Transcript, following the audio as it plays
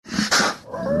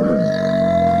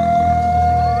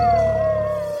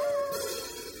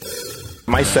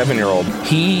my 7-year-old,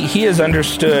 he has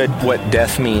understood what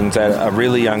death means at a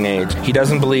really young age. He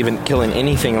doesn't believe in killing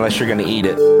anything unless you're going to eat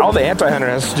it. All the anti-hunter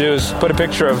has to do is put a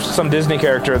picture of some Disney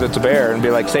character that's a bear and be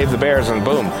like, save the bears, and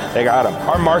boom, they got him.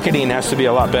 Our marketing has to be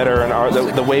a lot better, and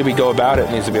the way we go about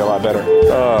it needs to be a lot better.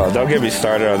 Oh, don't get me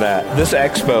started on that. This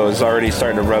expo is already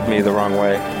starting to rub me the wrong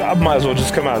way. I might as well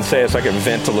just come out and say it so I can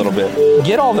vent a little bit.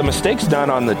 Get all the mistakes done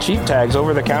on the cheap tags,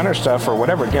 over-the-counter stuff, or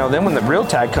whatever. Then when the real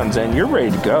tag comes in, you're ready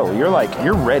to go. You're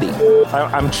ready.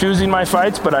 I'm choosing my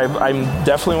fights, but I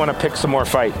definitely want to pick some more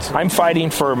fights. I'm fighting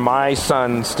for my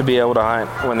sons to be able to hunt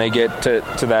when they get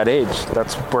to that age.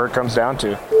 That's where it comes down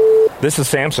to. This is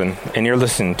Samson, and you're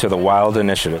listening to The Wild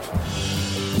Initiative.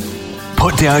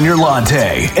 Put down your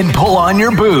latte and pull on your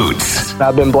boots.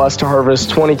 I've been blessed to harvest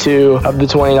 22 of the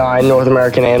 29 North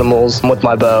American animals with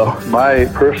my bow. My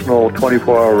personal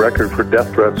 24-hour record for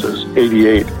death threats is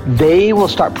 88. They will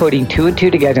start putting two and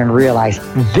two together and realize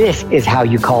this is how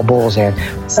you call bulls in.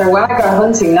 So when I go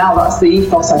hunting now, that's the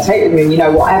ethos I take with me.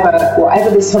 Whatever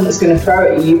this hunt's going to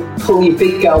throw at you, pull your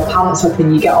big girl pants up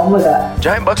and you get on with it.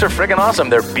 Giant bucks are friggin'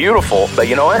 awesome. They're beautiful. But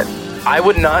you know what? I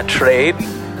would not trade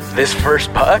this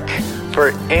first buck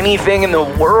for anything in the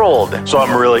world. So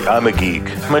I'm a geek.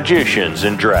 Magicians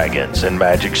and dragons and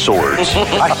magic swords.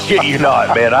 I kid you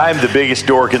not, man. I'm the biggest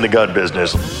dork in the gun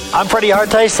business. I'm Freddie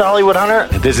Hartice, the Hollywood Hunter.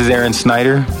 This is Aaron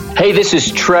Snyder. Hey, this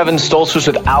is Trevin Stoltzfus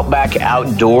with Outback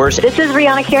Outdoors. This is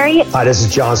Rihanna Carey. Hi, this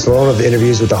is John Sloan of the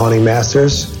Interviews with the Hunting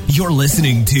Masters. You're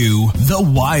listening to The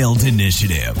Wild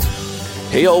Initiative.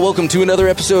 Hey, y'all, welcome to another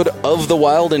episode of The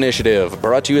Wild Initiative,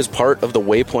 brought to you as part of the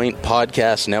Waypoint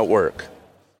Podcast Network.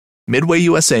 Midway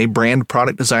USA brand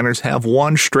product designers have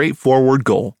one straightforward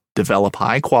goal: develop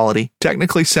high-quality,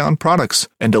 technically sound products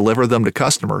and deliver them to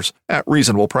customers at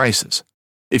reasonable prices.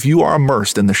 If you are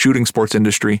immersed in the shooting sports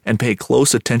industry and pay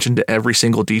close attention to every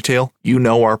single detail, you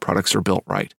know our products are built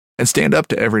right and stand up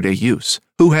to everyday use.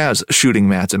 Who has shooting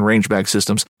mats and range bag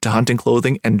systems to hunting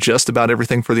clothing and just about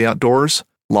everything for the outdoors?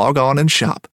 Log on and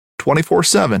shop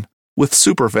 24/7 with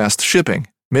super fast shipping.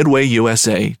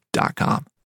 MidwayUSA.com.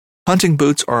 Hunting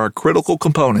boots are a critical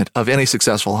component of any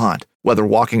successful hunt. Whether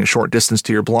walking a short distance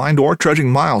to your blind or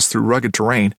trudging miles through rugged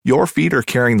terrain, your feet are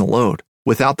carrying the load.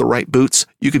 Without the right boots,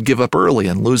 you could give up early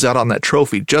and lose out on that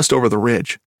trophy just over the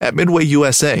ridge. At Midway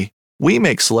USA, we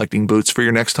make selecting boots for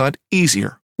your next hunt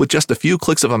easier. With just a few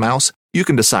clicks of a mouse, you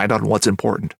can decide on what's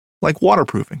important, like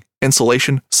waterproofing,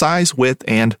 insulation, size, width,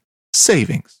 and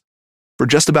savings. For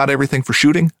just about everything for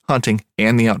shooting, hunting,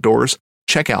 and the outdoors,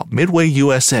 check out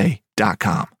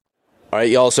MidwayUSA.com. All right,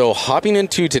 y'all, so hopping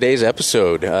into today's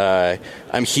episode,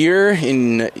 I'm here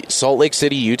in Salt Lake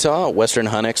City, Utah, Western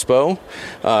Hunt Expo,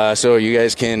 so you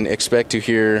guys can expect to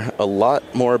hear a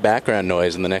lot more background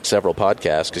noise in the next several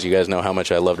podcasts, because you guys know how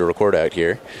much I love to record out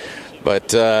here.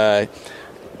 But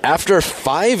after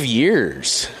 5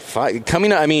 years,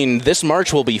 this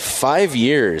March will be 5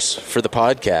 years for the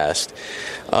podcast,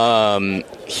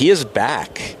 he is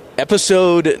back.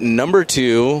 Episode number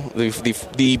 2,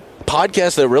 the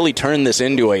podcast that really turned this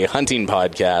into a hunting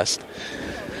podcast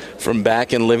from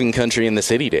back in living country in the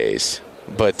city days.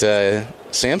 But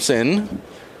Samson,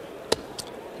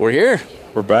 we're here.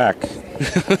 We're back.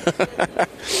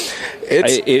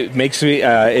 It makes me.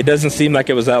 It doesn't seem like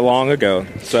it was that long ago.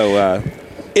 So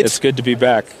it's good to be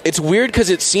back. It's weird because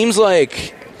it seems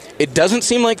like it doesn't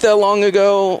seem like that long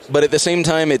ago, but at the same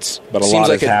time, it seems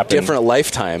like a different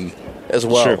lifetime as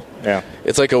well. Sure. Yeah.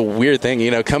 It's like a weird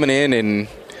thing, coming in and.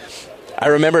 I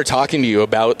remember talking to you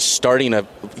about starting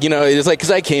it's like,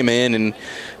 because I came in and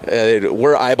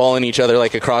we're eyeballing each other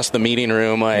like across the meeting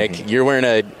room, like mm-hmm. you're wearing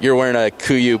a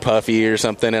Kuiu puffy or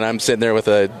something, and I'm sitting there with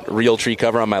a real tree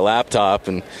cover on my laptop,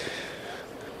 and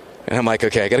I'm like,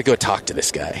 okay, I got to go talk to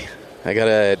this guy. I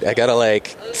gotta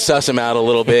like suss him out a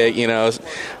little bit,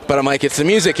 but I'm like, it's the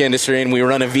music industry and we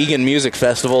run a vegan music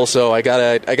festival, so I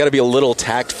gotta be a little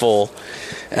tactful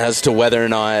as to whether or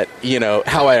not,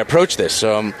 how I approach this.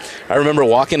 So I remember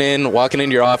walking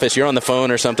into your office, you're on the phone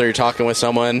or something, you're talking with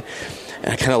someone,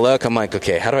 and I kind of look, I'm like,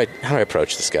 okay, how do I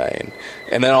approach this guy?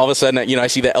 And then all of a sudden, I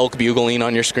see the elk bugling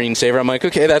on your screensaver. I'm like,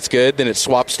 okay, that's good. Then it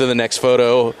swaps to the next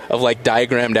photo of like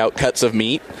diagrammed out cuts of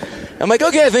meat. I'm like,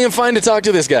 okay, I think I'm fine to talk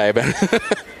to this guy.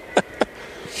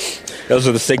 Those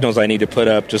are the signals I need to put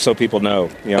up just so people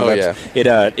know. Yeah.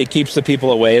 It keeps the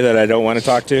people away that I don't want to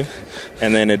talk to,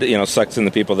 and then it sucks in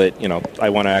the people that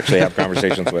I want to actually have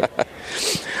conversations with.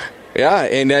 Yeah,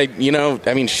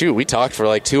 and shoot, we talked for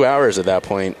like 2 hours at that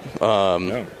point.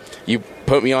 You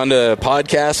put me on a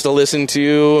podcast to listen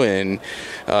to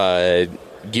and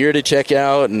gear to check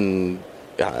out, and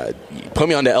put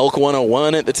me onto Elk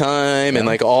 101 at the time, and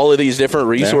like all of these different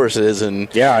resources. And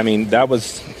I mean, that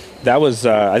was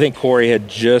I think Corey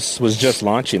was just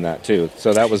launching that too.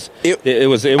 So that was it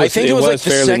was I think it was like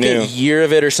the second new. year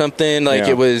of it or something. Like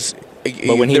it was.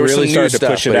 But when he really started to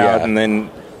push it out, and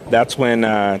then that's when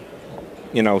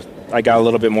you know, I got a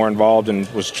little bit more involved and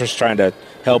was just trying to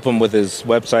help him with his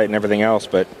website and everything else.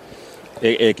 But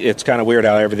it's kind of weird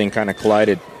how everything kind of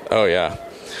collided. Oh yeah.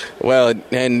 Well,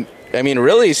 and I mean,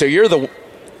 really, so you're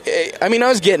I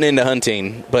was getting into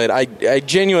hunting, but I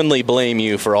genuinely blame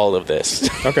you for all of this.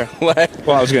 Okay. Well,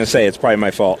 I was going to say it's probably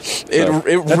my fault. So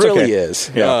it really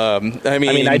is. Yeah. I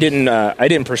mean, I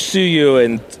didn't pursue you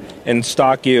and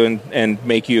stalk you and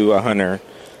make you a hunter,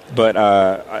 but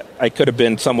I could have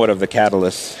been somewhat of the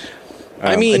catalyst.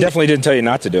 I definitely didn't tell you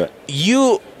not to do it.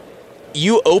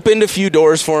 You opened a few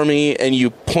doors for me, and you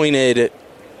pointed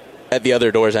at the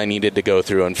other doors I needed to go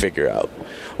through and figure out.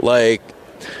 Like,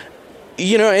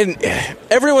 you know, and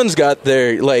everyone's got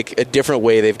their, like, a different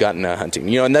way they've gotten into hunting.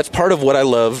 You know, and that's part of what I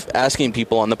love asking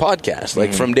people on the podcast.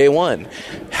 Like, from day one,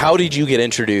 how did you get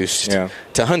introduced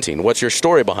to hunting? What's your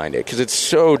story behind it? Because it's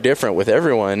so different with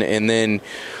everyone. And then,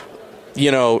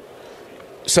 you know,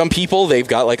 some people, they've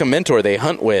got, like, a mentor they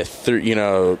hunt with through, you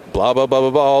know, blah, blah, blah, blah,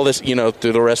 blah, all this, you know,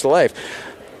 through the rest of life.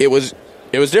 It was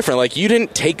different. Like, you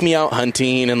didn't take me out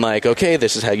hunting and, like, okay,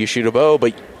 this is how you shoot a bow,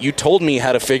 but you told me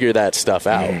how to figure that stuff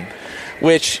out.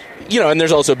 Which, you know, and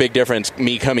there's also a big difference,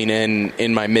 me coming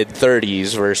in my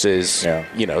mid-30s versus,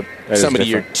 you know, somebody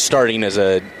you're starting as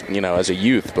a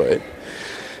youth. But,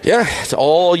 yeah, it's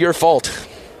all your fault.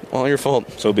 All your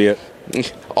fault. So be it.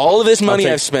 All of this money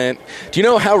I've spent. Do you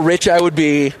know how rich I would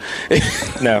be?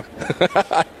 No.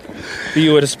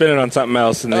 You would have spent it on something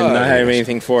else and then not have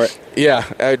anything for it. Yeah,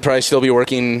 I'd probably still be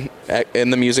working in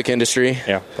the music industry.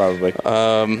 Yeah, probably.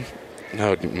 Oh,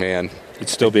 man. You'd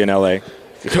still be in L.A.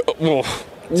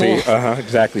 See,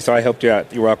 exactly. So I helped you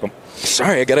out. You're welcome.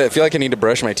 Sorry, I feel like I need to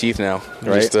brush my teeth now.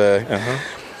 Right? Just,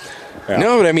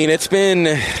 No, but I mean, it's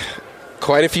been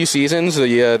quite a few seasons.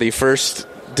 The first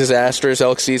disastrous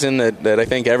elk season that I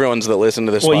think everyone's that listened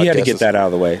to this podcast. Well, you had to get that out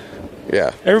of the way.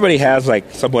 Yeah. Everybody has,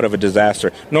 like, somewhat of a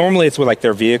disaster. Normally it's with, like,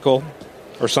 their vehicle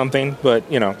or something,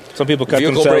 but, you know, some people cut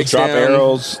themselves, drop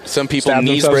arrows. Some people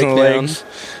knees break down.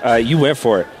 You went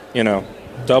for it, you know.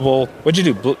 Double. What'd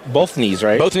you do? Both knees,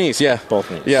 right? Both knees, yeah. Both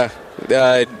knees. Yeah.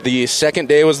 The second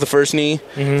day was the first knee.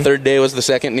 Third day was the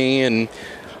second knee. And,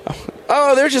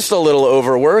 they're just a little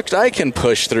overworked. I can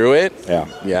push through it. Yeah.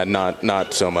 Yeah,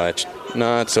 not so much.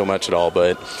 Not so much at all,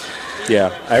 but...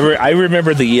 Yeah. I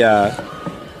remember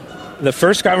the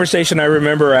first conversation I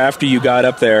remember after you got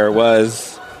up there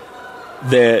was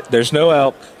that there's no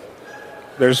elk,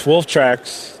 there's wolf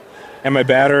tracks, and my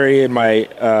battery and my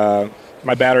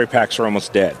battery packs are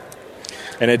almost dead.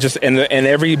 And it just and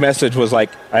every message was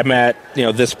like, I'm at, you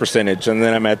know, this percentage, and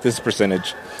then I'm at this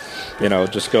percentage, you know,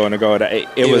 just going.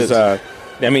 It was I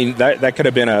mean, that could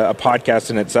have been a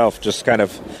podcast in itself, just kind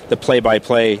of the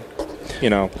play-by-play, you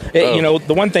know. You know,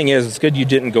 the one thing is, it's good you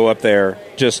didn't go up there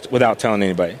just without telling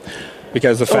anybody.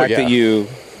 Because the fact that you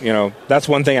know, that's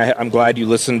one thing I'm glad you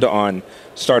listened on.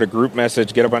 Start a group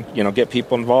message, get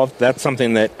people involved. That's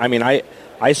something that, I mean,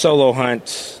 I solo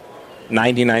hunt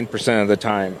 99% of the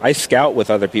time. I scout with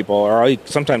other people, or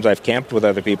sometimes I've camped with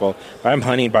other people. I'm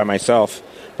hunting by myself.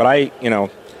 But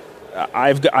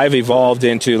I've evolved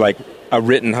into, like, a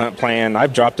written hunt plan.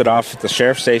 I've dropped it off at the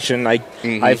sheriff's station.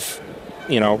 I've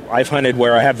hunted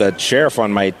where I have the sheriff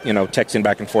on my, you know, texting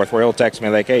back and forth, where he'll text me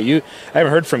like, hey, I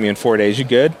haven't heard from you in 4 days. You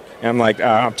good? And I'm like,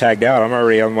 I'm tagged out. I'm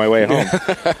already on my way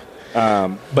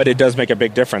home. But it does make a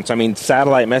big difference. I mean,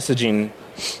 satellite messaging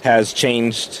has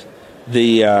changed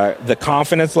the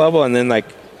confidence level. And then, like,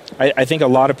 I think a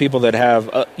lot of people that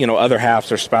have, you know, other halves,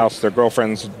 their spouse, their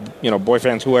girlfriends, you know,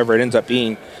 boyfriends, whoever it ends up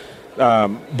being,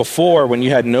 before, when you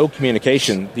had no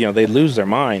communication, you know, they lose their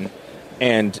mind.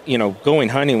 And, you know, going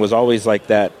hunting was always like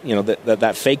that, you know,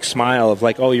 that fake smile of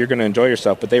like, oh, you're going to enjoy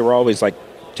yourself. But they were always like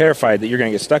terrified that you're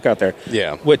going to get stuck out there.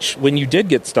 Yeah. Which, when you did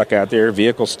get stuck out there,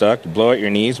 vehicle stuck, you blow out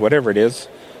your knees, whatever it is,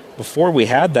 before we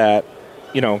had that,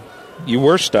 you know, you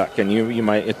were stuck, and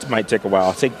it might take a while.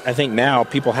 I think now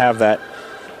people have that,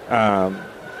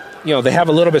 you know, they have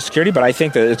a little bit of security, but I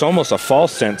think that it's almost a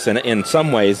false sense in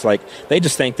some ways. Like, they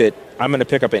just think that I'm going to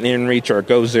pick up an InReach or a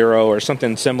Go Zero or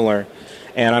something similar,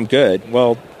 and I'm good.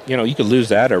 Well, you know, you could lose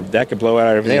that, or that could blow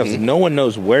out everything else. If no one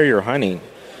knows where you're hunting,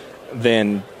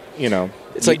 then, you know,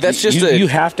 it's like that's just you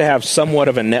have to have somewhat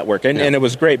of a network. And it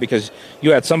was great because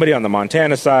you had somebody on the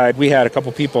Montana side, we had a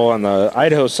couple people on the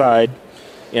Idaho side,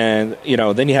 and, you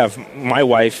know, then you have my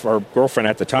wife or girlfriend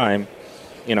at the time,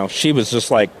 she was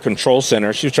just like control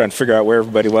center. She was trying to figure out where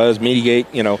everybody was, mediate,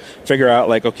 figure out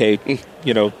like, okay,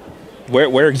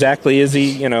 where exactly is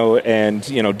he,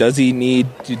 and, does he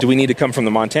do we need to come from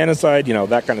the Montana side,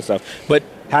 that kind of stuff. But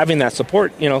having that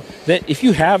support, that if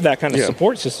you have that kind of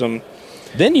support system,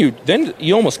 then you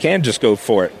almost can just go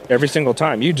for it every single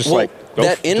time. You just go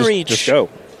that inReach, just go.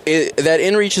 That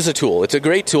inReach is a tool. It's a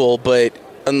great tool, but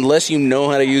unless you know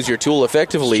how to use your tool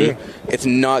effectively, it's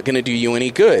not going to do you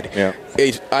any good. Yeah.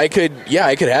 I could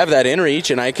have that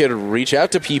inReach and I could reach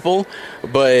out to people,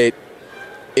 but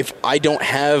if I don't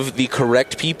have the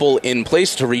correct people in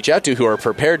place to reach out to who are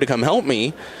prepared to come help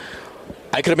me,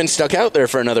 I could have been stuck out there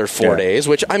for another 4 days,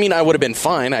 which, I would have been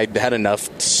fine. I had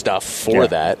enough stuff for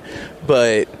that.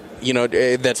 But,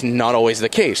 that's not always the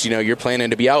case. You're planning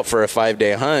to be out for a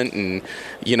 5-day hunt and,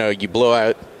 you blow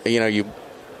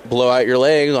out your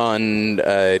leg on,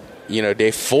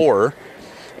 day 4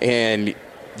 and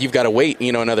you've got to wait,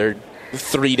 another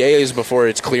 3 days before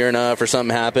it's clear enough or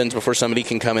something happens, before somebody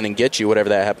can come in and get you, whatever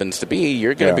that happens to be.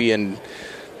 You're going to be in...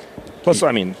 Plus,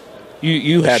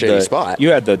 you had the spot. You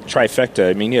had the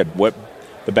trifecta. You had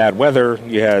the bad weather.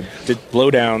 You had the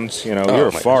blowdowns. You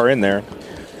were far in there.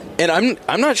 And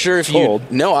I'm not sure if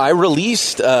I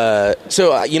released. I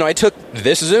took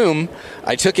this Zoom.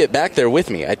 I took it back there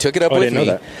with me. I took it up with me. I didn't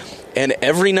know that. And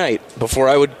every night before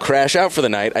I would crash out for the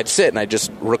night, I'd sit and I'd just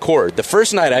record. The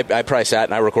first night I probably sat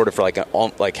and I recorded for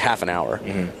like half an hour.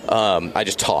 Mm-hmm. I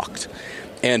just talked.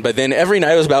 But then every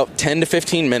night it was about 10 to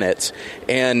 15 minutes.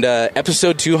 And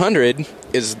episode 200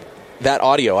 is that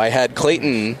audio. I had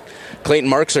Clayton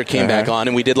Markser came back on,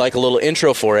 and we did like a little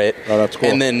intro for it. Oh, that's cool.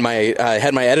 And then I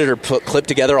had my editor clip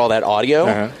together all that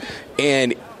audio.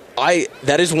 And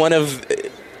that is one of...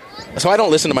 So I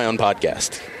don't listen to my own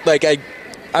podcast. I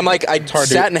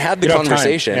sat and had the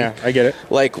conversation. Yeah, I get it.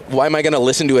 Like, why am I going to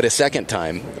listen to it a second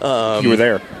time? You were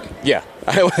there. Yeah,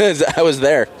 I was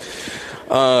there.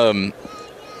 I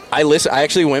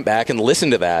actually went back and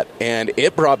listened to that, and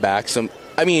it brought back some...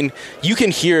 you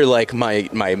can hear, like,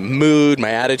 my mood,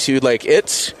 my attitude. Like,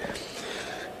 it's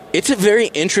a very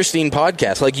interesting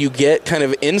podcast. Like, you get kind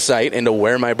of insight into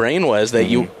where my brain was that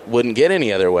you wouldn't get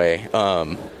any other way.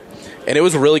 And it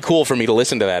was really cool for me to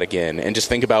listen to that again and just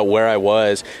think about where I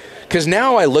was. Because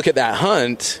now I look at that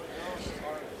hunt,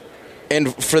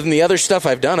 and from the other stuff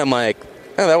I've done, I'm like...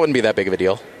 Oh, that wouldn't be that big of a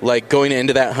deal. Like, going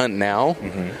into that hunt now,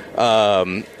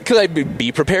 because I'd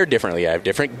be prepared differently. I have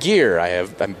different gear. I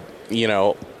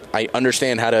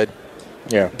understand how to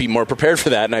be more prepared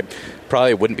for that, and I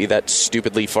probably wouldn't be that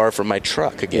stupidly far from my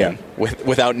truck again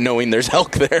without knowing there's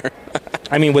elk there.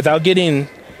 Without getting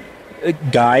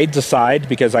guides aside,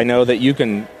 because I know that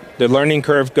the learning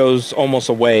curve goes almost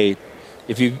away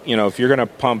if you're going to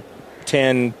pump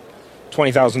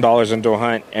 $20,000 into a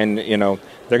hunt and,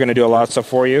 they're going to do a lot of stuff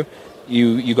for you.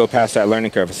 You go past that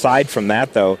learning curve. Aside from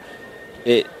that, though,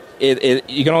 you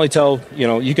can only tell,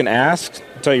 you can ask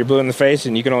until you're blue in the face,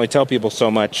 and you can only tell people so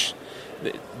much.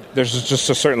 There's just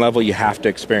a certain level you have to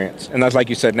experience. And that's like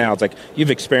you said now, it's like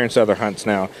you've experienced other hunts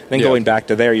now. Then going back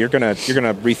to there, you're gonna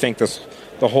rethink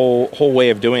the whole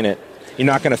way of doing it. You're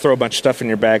not going to throw a bunch of stuff in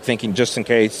your bag thinking just in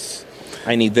case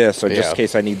I need this or just in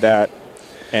case I need that.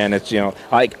 And it's,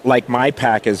 like my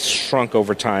pack has shrunk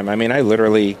over time. I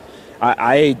literally,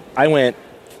 I went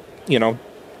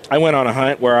on a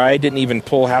hunt where I didn't even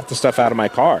pull half the stuff out of my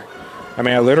car.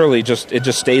 I literally it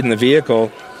just stayed in the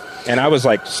vehicle, and I was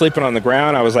like sleeping on the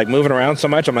ground. I was like moving around so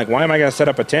much. I'm like, why am I going to set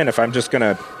up a tent if I'm just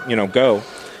going to, go?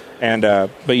 And,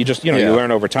 but you just, you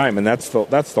learn over time, and that's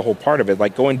the whole part of it.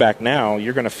 Like going back now,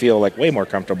 you're going to feel like way more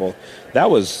comfortable. That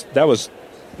was, that's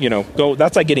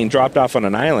like getting dropped off on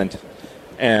an island.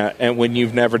 And when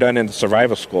you've never done in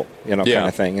survival school, kind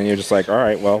of thing, and you're just like, all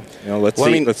right, well, let's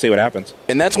see what happens.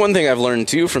 And that's one thing I've learned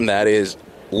too from that is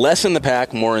less in the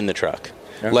pack, more in the truck.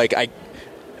 Yeah. Like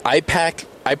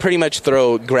I pretty much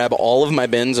grab all of my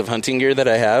bins of hunting gear that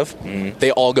I have. Mm-hmm.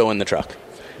 They all go in the truck.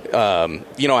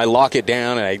 I lock it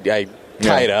down and I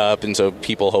tie it up, and so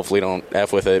people hopefully don't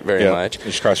F with it very much. You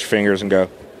just cross your fingers and go.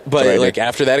 But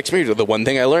after that experience, the one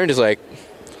thing I learned is like,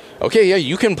 okay,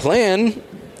 you can plan,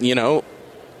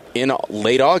 in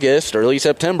late August, early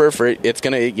September, it's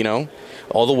going to,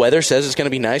 all the weather says it's going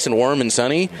to be nice and warm and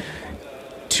sunny.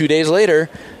 2 days later,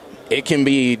 it can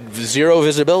be zero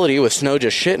visibility with snow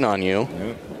just shitting on you.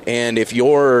 Yeah. And if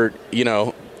you're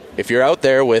out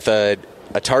there with a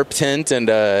tarp tent and,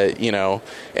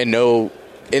 and no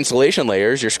insulation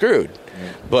layers, you're screwed.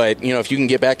 Yeah. But, if you can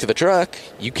get back to the truck,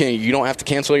 you don't have to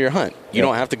cancel your hunt. You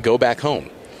don't have to go back home.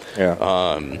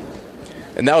 Yeah.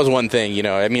 And that was one thing,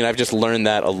 I've just learned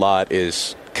that a lot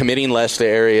is committing less to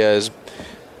areas,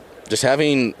 just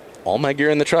having all my gear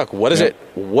in the truck. What does it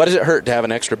hurt to have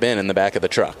an extra bin in the back of the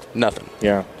truck? Nothing.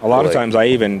 Yeah. A lot of times I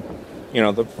even,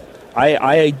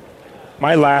 my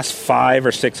last 5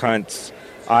 or 6 hunts,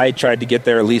 I tried to get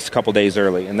there at least a couple days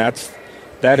early, and that's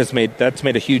made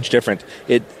a huge difference.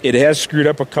 It has screwed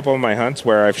up a couple of my hunts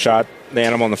where I've shot the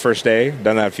animal on the first day.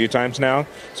 Done that a few times now,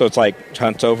 so it's like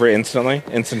hunt's over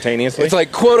instantaneously. It's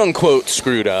like quote unquote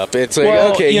screwed up. It's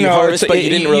like you harvest, but you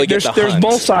didn't really get the There's hunts.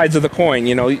 both sides of the coin.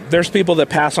 There's people that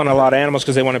pass on a lot of animals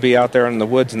because they want to be out there in the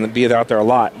woods and be out there a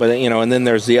lot. But and then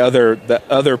there's the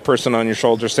other person on your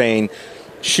shoulder saying,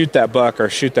 shoot that buck or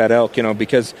shoot that elk.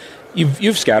 Because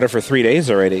you've scouted for 3 days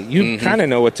already. You kind of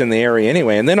know what's in the area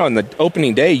anyway. And then on the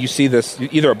opening day, you see this,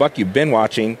 either a buck you've been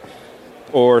watching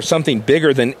or something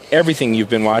bigger than everything you've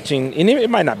been watching. And it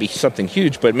might not be something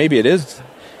huge, but maybe it is.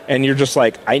 And you're just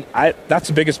like, that's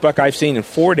the biggest buck I've seen in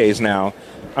 4 days now.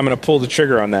 I'm going to pull the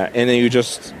trigger on that. And then you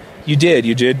did.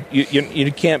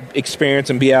 You can't experience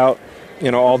and be out,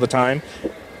 all the time.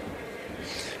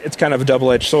 It's kind of a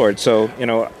double-edged sword. So,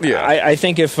 I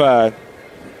think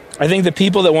I think the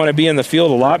people that want to be in the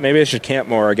field a lot, maybe they should camp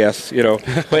more, I guess,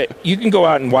 But you can go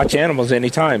out and watch animals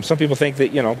anytime. Some people think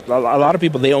that, a lot of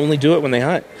people, they only do it when they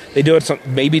hunt. They do it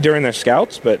maybe during their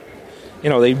scouts, but,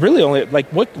 they really only, like,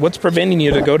 what's preventing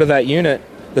you to go to that unit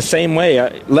the same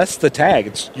way? Less the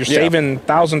tag. You're saving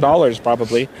 $1,000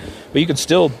 probably, but you could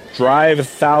still drive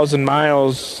 1,000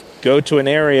 miles, go to an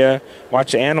area,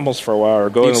 watch the animals for a while, or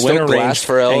go to the winter range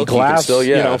for elk, and glass,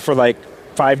 for like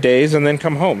 5 days and then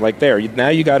come home. Like now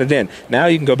you got it in. Now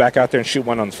you can go back out there and shoot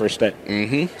one on the first day.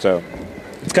 Mm-hmm. So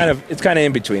it's kind of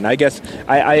in between. I guess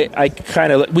I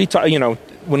kind of,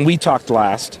 when we talked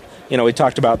last, we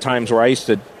talked about times where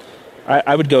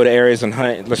I would go to areas and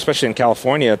hunt, especially in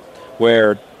California,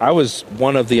 where I was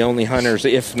one of the only hunters,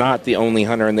 if not the only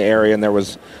hunter in the area, and there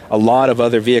was a lot of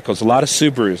other vehicles, a lot of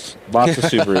Subarus, lots of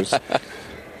Subarus.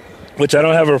 Which I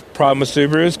don't have a problem with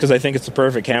Subarus because I think it's the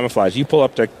perfect camouflage. You pull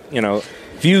up to,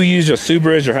 if you use your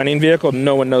Subaru as your hunting vehicle,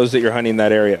 no one knows that you're hunting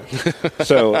that area.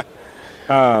 So,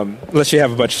 unless you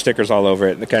have a bunch of stickers all over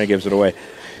it, and it kind of gives it away.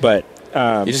 But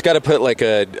you just got to put like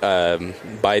a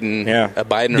Biden or a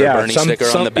Bernie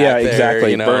sticker on the back. Yeah,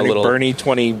 exactly. There, Bernie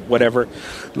 20 whatever.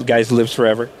 The guy lives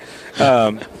forever.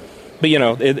 But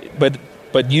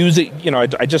use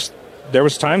it. There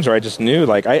was times where I just knew,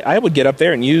 like, I would get up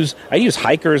there and use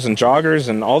hikers and joggers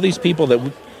and all these people that,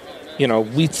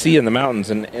 we'd see in the mountains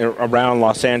and around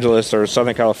Los Angeles or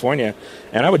Southern California,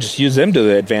 and I would just use them to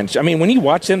the advantage. I mean, when you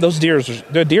watch them,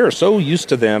 the deer are so used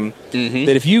to them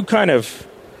that if you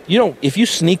if you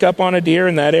sneak up on a deer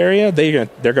in that area,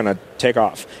 they're going to take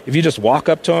off. If you just walk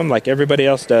up to them like everybody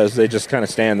else does, they just kind of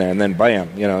stand there and then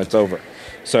bam, it's over.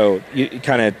 So it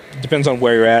kind of depends on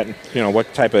where you're at and,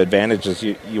 what type of advantages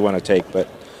you want to take. But,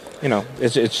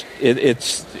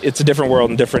 it's a different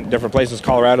world in different places.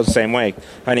 Colorado's the same way.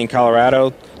 Hunting in Colorado,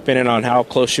 depending on how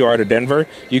close you are to Denver,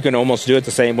 you can almost do it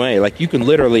the same way. Like, you can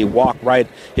literally walk right.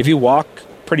 If you walk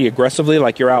pretty aggressively,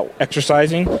 like you're out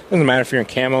exercising, doesn't matter if you're in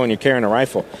camo and you're carrying a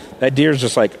rifle. That deer's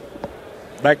just like,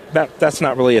 that's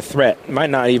not really a threat. It might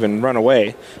not even run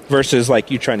away versus like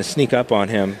you trying to sneak up on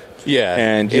him. Yeah,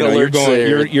 and you're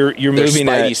moving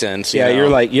at sense. You're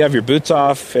like, you have your boots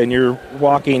off and you're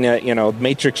walking at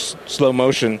Matrix slow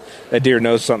motion. That deer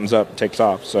knows something's up, and takes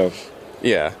off. So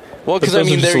yeah, well, because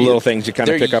those are just the little things you kind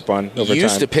of pick up on over time.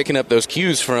 Used to picking up those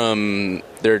cues from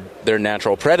their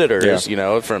natural predators.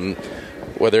 From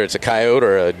whether it's a coyote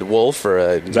or a wolf or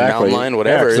a mountain lion,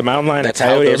 whatever. Yeah, the mountain lion, a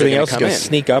coyote, everything else is going to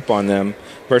sneak up on them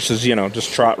versus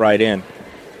just trot right in.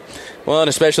 Well, and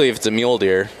especially if it's a mule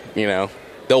deer,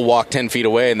 they'll walk 10 feet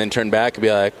away and then turn back and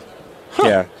be like, huh.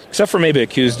 Yeah, except for maybe a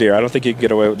coos deer. I don't think you can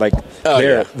get away with,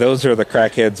 those are the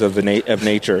crackheads of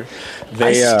nature.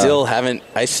 I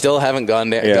still haven't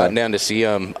gotten down to see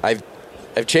them. I've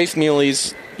chased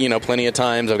muleys, plenty of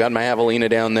times. I've got my javelina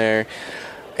down there,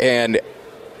 and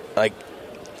like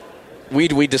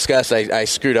we discussed, I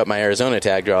screwed up my Arizona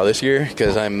tag draw this year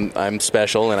because I'm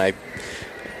special and I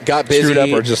got busy. Screwed up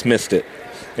or just missed it.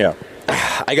 Yeah.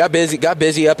 I got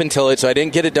busy up until it, so I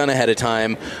didn't get it done ahead of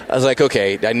time. I was like,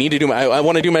 okay, I need to do I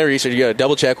want to do my research. You got to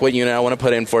double check what unit I want to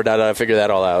put in for, figure that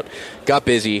all out. Got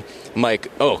busy. I'm like,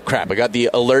 oh crap, I got the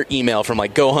alert email from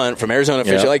like Go Hunt, from Arizona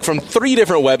Fish, like from 3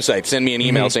 different websites. Send me an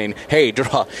email saying, hey,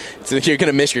 draw. So you're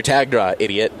going to miss your tag draw,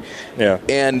 idiot. Yeah.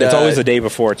 And it's always the day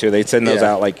before too. They send those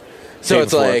out like. So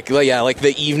it's like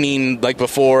the evening like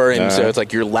before, and so it's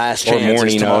like your last chance or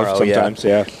morning is tomorrow. Sometimes,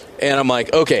 yeah. And I'm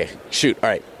like, okay, shoot, all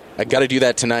right. I got to do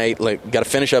that tonight. Like, got to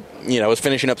finish up. I was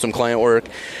finishing up some client work,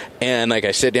 and like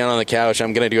I sit down on the couch.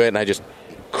 I'm gonna do it, and I just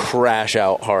crash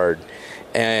out hard,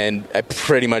 and I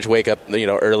pretty much wake up,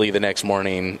 early the next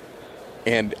morning,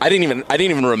 And I didn't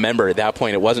even remember at that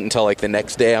point. It wasn't until like the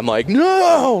next day I'm like,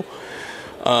 no.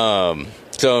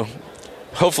 So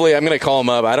hopefully I'm going to call them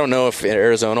up. I don't know if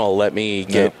Arizona will let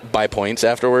me buy points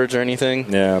afterwards or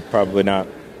anything. Yeah, probably not.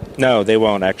 No, they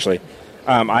won't actually.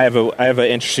 I have an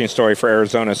interesting story for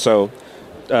Arizona. So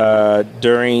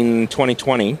during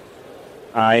 2020,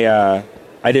 I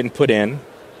didn't put in.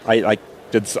 I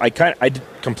did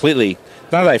completely.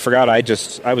 Not that I forgot.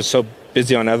 I was so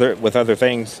busy with other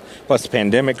things. Plus the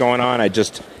pandemic going on.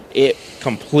 It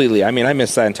completely. I mean, I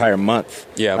missed that entire month.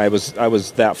 Yeah, I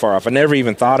was that far off. I never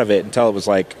even thought of it until it was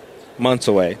like months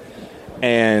away,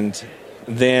 and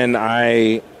then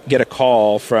I get a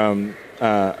call from.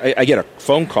 I get a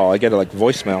phone call. I get a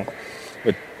voicemail,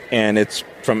 and it's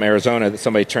from Arizona that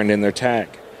somebody turned in their tag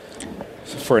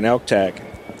for an elk tag,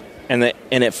 and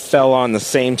it fell on the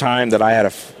same time that I had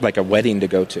a wedding to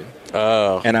go to.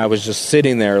 Oh, and I was just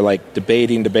sitting there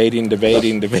debating.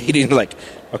 Like,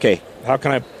 okay,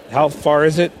 how far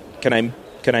is it? Can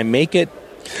I make it?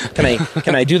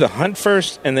 Can I do the hunt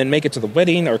first and then make it to the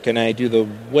wedding, or can I do the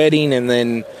wedding and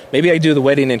then maybe I do the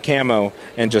wedding in camo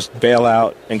and just bail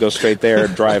out and go straight there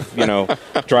and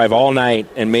drive all night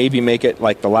and maybe make it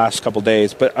like the last couple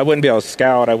days, but I wouldn't be able to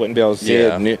scout. I wouldn't be able to see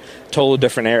it. Totally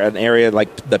different an area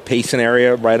like the Payson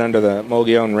area right under the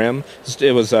Mogollon Rim.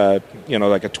 It was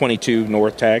like a 22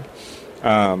 north tag.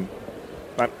 I've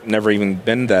never even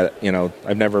been that.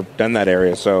 I've never done that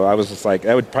area, so I was just like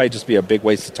that would probably just be a big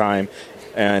waste of time.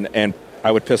 And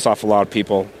I would piss off a lot of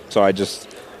people. So I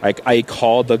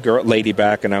called the lady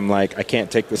back, and I'm like, I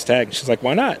can't take this tag. She's like,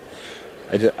 why not?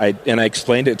 I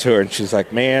explained it to her, and she's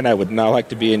like, man, I would not like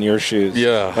to be in your shoes.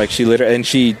 Yeah. Like she literally, and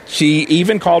she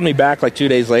even called me back like 2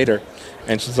 days later,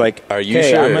 and she's like, are you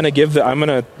sure?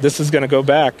 This is gonna go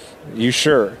back. You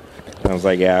sure? And I was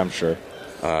like, yeah, I'm sure.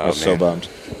 I was so bummed.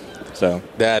 So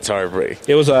that's heartbreak.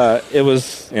 It was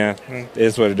it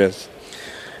is what it is.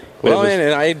 Well,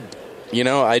 and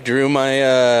I drew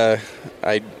my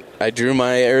I drew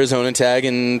my Arizona tag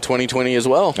in 2020 as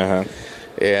well,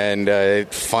 and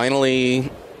finally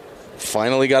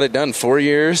got it done. 4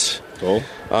 years. Cool.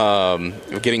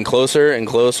 Getting closer and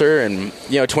closer, and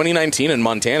 2019 in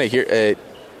Montana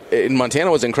in Montana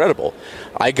was incredible.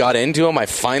 I got into them. I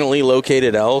finally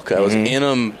located elk. I was in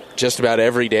them just about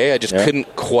every day. I just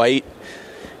couldn't quite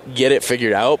get it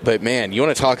figured out. But man, you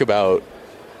want to talk about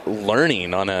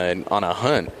learning on a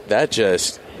hunt?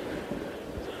 Because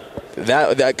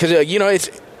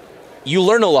it's you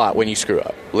learn a lot when you screw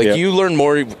up. You learn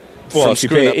more. From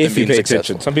screwing up if you pay successful.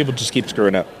 attention. Some people just keep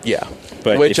screwing up. Yeah,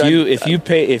 but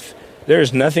if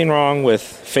there's nothing wrong with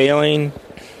failing,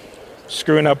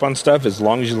 screwing up on stuff as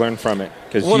long as you learn from it.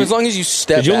 As long as you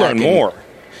step back, you learn more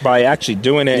by actually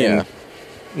doing it. Yeah.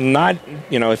 And not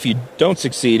if you don't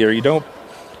succeed or you don't,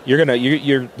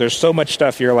 you're there's so much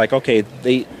stuff. You're like, okay,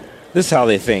 this is how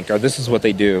they think, or this is what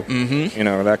they do.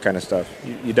 Mm-hmm. That kind of stuff.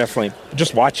 You definitely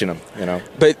just watching them.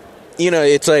 But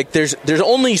it's like there's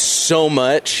only so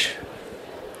much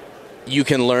you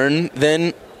can learn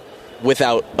then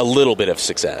without a little bit of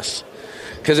success.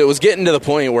 Because it was getting to the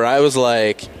point where I was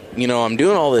like, I'm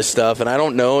doing all this stuff and I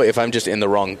don't know if I'm just in the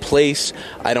wrong place.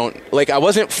 I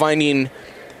was finding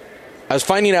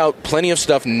out plenty of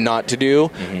stuff not to do,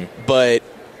 but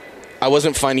I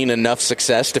wasn't finding enough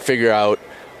success to figure out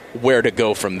where to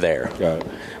go from there. Got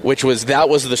it. That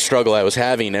was the struggle I was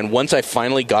having. And once I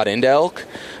finally got into elk,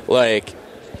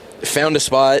 found a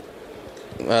spot,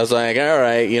 I was like, all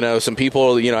right, some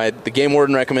people, the game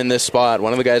warden recommended this spot.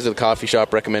 One of the guys at the coffee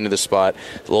shop recommended this spot.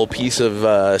 It's a little piece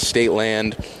of state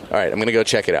land. All right, I'm going to go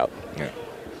check it out. Yeah.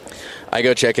 I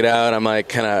go check it out. I'm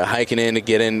kind of hiking in to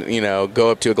get in,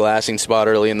 go up to a glassing spot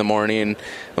early in the morning.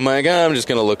 I'm like, I'm just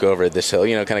going to look over this hill,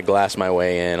 kind of glass my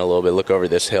way in a little bit, look over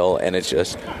this hill, and it's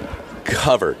just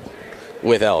covered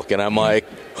with elk. And I'm like,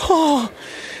 oh.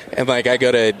 And I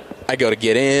go to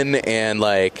get in, and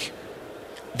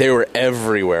they were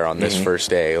everywhere on this first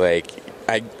day.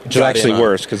 It's actually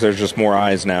worse because there's just more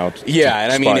eyes now. Yeah,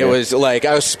 and it was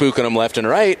I was spooking them left and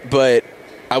right, but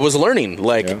I was learning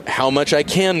how much I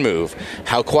can move,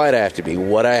 how quiet I have to be,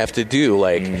 what I have to do.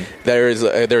 There's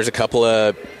a couple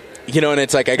of and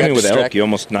it's I got with distracted. Elk,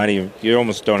 you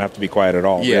almost don't have to be quiet at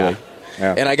all. Yeah. Really.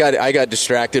 Yeah. And I got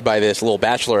distracted by this little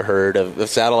bachelor herd of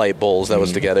satellite bulls that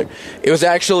was together. It was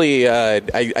actually I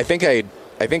think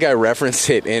I referenced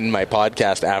it in my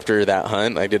podcast after that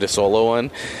hunt. I did a solo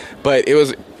one, but it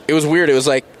was weird. It was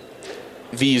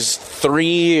these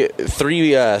three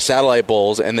satellite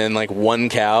bulls and then one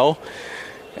cow,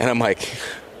 and I'm like,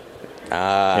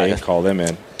 hey, call them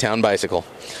in. Town bicycle.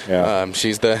 Yeah.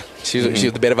 She's the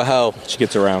bit of a hoe. She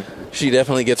gets around. She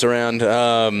definitely gets around.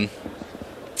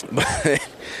 But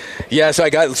yeah, so I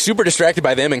got super distracted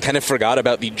by them and kind of forgot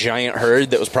about the giant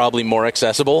herd that was probably more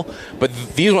accessible. But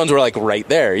these ones were like right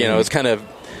there. You know, it's kind of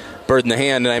bird in the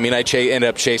hand. And I mean, I ended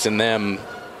up chasing them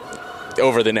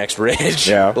over the next ridge.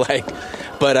 Yeah.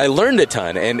 But I learned a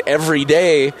ton. And every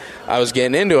day I was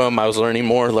getting into them, I was learning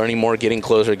more, getting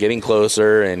closer.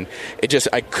 And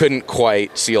I couldn't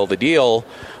quite seal the deal.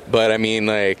 But I mean,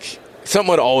 like, something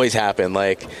would always happen.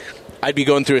 Like, I'd be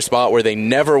going through a spot where they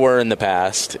never were in the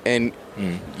past, and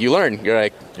you learn. You're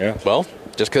like, well,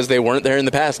 just because they weren't there in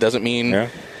the past doesn't mean. Yeah.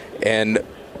 And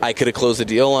I could have closed the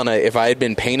deal on if I had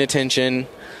been paying attention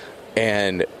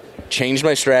and changed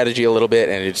my strategy a little bit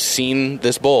and had seen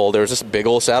this bull. There was this big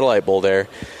old satellite bull there,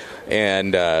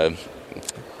 and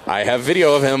I have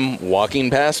video of him walking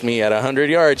past me at 100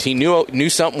 yards. He knew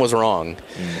something was wrong.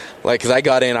 Like, because I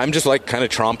got in, I'm just like kind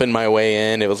of tromping my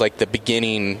way in. It was like the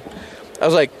beginning. I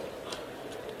was like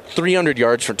 300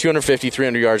 yards from 250,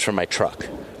 300 yards from my truck.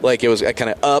 Like, it was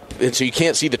kind of up, and so you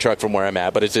can't see the truck from where I'm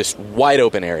at, but it's this wide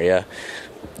open area,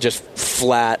 just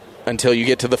flat until you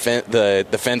get to the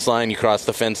fence line. You cross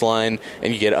the fence line,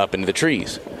 and you get up into the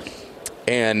trees.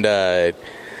 And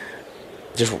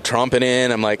just tromping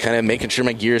in, I'm like kind of making sure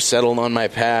my gear's settled on my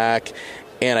pack,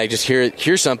 and I just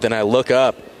hear something. I look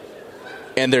up,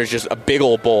 and there's just a big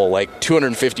old bull, like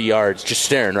 250 yards, just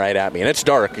staring right at me. And it's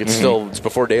dark. It's it's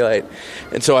before daylight.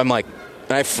 And so I'm like,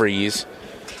 I freeze.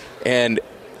 And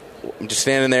I'm just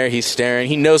standing there. He's staring.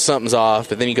 He knows something's off,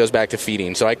 but then he goes back to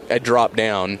feeding. So I drop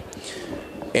down,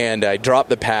 and I drop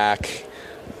the pack,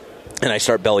 and I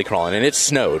start belly crawling. And it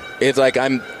snowed. It's like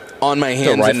I'm on my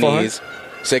hands and knees.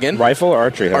 Say again? Rifle or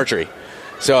archery? Archery.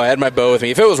 So I had my bow with me.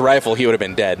 If it was rifle, he would have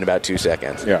been dead in about 2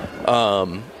 seconds. Yeah.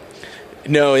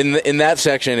 No, in that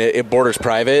section, it borders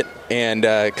private, and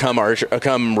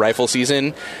come rifle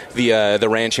season, the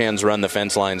ranch hands run the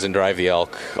fence lines and drive the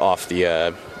elk off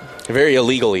the very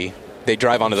illegally. They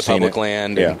drive onto the public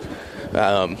land. Yeah.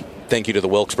 And, thank you to the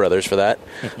Wilkes brothers for that.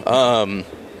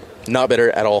 Not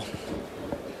bitter at all.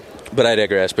 But I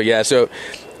digress. But yeah, so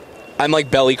I'm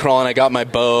like belly crawling. I got my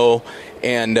bow,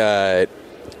 and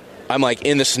I'm like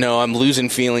in the snow. I'm losing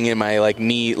feeling in my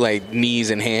knees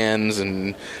and hands,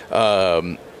 and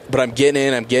but I'm getting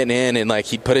in, and like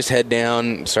he'd put his head down,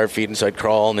 and start feeding, so I'd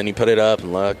crawl, and then he put it up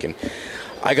and look, and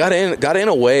I got in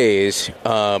a ways,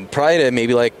 probably to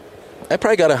maybe I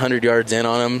probably got 100 yards in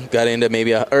on him. Got into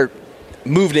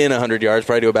moved in 100 yards,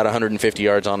 probably to about 150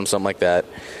 yards on him, something like that,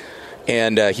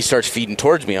 and he starts feeding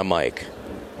towards me. I'm like,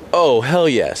 oh, hell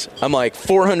yes. I'm like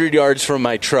 400 yards from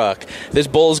my truck. This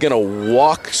bull's going to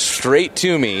walk straight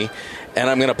to me, and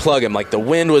I'm going to plug him. Like, the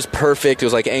wind was perfect. It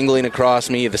was, like, angling across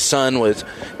me. The sun was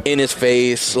in his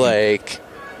face. Like,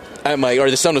 or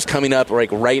the sun was coming up, like,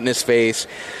 right in his face.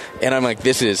 And I'm like,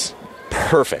 this is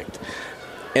perfect.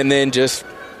 And then just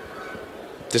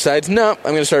decides, no, I'm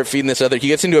going to start feeding this other. He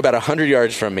gets into about 100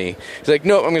 yards from me. He's like,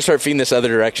 no, I'm going to start feeding this other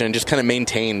direction. And just kind of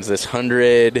maintains this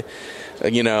 90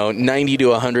 to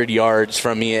 100 yards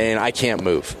from me, and I can't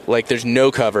move. Like, there's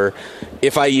no cover.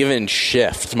 If I even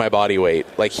shift my body weight,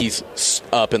 like, he's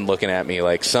up and looking at me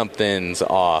like something's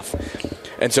off.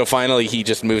 And so finally he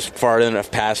just moves far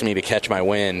enough past me to catch my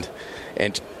wind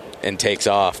and takes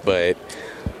off. But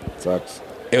sucks.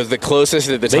 It was the closest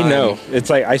at the time. They know. It's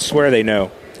like, I swear they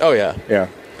know. Oh, yeah. Yeah.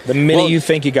 The minute you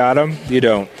think you got them, you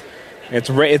don't. It's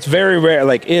very rare.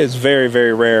 Like, it is very,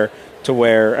 very rare to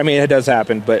where, I mean, it does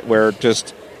happen, but where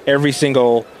just every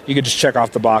single, you could just check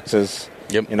off the boxes.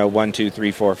 Yep. 1, 2,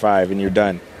 3, 4, 5, and you're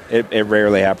done. It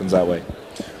rarely happens that way.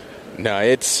 No,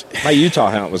 it's... My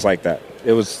Utah hunt was like that.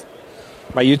 It was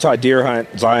my Utah deer hunt,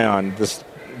 Zion, this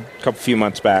few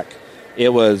months back. It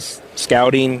was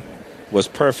scouting, was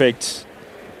perfect.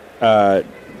 I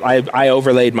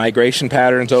overlaid migration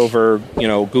patterns over,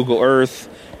 Google Earth,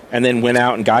 and then went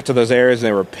out and got to those areas, and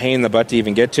they were a pain in the butt to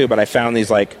even get to, but I found these,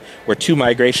 where two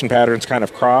migration patterns kind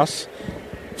of cross.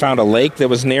 Found a lake that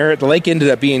was near it. The lake ended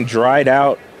up being dried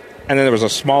out, and then there was a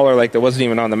smaller lake that wasn't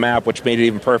even on the map, which made it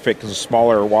even perfect because a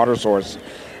smaller water source.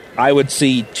 I would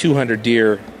see 200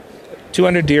 deer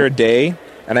a day,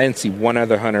 and I didn't see one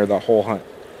other hunter the whole hunt.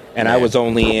 And I was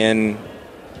only in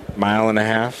a mile and a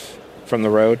half from the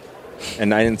road,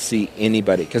 and I didn't see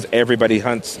anybody because everybody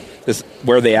hunts this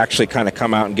where they actually kind of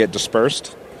come out and get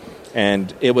dispersed.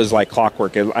 And it was like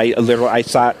clockwork. I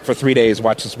saw it for 3 days,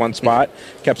 watched this one spot,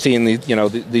 kept seeing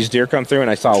these deer come through,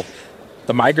 and I saw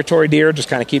the migratory deer just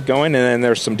kind of keep going, and then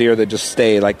there's some deer that just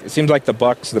stay. Like, it seems like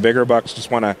the bigger bucks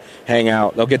just want to hang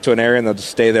out. They'll get to an area and they'll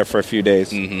just stay there for a few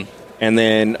days. Mm-hmm. And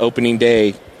then opening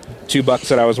day, 2 bucks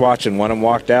that I was watching, one of them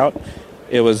walked out.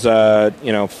 It was,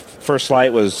 first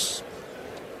light was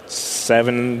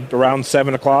around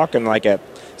 7 o'clock, and like at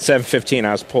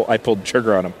 7:15, I pulled the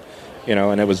trigger on him,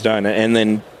 and it was done. And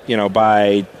then,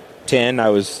 by 10,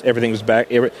 everything was back.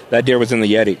 That deer was in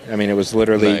the Yeti. I mean, it was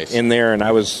literally in there, and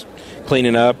I was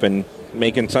cleaning up and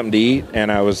making something to eat,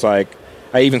 and I was like,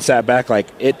 I even sat back like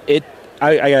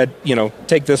I got,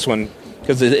 take this one,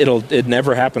 because it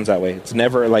never happens that way. It's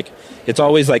never like, it's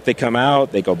always like they come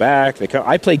out, they go back,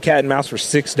 I played cat and mouse for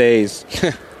 6 days,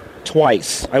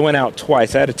 twice. I went out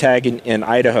twice. I had a tag in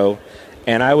Idaho,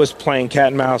 and I was playing cat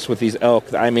and mouse with these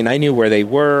elk. I mean, I knew where they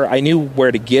were. I knew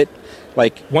where to get,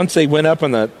 like, once they went up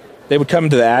they would come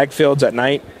to the ag fields at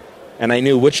night, and I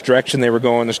knew which direction they were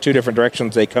going. There's 2 different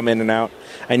directions they come in and out.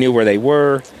 I knew where they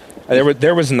were.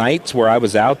 There was nights where I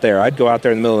was out there. I'd go out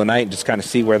there in the middle of the night and just kind of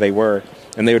see where they were,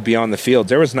 and they would be on the fields.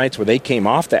 There was nights where they came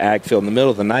off the ag field in the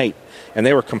middle of the night, and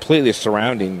they were completely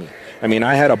surrounding me. I mean,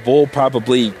 I had a bull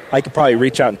I could probably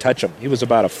reach out and touch him. He was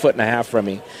about 1.5 feet from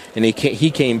me, and he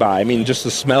came by. I mean, just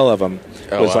the smell of him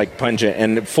was like pungent.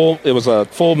 And it was a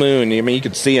full moon. I mean, you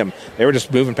could see them. They were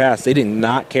just moving past. They did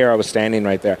not care I was standing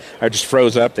right there. I just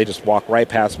froze up. They just walked right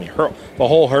past me. The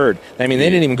whole herd. I mean, they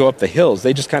didn't even go up the hills.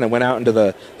 They just kind of went out into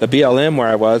the BLM where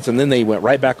I was, and then they went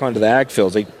right back onto the ag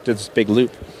fields. They did this big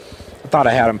loop. I thought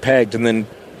I had them pegged, and then,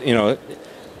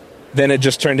 then it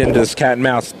just turned into this cat and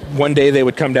mouse. One day they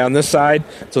would come down this side,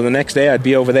 so the next day I'd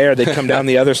be over there. They'd come down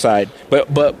the other side.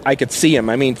 But I could see them.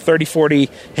 I mean, 30, 40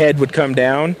 head would come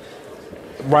down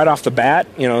right off the bat,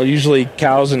 usually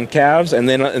cows and calves, and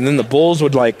then the bulls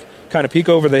would, like, kind of peek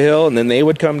over the hill, and then they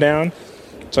would come down.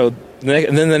 So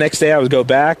and then the next day I would go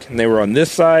back, and they were on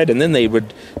this side, and then they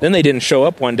didn't show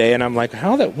up one day, and I'm like,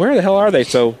 where the hell are they?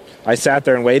 So I sat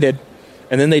there and waited,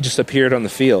 and then they just appeared on the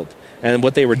field. And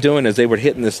what they were doing is they were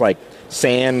hitting this, like,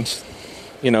 sand,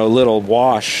 little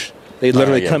wash. They'd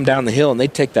literally come down the hill, and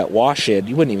they'd take that wash in.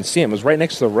 You wouldn't even see them. It was right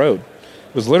next to the road.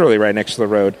 It was literally right next to the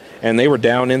road. And they were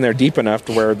down in there deep enough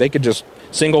to where they could just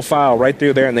single file right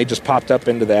through there, and they just popped up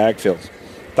into the ag fields.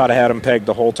 Thought I had them pegged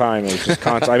the whole time. It was just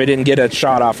constant. I didn't get a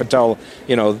shot off until,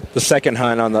 the second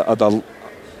hunt on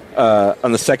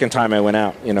the second time I went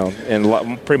out,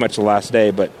 and pretty much the last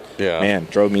day. But, man,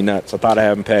 drove me nuts. I thought I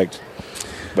had them pegged.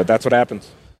 But that's what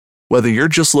happens. Whether you're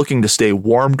just looking to stay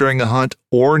warm during a hunt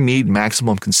or need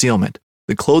maximum concealment,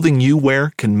 the clothing you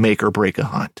wear can make or break a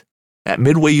hunt. At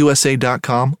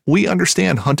MidwayUSA.com, we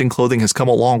understand hunting clothing has come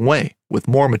a long way with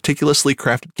more meticulously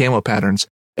crafted camo patterns,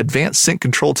 advanced scent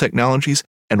control technologies,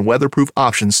 and weatherproof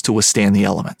options to withstand the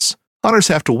elements. Hunters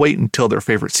have to wait until their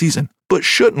favorite season, but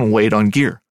shouldn't wait on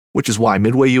gear, which is why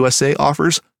Midway USA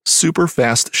offers super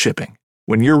fast shipping.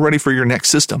 When you're ready for your next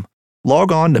system,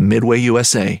 log on to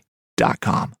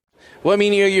MidwayUSA.com. Well, I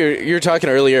mean, you're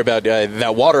talking earlier about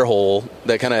that water hole,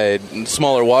 that kind of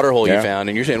smaller water hole you found,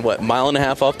 and you're saying, what, 1.5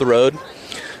 miles off the road?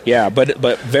 Yeah, but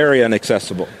very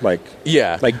inaccessible. Like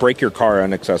break your car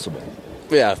inaccessible.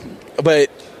 Yeah, but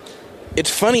it's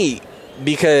funny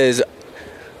because,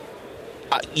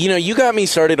 you got me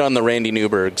started on the Randy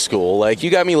Newberg school. Like,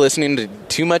 you got me listening to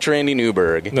too much Randy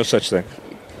Newberg. No such thing.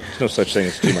 There's no such thing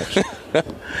as too much.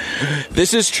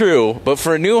 This is true, but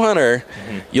for a new hunter,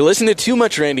 you listen to too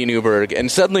much Randy Newberg,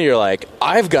 and suddenly you're like,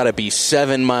 I've got to be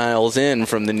 7 miles in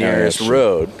from the nearest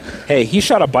road. Hey, he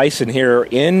shot a bison here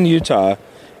in Utah,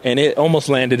 and it almost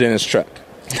landed in his truck.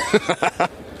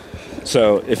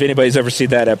 So if anybody's ever seen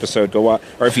that episode, go watch,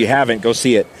 or if you haven't, go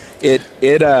see it.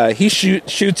 He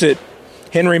shoots at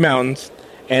Henry Mountains,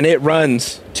 and it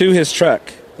runs to his truck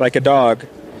like a dog,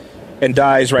 and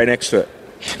dies right next to it,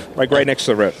 like right next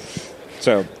to the road.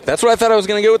 So that's what I thought I was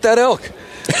going to get with that elk.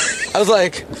 I was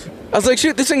like,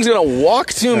 shoot, this thing's going to walk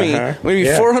to me maybe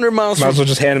 400 miles. Might as well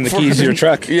just hand him the keys to your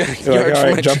truck. Yeah, you're like,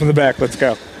 all right, jump in the back, let's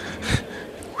go.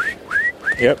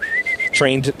 Yep,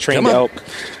 trained elk.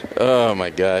 Oh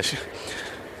my gosh,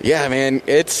 yeah, man,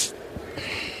 it's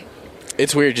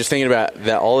weird just thinking about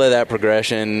that, all of that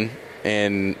progression,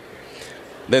 and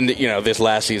then this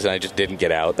last season I just didn't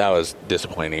get out. That was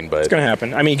disappointing, but it's going to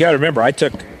happen. I mean, you got to remember, I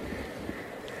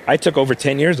took over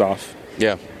 10 years off.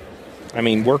 Yeah. I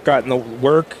mean, work got in the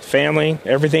work, family,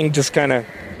 everything just kind of,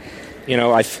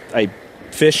 I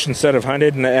fished instead of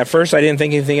hunted. And at first I didn't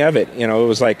think anything of it. It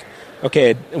was like,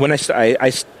 okay, when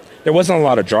I there wasn't a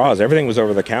lot of draws. Everything was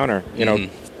over the counter,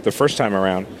 the first time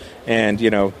around.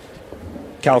 And,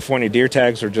 California deer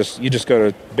tags are you just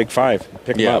go to Big Five,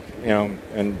 pick them up,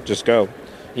 and just go.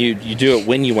 You do it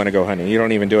when you want to go hunting. You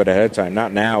don't even do it ahead of time.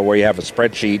 Not now where you have a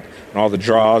spreadsheet and all the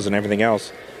draws and everything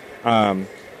else.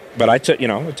 But I took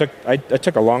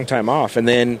a long time off, and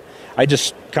then I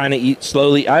just kind of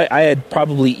slowly. I had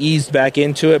probably eased back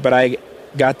into it, but I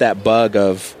got that bug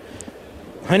of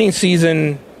hunting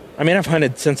season. I mean, I've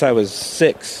hunted since I was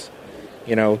 6,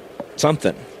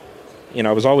 something.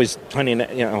 I was always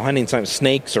hunting some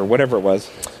snakes or whatever it was.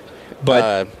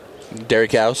 But dairy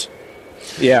cows.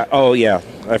 Yeah. Oh, yeah.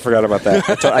 I forgot about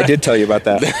that. I did tell you about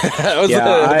that. that was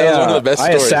one of the best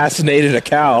stories. I assassinated a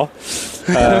cow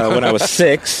when I was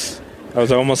 6. I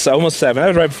was almost 7. That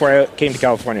was right before I came to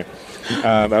California.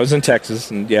 I was in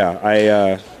Texas, and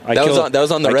I that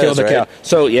was on the res, right? Cow.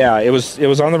 So yeah, it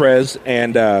was on the res,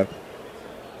 and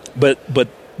but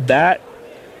that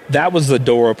was the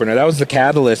door opener. That was the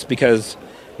catalyst, because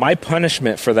my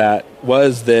punishment for that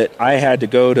was that I had to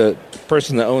go to the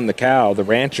person that owned the cow, the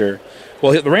rancher.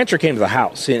 Well, the rancher came to the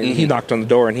house, and he knocked on the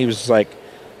door, and he was like,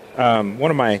 "One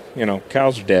of my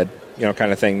cows are dead,"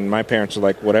 kind of thing. My parents were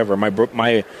like, "Whatever." My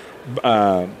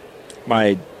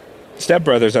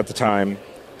stepbrothers at the time,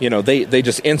 they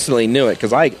just instantly knew it,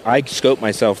 because I scoped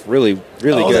myself really,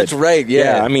 really good. Oh, that's right,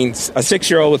 yeah. I mean, a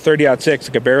 6-year-old with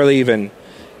 30-06 could barely even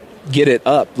get it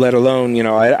up, let alone,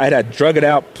 I'd had drug it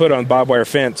out, put on barbed wire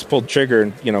fence, pulled the trigger,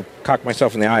 and, cocked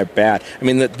myself in the eye bad. I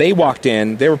mean, they walked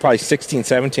in, they were probably 16,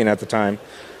 17 at the time.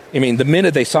 I mean, the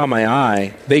minute they saw my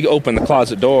eye, they opened the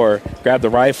closet door, grabbed the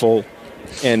rifle,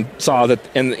 and saw that,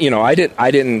 and,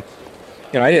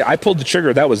 I pulled the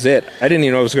trigger. That was it. I didn't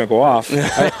even know it was going to go off.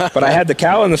 But I had the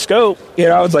cow in the scope.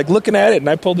 I was like looking at it, and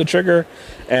I pulled the trigger.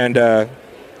 And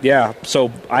so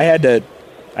I had to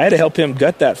help him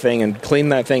gut that thing and clean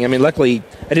that thing. I mean, luckily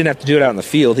I didn't have to do it out in the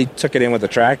field. He took it in with a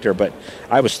tractor. But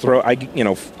I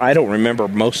don't remember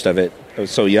most of it. I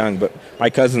was so young. But my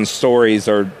cousin's stories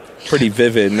are pretty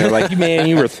vivid, and they're like, "Man,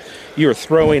 you were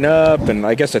throwing up," and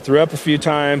I guess I threw up a few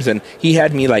times, and he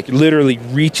had me like literally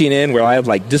reaching in where I would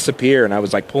like disappear, and I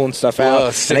was like pulling stuff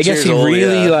out. And I guess he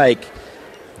really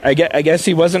I guess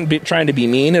he wasn't trying to be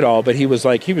mean at all, but he was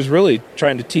really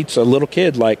trying to teach a little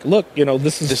kid, like, look,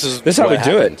 this is how we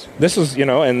do it. This is,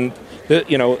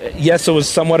 yes, it was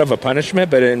somewhat of a punishment,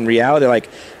 but in reality, like,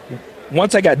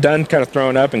 once I got done kind of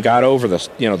throwing up and got over the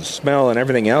smell and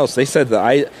everything else, they said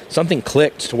that something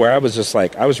clicked to where I was just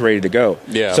like, I was ready to go.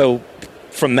 Yeah. So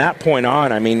from that point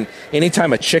on, I mean,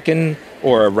 anytime a chicken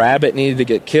or a rabbit needed to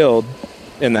get killed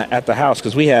at the house,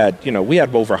 because we had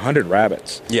over 100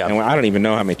 rabbits. Yeah. And I don't even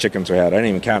know how many chickens we had. I didn't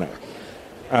even count it.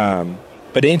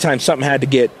 But anytime something had to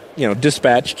get,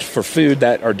 dispatched for food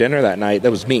or dinner that night,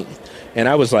 that was me. And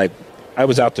I was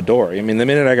out the door. I mean, the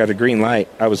minute I got a green light,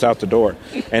 I was out the door.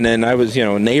 And then I was,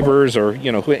 neighbors or,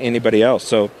 anybody else.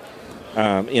 So,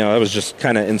 it was just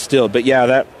kind of instilled. But,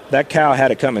 yeah, that cow had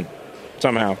it coming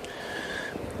somehow.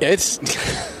 It's,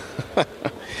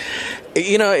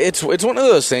 it's one of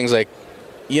those things, like,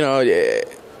 I'm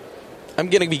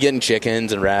going to be getting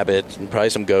chickens and rabbits and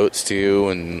probably some goats, too.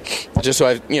 And just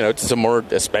so some more,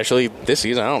 especially this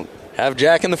season, I don't have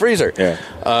Jack in the freezer. Yeah.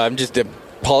 I'm just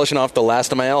polishing off the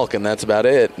last of my elk, and that's about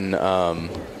it. And so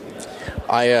I'm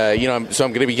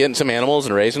going to be getting some animals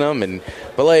and raising them,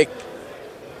 but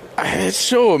it's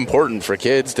so important for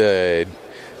kids to,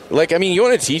 you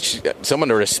want to teach someone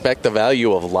to respect the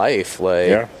value of life,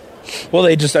 yeah. Well,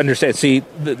 they just understand. See,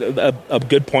 a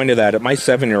good point of that. My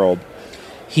 7-year-old,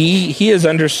 he has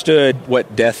understood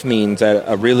what death means at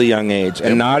a really young age,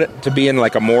 and not to be in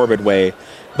like a morbid way,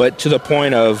 but to the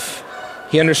point of,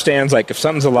 he understands, like, if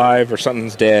something's alive or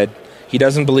something's dead, he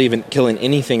doesn't believe in killing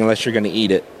anything unless you're going to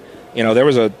eat it. There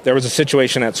was a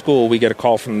situation at school. We get a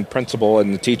call from the principal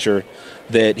and the teacher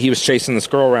that he was chasing this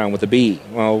girl around with a bee.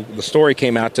 Well, the story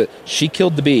came out that she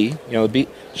killed the bee. The bee,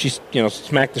 she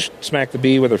smacked the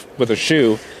bee with her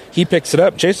shoe. He picks it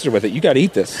up, chases her with it. You got to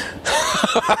eat this.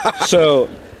 So,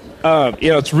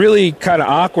 it's really kind of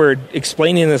awkward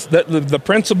explaining this. The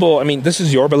principal, I mean, this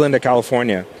is Yorba Linda,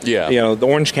 California. Yeah. The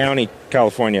Orange County,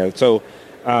 California. So,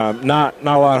 not a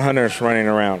lot of hunters running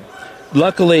around.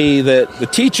 Luckily, the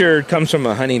teacher comes from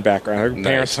a hunting background. Her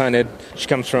parents hunted. She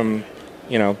comes from,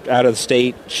 out of the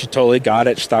state. She totally got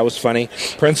it. She thought it was funny.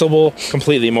 Principal,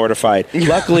 completely mortified.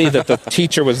 Luckily that the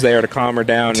teacher was there to calm her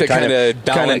down to kind of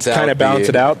balance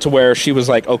it out to where she was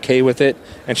like okay with it,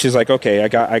 and she's like, okay,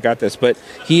 I got this. But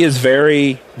he is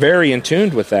very, very in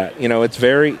tune with that. It's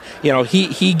very,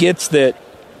 he gets that.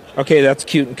 Okay, that's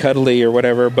cute and cuddly or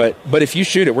whatever, but if you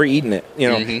shoot it, we're eating it.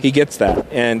 He gets that,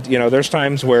 and there's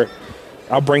times where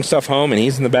I'll bring stuff home and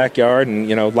he's in the backyard, and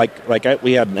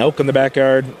we had an elk in the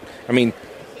backyard. I mean,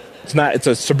 it's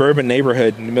a suburban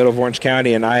neighborhood in the middle of Orange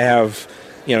County, and I have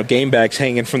game bags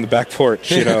hanging from the back porch.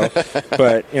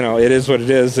 But it is what it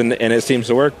is, and it seems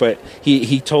to work. But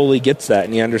he totally gets that,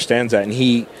 and he understands that, and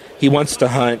he wants to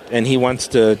hunt, and he wants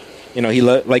to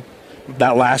like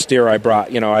that last deer I brought.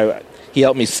 He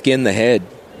helped me skin the head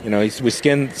We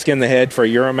skinned the head for a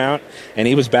euro amount, and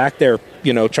he was back there,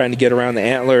 trying to get around the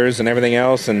antlers and everything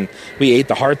else. And we ate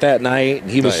the heart that night,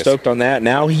 and he was stoked on that.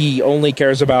 Now he only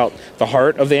cares about the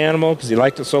heart of the animal because he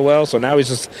liked it so well. So now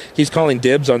he's calling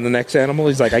dibs on the next animal.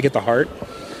 He's like, I get the heart.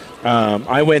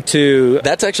 I went to...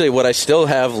 That's actually what I still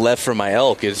have left for my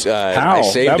elk. Is how? I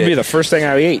saved that would it. be the first thing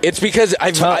I would eat. It's because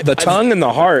the tongue and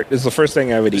the heart is the first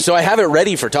thing I would eat. So I have it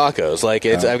ready for tacos. Like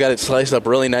I've got it sliced up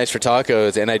really nice for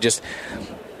tacos, and I just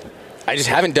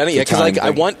haven't done it yet because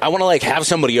I want to have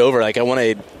somebody over. Like I want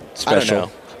to special. I don't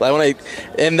know. I want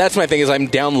to, and that's my thing is I'm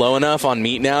down low enough on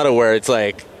meat now to where it's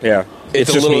like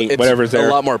it's a just little meat, whatever's there.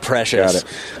 A lot more precious.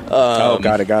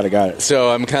 Got it. Got it.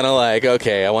 So I'm kind of like,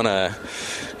 okay, I want to.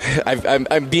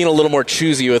 I'm being a little more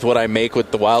choosy with what I make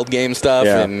with the wild game stuff.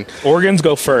 Yeah. And organs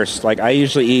go first. Like I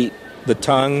usually eat the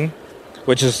tongue,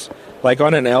 which is like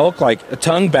on an elk. Like a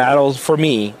tongue battles for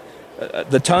me.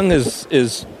 The tongue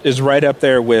is right up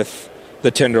there with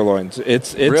the tenderloins.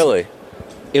 It's really.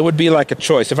 It would be like a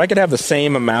choice if I could have the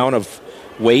same amount of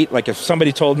weight. Like if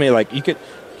somebody told me like you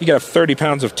got 30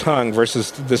 pounds of tongue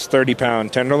versus this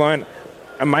 30-pound tenderloin,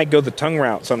 I might go the tongue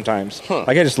route sometimes.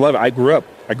 Like I just love it. I grew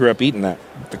up eating that.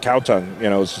 The cow tongue,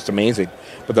 it's just amazing.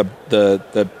 But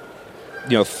the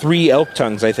 3 elk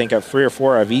tongues, I think 3 or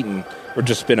 4 I've eaten were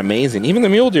just been amazing. Even the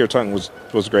mule deer tongue was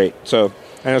great. So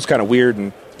I know it's kind of weird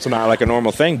and it's not like a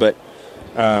normal thing, but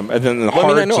and then the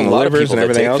hearts and the livers and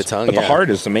everything else. But the heart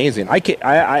is amazing.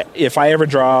 I if I ever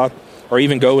draw or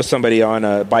even go with somebody on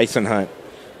a bison hunt,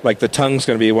 like the tongue's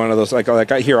going to be one of those. Like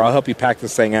here, I'll help you pack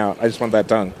this thing out. I just want that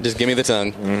tongue. Just give me the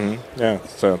tongue. Mm-hmm. Yeah.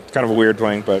 So it's kind of a weird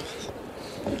thing, but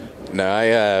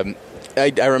no,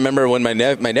 I remember when my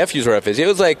nephews were up visiting.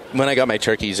 It was like when I got my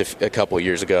turkeys a couple of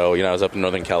years ago. I was up in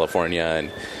Northern California,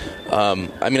 and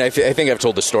I think I've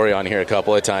told the story on here a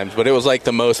couple of times, but it was like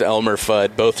the most Elmer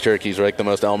Fudd. Both turkeys were like the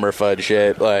most Elmer Fudd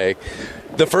shit. Like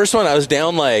the first one, I was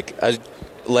down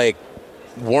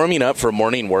warming up for a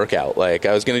morning workout. Like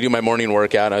I was going to do my morning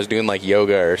workout, and I was doing like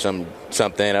yoga or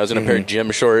something. I was in a pair of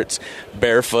gym shorts,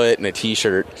 barefoot, and a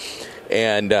t-shirt,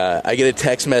 and I get a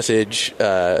text message.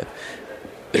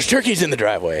 There's turkeys in the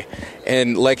driveway.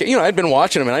 And, I'd been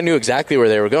watching them, and I knew exactly where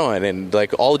they were going. And,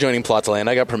 all adjoining plots of land,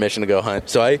 I got permission to go hunt.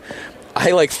 So I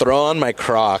throw on my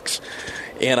Crocs,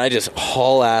 and I just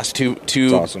haul ass two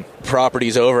awesome.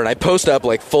 Properties over. And I post up,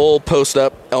 full post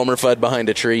up Elmer Fudd behind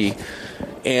a tree.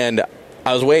 And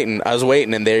I was waiting,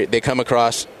 and they come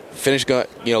across, finish going,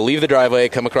 leave the driveway,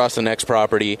 come across the next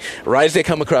property. Right as they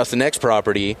come across the next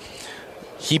property,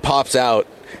 he pops out.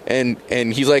 And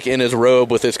he's in his robe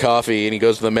with his coffee, and he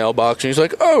goes to the mailbox, and he's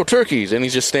like, "Oh, turkeys!" And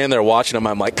he's just standing there watching them.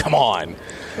 I'm like, "Come on!"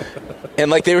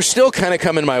 And they were still kind of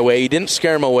coming my way. He didn't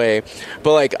scare them away,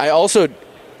 but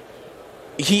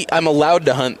I'm allowed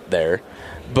to hunt there,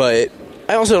 but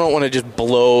I also don't want to just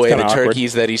blow away the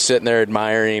turkeys that he's sitting there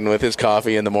admiring with his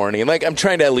coffee in the morning. And I'm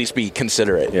trying to at least be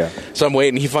considerate. Yeah. So I'm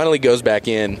waiting. He finally goes back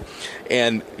in,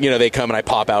 and they come, and I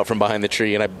pop out from behind the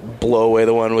tree, and I blow away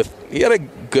the one with. He had a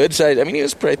good size. I mean, he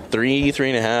was probably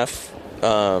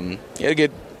 3.5. He had a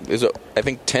good. It was I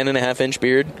think 10.5-inch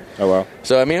beard. Oh wow!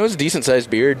 So I mean, it was a decent sized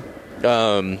beard.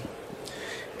 So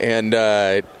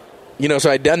I'd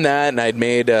done that, and I'd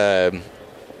made. I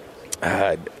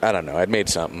don't know. I'd made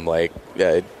something what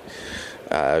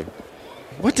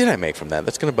did I make from that?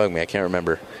 That's going to bug me. I can't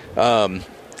remember. But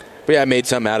yeah, I made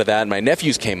something out of that, and my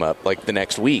nephews came up the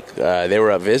next week. They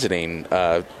were up visiting.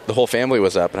 The whole family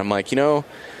was up, and I'm like,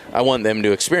 I want them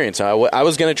to experience. I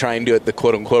was going to try and do it the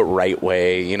quote-unquote right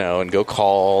way, and go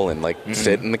call and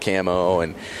sit in the camo.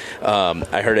 And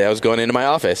I heard it. I was going into my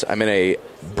office. I'm in a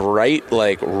bright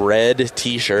red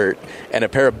T-shirt and a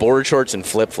pair of board shorts and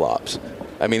flip-flops.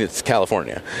 I mean, it's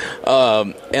California.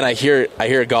 And I hear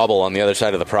a gobble on the other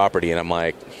side of the property, and I'm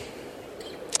like,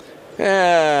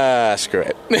 screw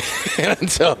it. And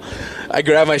so I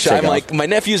grab my shot. I'm like, my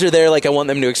nephews are there. I want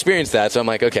them to experience that. So I'm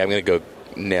like, okay, I'm going to go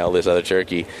nail this other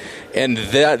turkey. And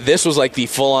this was the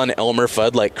full-on Elmer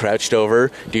Fudd, crouched over.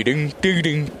 And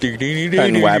wabbits.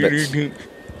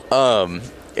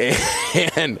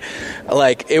 And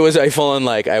it was a full-on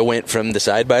I went from the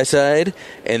side-by-side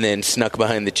and then snuck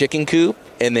behind the chicken coop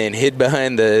and then hid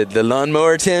behind the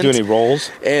lawnmower tent. Do any rolls?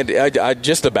 And I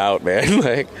just about, man.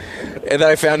 And then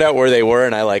I found out where they were,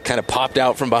 and I kind of popped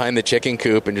out from behind the chicken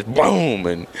coop and just boom.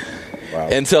 And wow.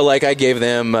 And so I gave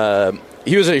them.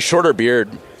 He was a shorter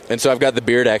beard, and so I've got the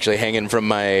beard actually hanging from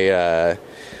my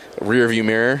rear view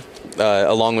mirror.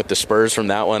 Along with the spurs from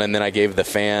that one, and then I gave the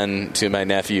fan to my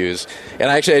nephews. And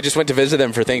I just went to visit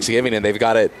them for Thanksgiving, and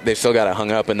they've still got it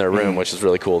hung up in their room, which is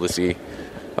really cool to see.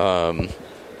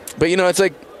 But it's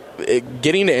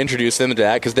getting to introduce them to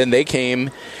that, because then they came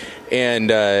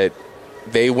and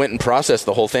they went and processed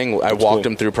the whole thing. I walked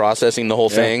them through processing the whole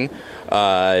thing.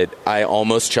 I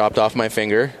almost chopped off my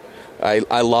finger.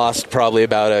 I lost probably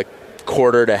about a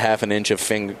quarter to half an inch of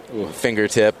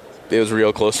fingertip. It was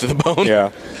real close to the bone.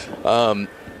 Yeah.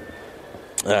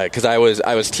 Because I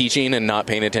was teaching and not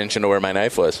paying attention to where my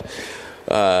knife was.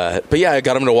 But yeah, I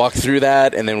got him to walk through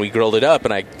that, and then we grilled it up,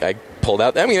 and I pulled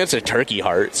out. I mean, it's a turkey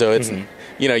heart, so it's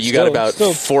you got about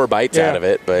 4 bites out of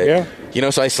it. But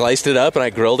so I sliced it up and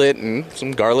I grilled it and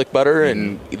some garlic butter,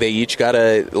 and they each got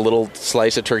a little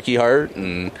slice of turkey heart,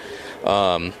 and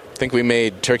I think we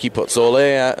made turkey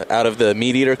pozole out of the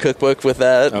Meat Eater cookbook with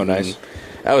that. Oh, nice.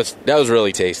 That was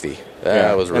really tasty.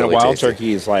 That was really tasty. And a wild tasty.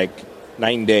 turkey is like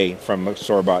night and day from a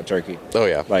store-bought turkey. Oh,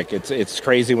 yeah. Like, it's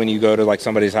crazy when you go to, like,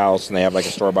 somebody's house and they have, like,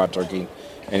 a store-bought turkey,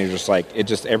 and you're just like,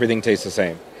 everything tastes the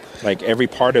same. Like, every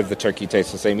part of the turkey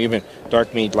tastes the same. Even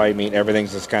dark meat, light meat,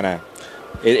 everything's just kind of...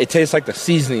 It tastes like the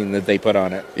seasoning that they put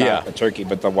on it, not the turkey.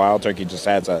 But the wild turkey just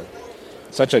adds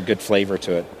such a good flavor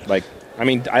to it. Like, I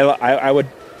mean, I would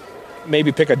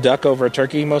maybe pick a duck over a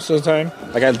turkey most of the time.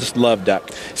 Like, I just love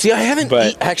duck. See, I haven't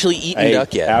actually eaten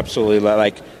duck yet. Absolutely,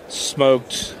 like,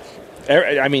 smoked...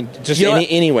 I mean, just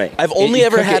anyway. I've only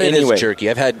ever had it as jerky.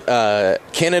 I've had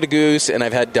Canada goose and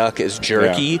I've had duck as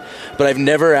jerky, but I've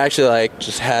never actually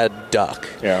just had duck.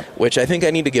 Yeah, which I think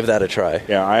I need to give that a try.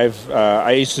 Yeah,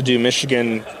 I used to do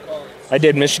Michigan. I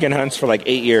did Michigan hunts for like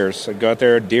 8 years. I'd go out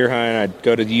there deer hunt. I'd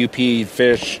go to the UP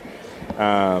fish,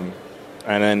 and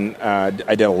then I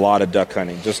did a lot of duck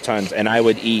hunting, just tons. And I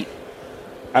would eat.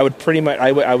 I would pretty much.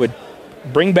 I would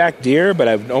bring back deer, but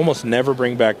I would almost never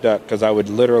bring back duck because I would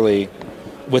literally,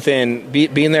 within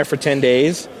being there for 10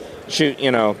 days, shoot,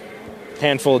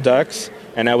 handful of ducks,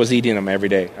 and I was eating them every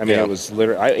day. I mean, it was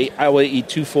literally, I would eat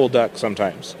 2 full ducks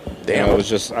sometimes. Damn. I'd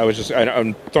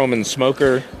throw them in the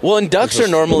smoker. Well, and ducks are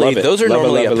normally,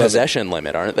 normally a possession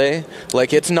limit, aren't they?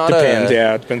 Like, it's not depends,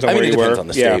 it depends on where you were. Depends on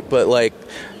the state, but like...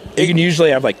 You can usually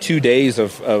have like 2 days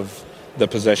of the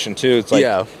possession too. It's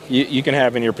like you can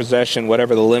have in your possession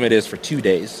whatever the limit is for 2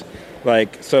 days.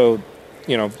 Like, so,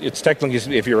 it's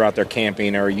technically if you're out there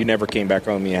camping or you never came back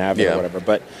home and you have it or whatever.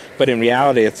 But in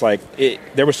reality, it's like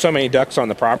there were so many ducks on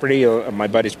the property, my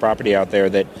buddy's property out there,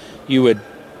 that you would,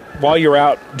 while you're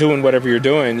out doing whatever you're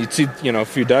doing, you'd see, a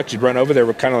few ducks, you'd run over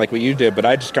there, kind of like what you did, but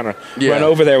I just kind of run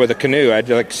over there with a canoe. I'd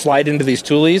like slide into these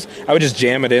tules. I would just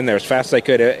jam it in there as fast as I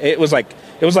could. It was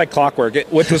like clockwork,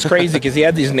 which was crazy because he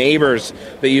had these neighbors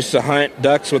that used to hunt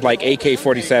ducks with like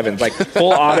AK-47s, like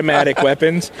full automatic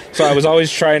weapons. So I was always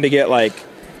trying to get like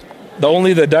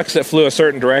only the ducks that flew a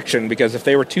certain direction, because if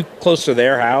they were too close to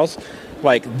their house,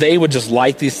 like they would just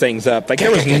light these things up. Like there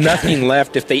was nothing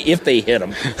left if they hit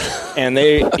them, and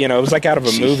they, it was like out of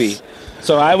a movie.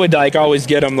 So I would like always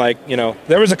get them like,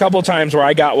 there was a couple of times where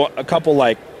I got a couple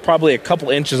like probably a couple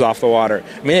inches off the water.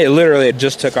 I mean, it literally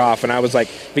just took off, and I was like,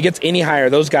 if it gets any higher,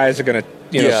 those guys are going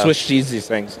to, Swiss cheese these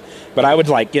things. But I would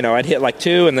like, I'd hit like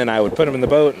 2, and then I would put them in the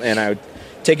boat, and I would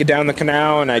take it down the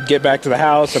canal, and I'd get back to the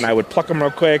house, and I would pluck them real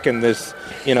quick, and this,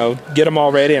 get them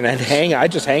all ready, and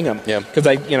I'd just hang them. Yeah. Because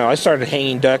I started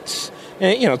hanging ducks,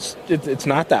 and, it's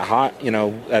not that hot,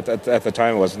 at the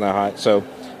time it wasn't that hot. So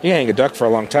you can hang a duck for a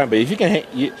long time, but if you can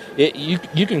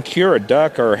you can cure a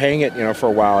duck or hang it, for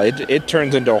a while. It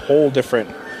turns into a whole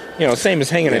different, same as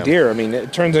hanging a deer. I mean,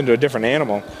 it turns into a different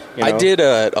animal. I did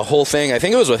a whole thing. I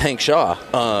think it was with Hank Shaw.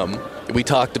 We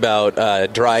talked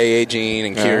about dry aging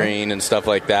and curing and stuff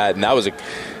like that, and that was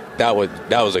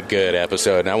a good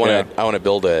episode. And I want to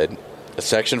build a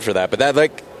section for that. But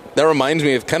that reminds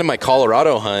me of kind of my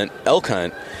Colorado elk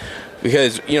hunt,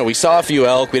 because we saw a few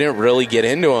elk. We didn't really get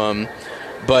into them.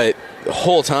 But the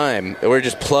whole time, we're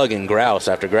just plugging grouse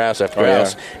after grouse after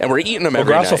grouse, and we're eating them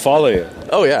every night. Grouse will follow you.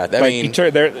 Oh, yeah.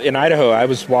 In Idaho, I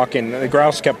was walking, the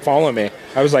grouse kept following me.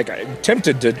 I was,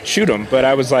 tempted to shoot him, but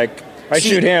I was like, if I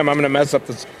shoot him, I'm going to mess up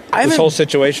this whole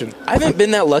situation. I haven't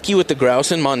been that lucky with the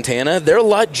grouse in Montana. They're a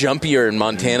lot jumpier in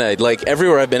Montana, like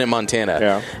everywhere I've been in Montana.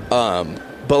 Yeah.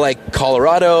 But like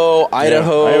Colorado,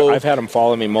 Idaho. I've had them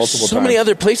follow me multiple times. So many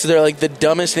other places, they're like the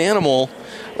dumbest animal.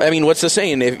 I mean, what's the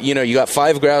saying? If you got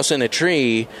 5 grouse in a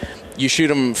tree, you shoot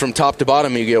them from top to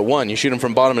bottom, you get 1. You shoot them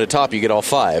from bottom to top, you get all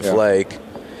 5.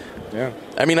 Yeah.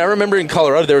 I mean, I remember in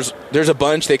Colorado, there's a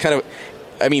bunch. They kind of,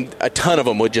 a ton of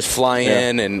them would just fly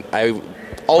in, and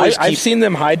I've seen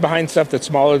them hide behind stuff that's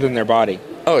smaller than their body.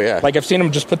 Oh yeah. Like I've seen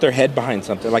them just put their head behind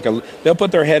something. They'll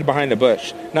put their head behind a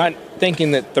bush, not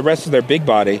thinking that the rest of their big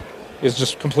body is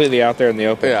just completely out there in the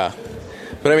open. Yeah.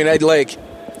 But I mean, I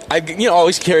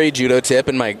always carry a judo tip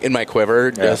in my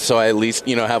quiver, so I at least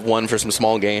have one for some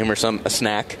small game or a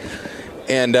snack.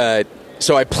 And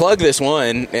so I plug this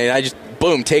one, and I just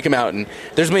boom, take them out. And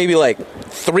there's maybe like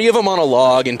 3 of them on a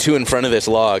log and 2 in front of this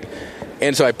log.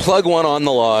 And so I plug one on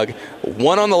the log.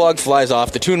 One on the log flies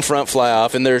off. The 2 in front fly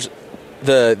off. And there's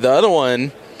the other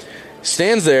one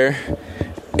stands there.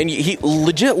 And he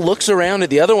legit looks around at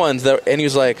the other ones. And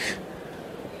he's like,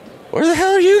 where the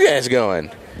hell are you guys going?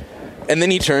 And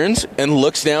then he turns and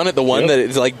looks down at the one that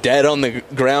is like dead on the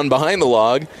ground behind the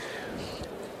log.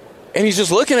 And he's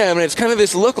just looking at him. And it's kind of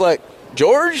this look like,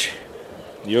 George?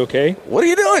 You okay? What are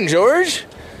you doing, George?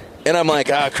 And I'm like,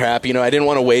 oh crap! I didn't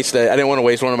want to waste it. I didn't want to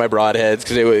waste one of my broadheads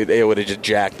because it would have just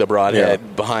jacked the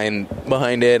broadhead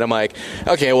behind it. I'm like,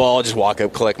 okay, well I'll just walk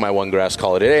up, collect my 1 grass,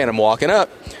 call it a day. And I'm walking up,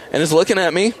 and it's looking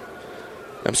at me.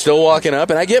 I'm still walking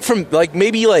up, and I get from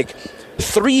maybe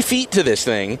 3 feet to this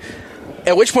thing.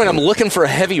 At which point I'm looking for a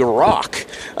heavy rock.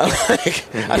 I'm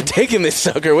like, I'm taking this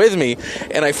sucker with me,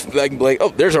 and I'm like, oh,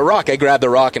 there's a rock. I grab the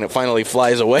rock, and it finally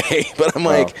flies away. But I'm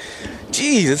like,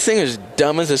 geez, this thing is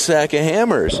dumb as a sack of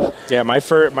hammers. Yeah, my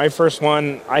first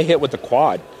one, I hit with the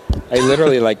quad. I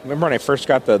literally, remember when I first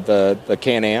got the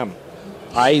Can-Am?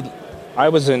 I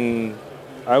was in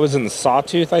the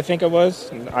Sawtooth, I think it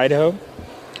was, in Idaho,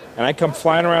 and I come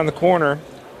flying around the corner,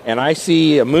 and I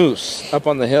see a moose up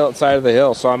on the side of the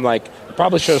hill. So I'm like, I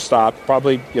probably should have stopped.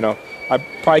 Probably, I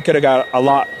probably could have got a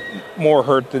lot more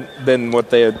hurt than what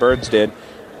the birds did.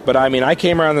 But I mean, I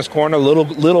came around this corner,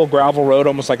 little gravel road,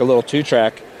 almost like a little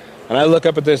 2-track, and I look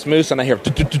up at this moose, and I hear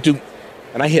do-do-do-do,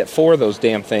 and I hit 4 of those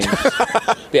damn things.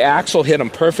 The axle hit them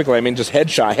perfectly. I mean, just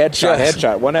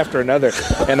headshot, one after another.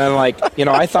 And I'm like,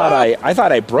 I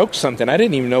thought I broke something. I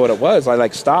didn't even know what it was. I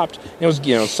stopped. It was,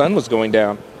 sun was going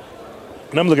down.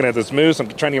 And I'm looking at this moose. I'm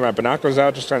trying to get my binoculars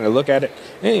out, just trying to look at it.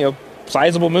 And,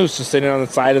 sizable moose just sitting on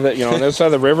the side of it, on the other side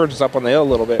of the river, just up on the hill a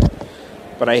little bit.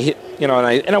 But I hit, and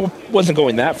I wasn't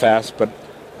going that fast, but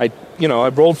I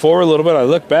rolled forward a little bit. I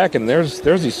looked back, and there's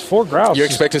these 4 grouse. You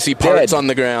expect to see parts on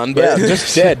the ground, but yeah,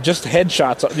 just dead, just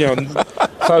headshots. So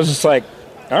I was just like,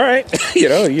 all right,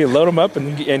 you load them up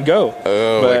and go.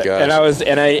 Oh my gosh!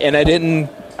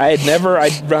 I'd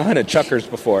hunted chuckers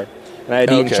before. And I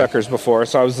had eaten chuckers before,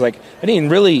 so I was like, I didn't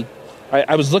really.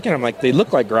 I was looking at them like they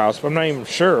look like grouse, but I'm not even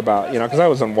sure about because I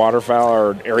was on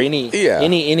waterfowl or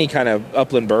any kind of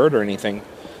upland bird or anything,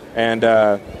 and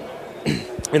I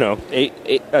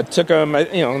took them.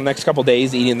 The next couple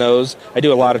days eating those. I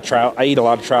do a lot of trout. I eat a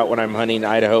lot of trout when I'm hunting in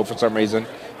Idaho for some reason.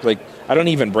 I don't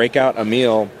even break out a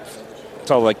meal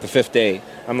until the 5th day.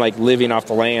 I'm living off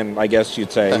the land, I guess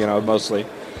you'd say, mostly.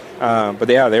 But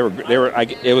yeah, they were.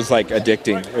 It was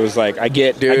addicting. It was I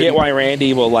get why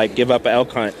Randy will give up an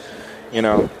elk hunt.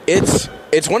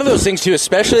 It's one of those things too,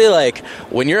 especially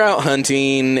when you're out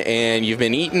hunting and you've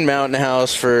been eating Mountain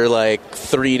House for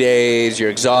 3 days. You're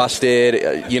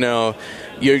exhausted.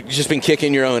 You've just been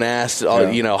kicking your own ass.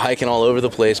 Hiking all over the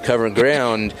place, covering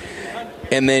ground,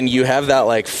 and then you have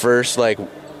that first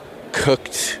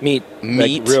cooked meat,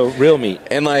 real meat,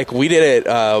 and we did it.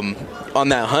 On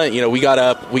that hunt, we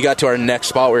got to our next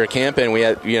spot we were camping. We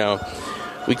had,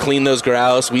 we cleaned those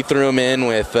grouse. We threw them in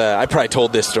with, I probably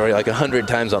told this story 100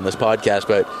 times on this podcast,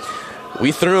 but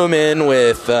we threw them in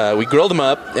with, we grilled them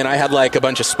up, and I had a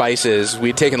bunch of spices.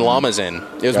 We'd taken llamas in.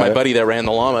 It was my buddy that ran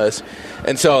the llamas.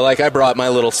 And so I brought my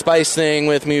little spice thing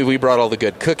with me. We brought all the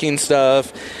good cooking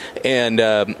stuff, and,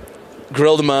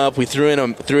 grilled them up. We threw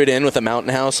it in with a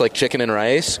Mountain House chicken and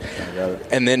rice,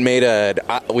 and then we had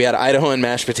Idahoan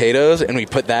mashed potatoes, and we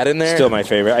put that in there. Still my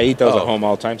favorite. I eat those at home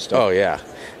all the time. Still. Oh yeah,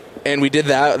 and we did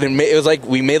that. And it was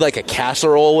we made a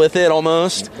casserole with it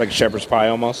almost, like shepherd's pie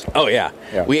almost. Oh yeah.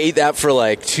 We ate that for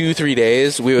 2-3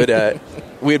 days. We would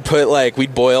we'd put we had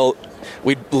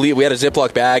a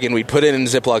Ziploc bag, and we'd put it in a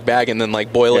Ziploc bag, and then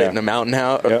boil it in a Mountain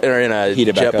House or in a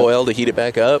jet boil to heat it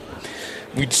back up.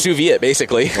 We'd sous vide it,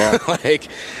 basically. Yeah.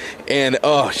 And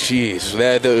oh, jeez,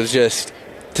 that was just,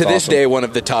 to this day, one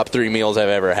of the top 3 meals I've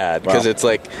ever had, because it's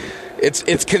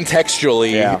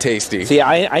contextually tasty. See,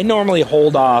 I normally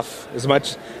hold off as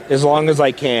long as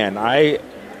I can. I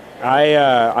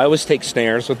always take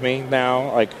snares with me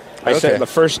now. I said the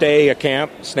first day of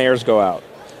camp, snares go out.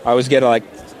 I always get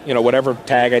whatever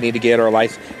tag I need to get or a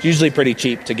license. It's usually pretty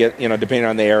cheap to get, depending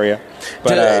on the area.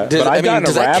 But does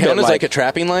that count as a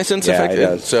trapping license? Yeah, it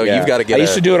does. So you've got to get. I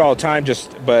used to do it all the time,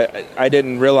 but I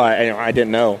didn't realize. I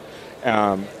didn't know,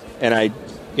 and I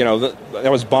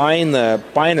was buying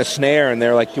a snare, and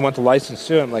they're like, "You want the license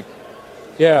too?" I'm like,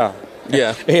 "Yeah."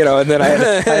 Yeah. And then I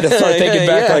had to start thinking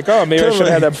back, oh, maybe I should have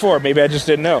had that before. Maybe I just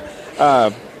didn't know.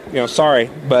 Sorry,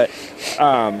 but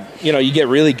you get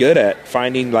really good at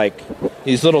finding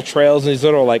these little trails and these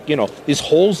little these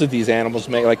holes that these animals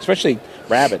make, especially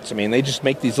rabbits. I mean, they just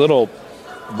make these little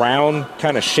round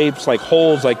kind of shapes, like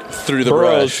holes, like through the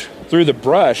burrows, brush. through the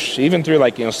brush, even through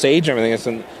like sage and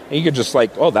everything. And you could just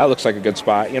like, oh, that looks like a good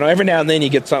spot. Every now and then you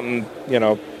get something,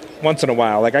 once in a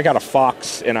while. Like I got a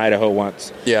fox in Idaho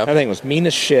once. Yeah, that thing was mean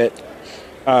as shit.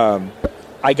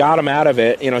 I got him out of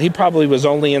it. He probably was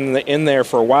only in there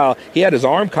for a while. He had his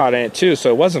arm caught in it too, so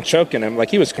it wasn't choking him.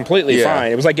 Like he was completely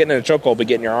fine. It was like getting in a chokehold, but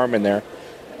getting your arm in there.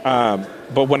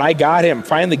 But when I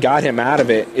finally got him out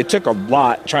of it, it took a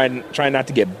lot trying not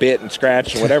to get bit and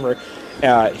scratched and whatever.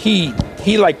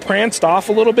 He like pranced off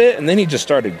a little bit, and then he just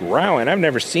started growling. I've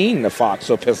never seen the fox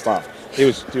so pissed off. He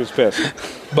was pissed.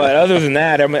 But other than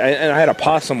that, and I had a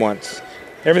possum once.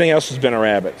 Everything else has been a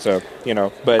rabbit. So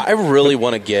but I really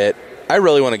want to get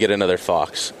another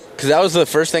fox, because that was the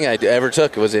first thing I ever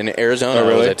took. It was in Arizona. Oh,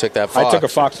 really? I took that fox. I took a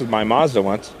fox with my Mazda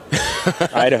once.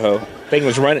 Idaho. Thing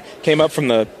was running, came up from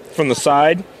the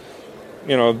side,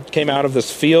 came out of this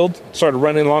field, started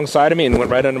running alongside of me, and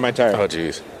went right under my tire. Oh,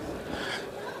 jeez.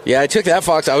 Yeah, I took that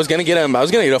fox. I was gonna get him. I was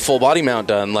gonna get a full body mount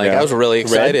done. Like I was really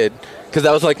excited because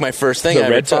that was like my first thing. The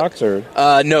red fox or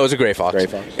no, it was a gray fox. Gray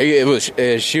fox. It was.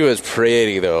 She was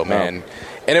pretty though, man,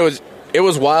 and it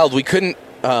was wild. We couldn't.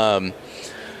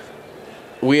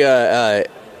 We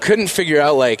couldn't figure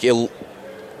out like it.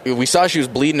 We saw she was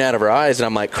bleeding out of her eyes, and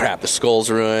I'm like, crap, the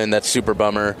skull's ruined. That's super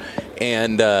bummer.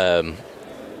 And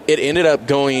it ended up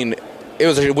going. It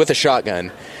was with a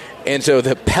shotgun. And so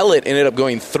the pellet ended up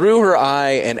going through her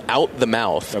eye and out the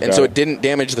mouth. Okay. And so it didn't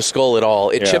damage the skull at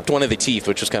all. It chipped one of the teeth,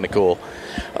 which was kind of cool.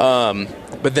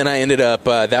 But then I ended up,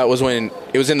 that was when,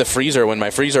 it was in the freezer when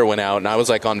my freezer went out, and I was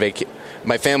like on vacation.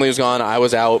 My family was gone. I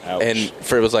was out, and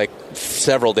it was like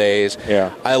several days.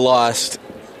 Yeah. I lost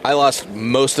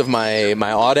most of my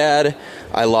aoudad.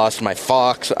 I lost my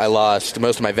fox. I lost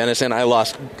most of my venison. I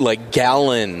lost like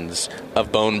gallons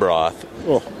of bone broth.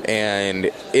 Oh. And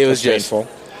it was just painful.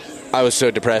 I was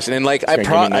so depressed, and like I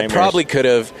probably could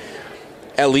have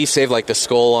at least saved like the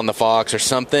skull on the fox or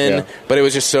something, but it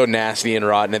was just so nasty and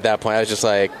rotten at that point. I was just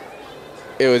like,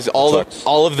 it was all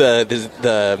of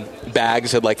the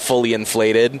bags had like fully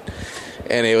inflated,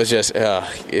 and it was just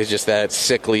that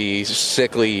sickly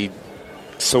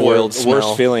spoiled smell.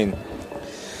 Worst feeling.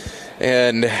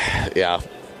 And yeah.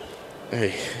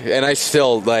 And I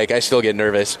still get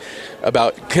nervous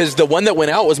about, because the one that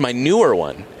went out was my newer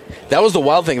one. That was the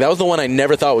wild thing. That was the one I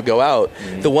never thought would go out.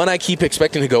 Mm-hmm. The one I keep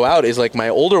expecting to go out is like my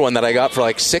older one that I got for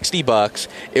like $60.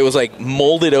 It was like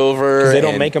molded over. Because they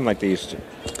don't make them like they used to.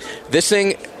 This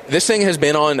thing has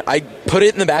been on. I put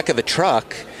it in the back of the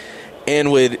truck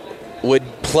and would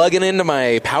plug it into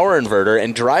my power inverter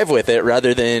and drive with it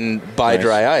rather than buy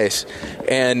dry ice.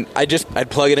 And I'd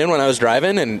plug it in when I was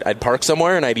driving, and I'd park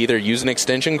somewhere, and I'd either use an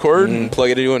extension cord and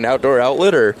plug it into an outdoor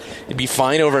outlet, or it'd be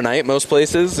fine overnight most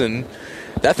places. And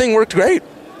that thing worked great.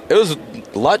 It was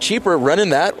a lot cheaper. Running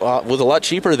that was a lot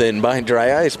cheaper than buying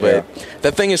dry ice, but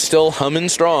that thing is still humming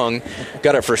strong.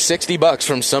 Got it for $60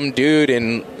 from some dude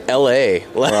in L.A.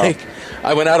 Like, wow.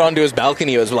 I went out onto his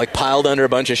balcony. It was like piled under a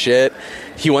bunch of shit.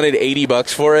 He wanted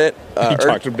 $80 for it. You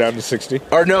talked him down to 60.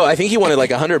 Or no, I think he wanted like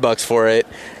 $100 for it.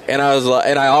 And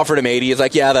I offered him 80. He's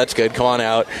like, yeah, that's good. Come on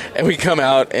out. And we come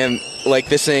out, and like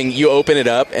this thing, you open it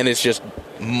up, and it's just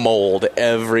mold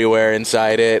everywhere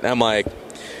inside it. And I'm like,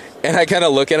 and I kind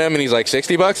of look at him, and he's like,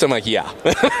 $60? I'm like, yeah.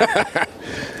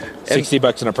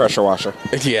 $60 in a pressure washer.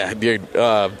 Yeah, dude.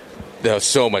 There was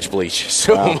so much bleach.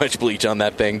 So much bleach on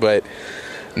that thing. But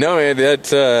no, man,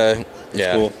 that's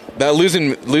cool. That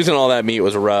losing all that meat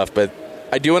was rough, but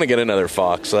I do want to get another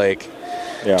fox. Like,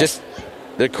 just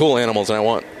they're cool animals,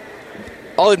 and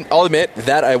I'll admit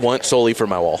that I want solely for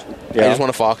my wall. Yeah. I just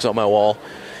want a fox on my wall,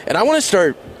 and I want to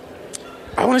start.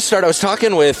 I was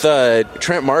talking with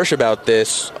Trent Marsh about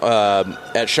this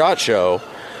at SHOT Show.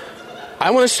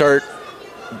 I want to start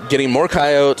getting more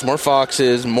coyotes, more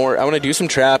foxes, more. I want to do some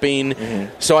trapping,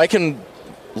 so I can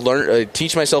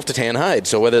teach myself to tan hide.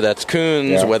 So whether that's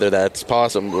coons, whether that's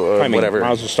possum, whatever.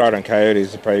 Might as well start on coyotes.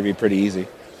 It'd probably be pretty easy.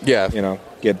 Yeah,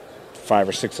 get 5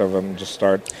 or 6 of them and just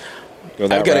start. Go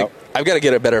that route. I've got to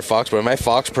get a better Fox Pro. My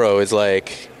Fox Pro is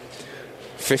like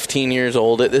 15 years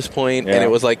old at this point, and it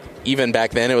was like, even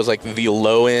back then, it was like the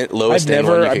lowest end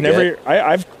one you could get.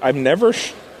 I've never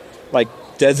like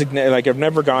designated, like I've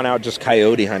never gone out just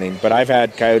coyote hunting, but I've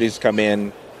had coyotes come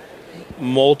in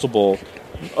multiple.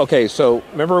 Okay, so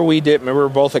remember we were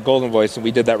both at Golden Voice, and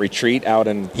we did that retreat out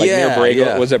in near Borrego.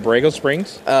 Yeah. Was it Borrego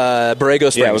Springs?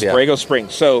 Borrego Springs. Yeah, it was Borrego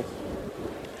Springs. So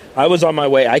I was on my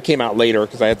way. I came out later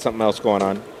because I had something else going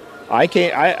on.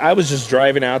 I was just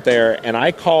driving out there, and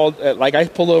I called, I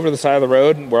pulled over the side of the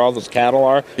road where all those cattle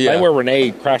are. Yeah. Right where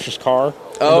Renee crashed his car.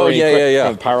 Oh,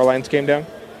 yeah. The power lines came down.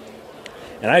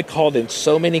 And I called in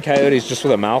so many coyotes just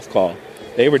with a mouth call.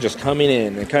 They were just coming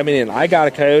in and coming in. I got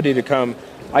a coyote to come.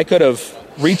 I could have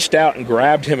reached out and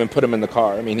grabbed him and put him in the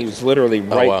car. I mean, he was literally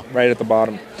right at the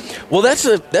bottom. Well, that's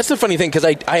the funny thing, because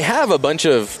I have a bunch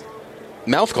of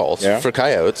mouth calls for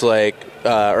coyotes, like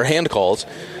or hand calls,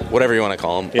 whatever you want to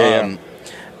call them.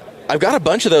 I've got a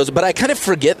bunch of those, but I kind of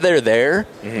forget they're there.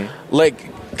 Mm-hmm.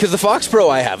 Like, because the Fox Pro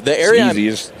I have, the area it's easy,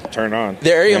 you just turn on.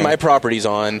 The area my property's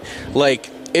on, like,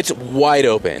 it's wide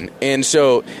open, and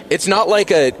so it's not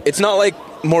like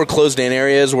more closed in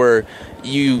areas where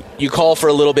you call for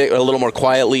a little bit, a little more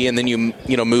quietly, and then you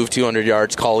move 200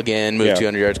 yards, call again, move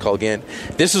 200 yards, call again.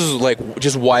 This is like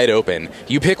just wide open.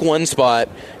 You pick one spot,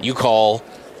 you call,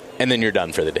 and then you're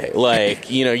done for the day. Like,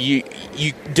 you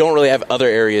don't really have other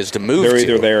areas to move to. They're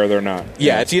either there or they're not.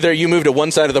 Yeah, it's either you move to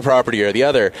one side of the property or the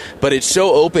other. But it's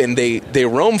so open, they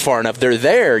roam far enough. They're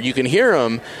there, you can hear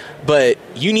them, but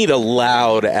you need a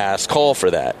loud-ass call for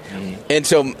that. And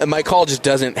so my call just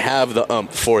doesn't have the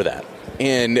for that.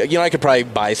 And, I could probably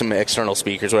buy some external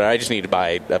speakers, but I just need to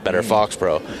buy a better Fox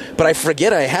Pro. But I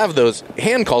forget I have those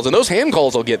hand calls, and those hand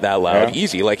calls will get that loud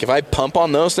easy. Like, if I pump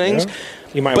on those things...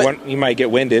 You might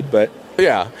get winded, but...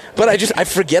 Yeah, but I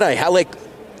forget I have, like...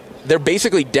 They're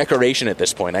basically decoration at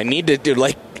this point. I need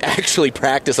to, actually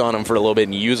practice on them for a little bit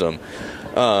and use them.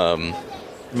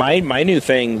 My new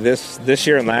thing this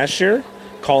year and last year,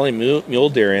 calling mule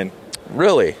deer in.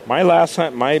 Really? My last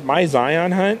hunt, my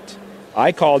Zion hunt,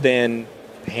 I called in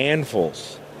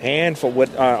handfuls.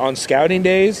 On scouting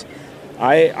days,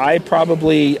 the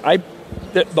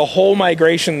whole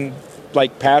migration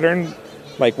pattern,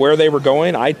 where they were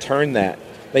going, I turned that.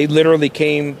 They literally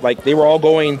came, they were all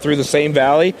going through the same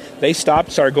valley. They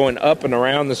stopped, started going up and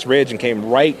around this ridge, and came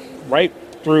right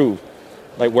through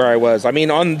where I was. I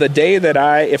mean, on the day that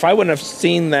if I wouldn't have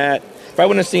seen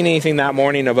anything that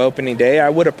morning of opening day, I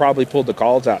would have probably pulled the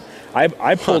calls out.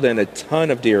 I pulled in a ton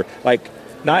of deer.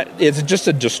 It's just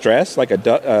a distress, a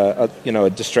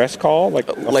distress call, a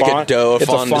doe, a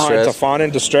fawn distress. It's a fawn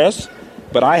in distress.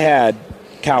 But I had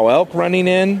cow elk running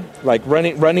in,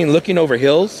 running, looking over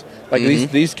hills.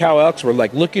 These cow elks were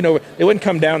looking over. They wouldn't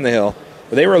come down the hill,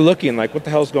 but they were looking what the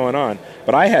hell's going on?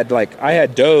 But I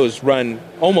had does run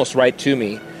almost right to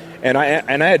me. And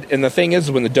the thing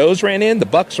is, when the does ran in, the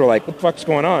bucks were like, "What the fuck's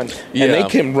going on?" Yeah. And they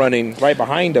came running right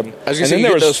behind them. I was going to say, you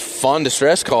get those fawn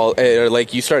distress calls, or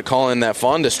you start calling that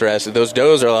fawn distress. Those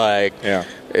does are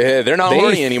they're not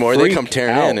horny anymore. They come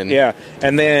tearing in,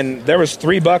 and then there was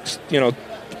 3 bucks,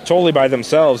 totally by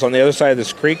themselves on the other side of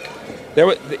this creek.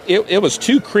 It was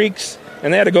 2 creeks,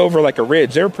 and they had to go over a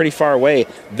ridge. They were pretty far away.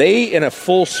 They, in a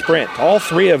full sprint, all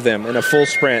 3 of them in a full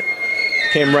sprint,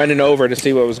 came running over to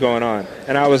see what was going on.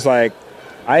 And I was like,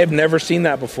 I have never seen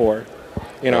that before.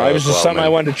 It was just something I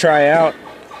wanted to try out,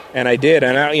 and I did.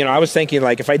 And I was thinking,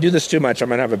 if I do this too much, I'm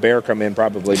going to have a bear come in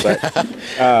probably. But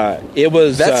it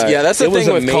was... That's the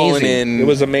thing with calling in... It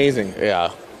was amazing.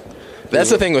 Yeah. That's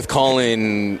the thing with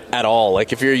calling at all.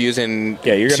 If you're using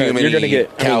you're gonna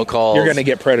get cow calls... You're going to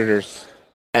get predators.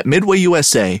 At Midway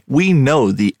USA, we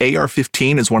know the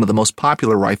AR-15 is one of the most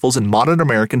popular rifles in modern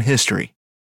American history.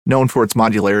 Known for its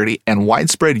modularity and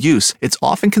widespread use, it's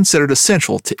often considered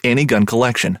essential to any gun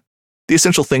collection. The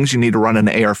essential things you need to run an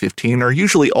AR-15 are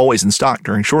usually always in stock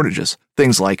during shortages,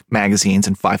 things like magazines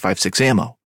and 5.56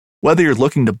 ammo. Whether you're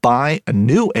looking to buy a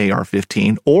new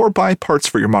AR-15 or buy parts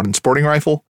for your modern sporting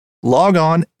rifle, log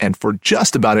on, and for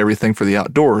just about everything for the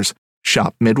outdoors,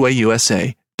 shop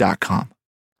MidwayUSA.com.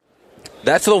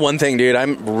 That's the one thing, dude,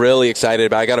 I'm really excited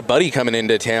about. I got a buddy coming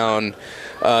into town.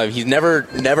 He's never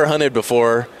hunted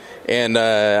before, and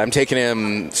I'm taking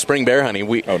him spring bear hunting.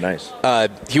 Oh, nice.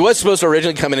 He was supposed to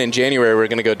originally come in January. We were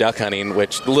going to go duck hunting,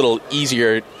 which a little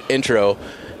easier intro,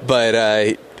 but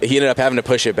he ended up having to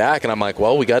push it back, and I'm like,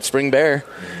 well, we got spring bear.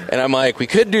 And I'm like, we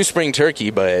could do spring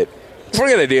turkey, but if we're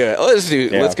going to do it,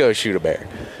 let's go shoot a bear.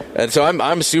 And so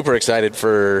I'm super excited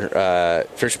for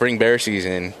spring bear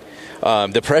season.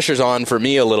 The pressure's on for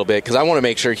me a little bit because I want to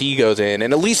make sure he goes in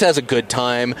and at least has a good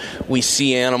time. We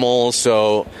see animals,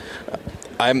 so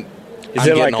Are you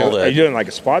doing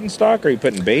a spot and stock, or are you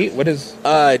putting bait? What is?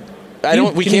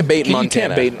 We can't bait in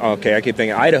Montana. You can't bait. Okay, I keep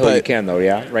thinking Idaho. You can though,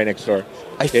 yeah, right next door.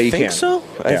 I think so.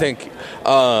 Yeah. I think.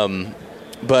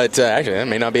 But actually, that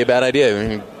may not be a bad idea. I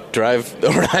mean, drive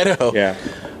over to Idaho. Yeah.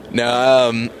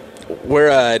 No.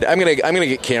 I'm gonna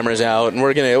get cameras out, and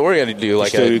we're gonna do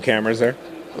do cameras there.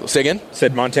 Say again?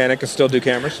 Said Montana can still do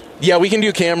cameras? Yeah, we can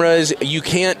do cameras. You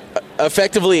can't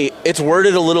effectively, it's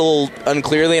worded a little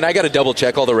unclearly, and I got to double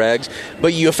check all the regs,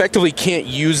 but you effectively can't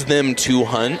use them to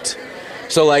hunt.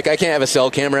 So, I can't have a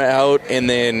cell camera out and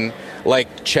then,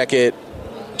 check it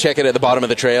check it at the bottom of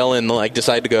the trail and like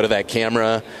decide to go to that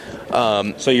camera.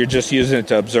 So you're just using it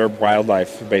to observe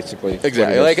wildlife, basically.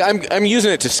 Exactly. Like I'm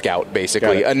using it to scout,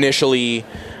 basically. Initially,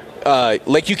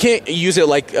 like you can't use it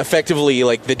like effectively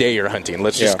like the day you're hunting.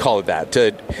 Let's just call it that.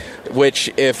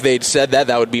 Which if they'd said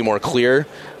that would be more clear.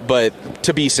 But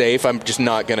to be safe, I'm just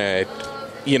not gonna.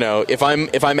 You know, if I'm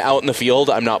out in the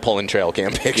field, I'm not pulling trail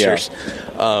cam pictures.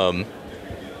 Yeah.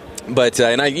 But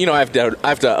and I have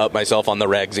to up myself on the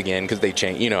regs again because they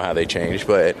change. You know how they change.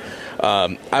 But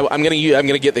I'm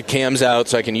gonna get the cams out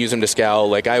so I can use them to scout.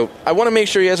 Like I want to make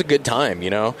sure he has a good time.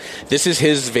 You know, this is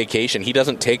his vacation. He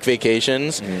doesn't take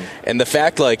vacations, and the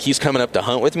fact like he's coming up to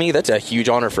hunt with me, that's a huge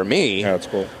honor for me. Yeah, that's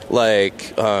cool.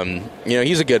 Like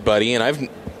he's a good buddy, and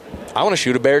I want to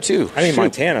shoot a bear too. I mean,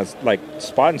 Montana's like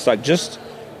spot and stock.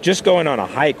 Just going on a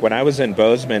hike when I was in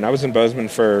Bozeman. I was in Bozeman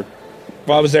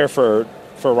I was there for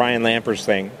Ryan Lamper's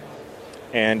thing,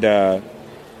 and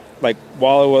like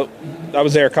while I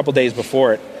was there a couple days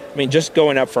before it. I mean, just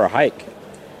going up for a hike.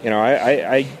 You know,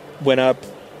 I went up,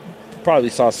 probably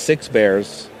saw 6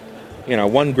 bears. You know,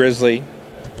 1 grizzly,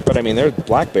 but I mean, there's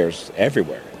black bears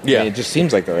everywhere. Yeah, I mean, it just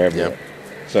seems like they're everywhere.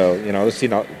 Yeah. So this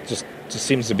just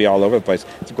seems to be all over the place.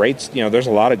 It's great. You know, there's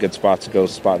a lot of good spots to go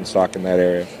spot and stock in that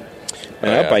area. And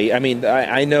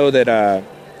I know that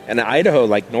in Idaho,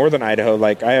 like northern Idaho,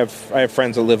 like I have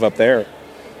friends that live up there.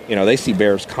 You know, they see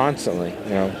bears constantly. You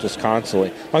know, just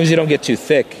constantly. As long as you don't get too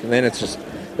thick, and then it's just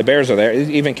the bears are there.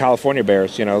 Even California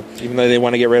bears. You know, even though they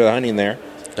want to get rid of the hunting there.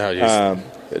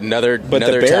 Another the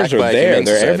bears are there.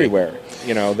 They're everywhere.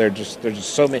 You know, they're just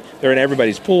so many. They're in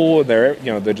everybody's pool. They're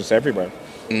just everywhere.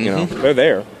 Mm-hmm. You know, they're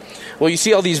there. Well, you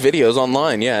see all these videos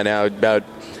online, now about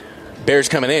bears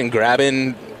coming in,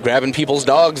 grabbing people's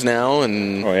dogs now,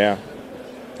 and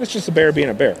it's just a bear being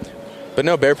a bear. But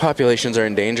no, bear populations are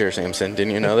in danger, Samson.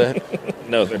 Didn't you know that?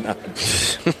 No, they're not.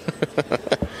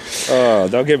 Oh,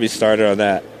 don't get me started on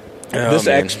that. This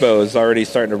expo is already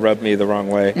starting to rub me the wrong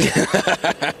way.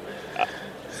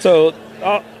 So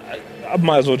I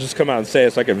might as well just come out and say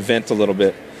it so I can vent a little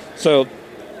bit. So,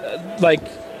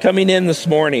 like coming in this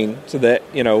morning, so that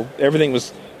everything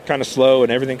was kind of slow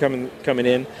and everything coming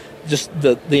in. Just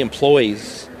the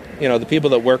employees, the people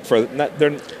that work for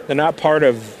they're not part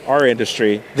of our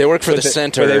industry. They work for the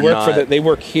center. They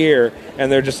work here,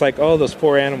 and they're just like, oh, those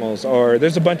poor animals. Or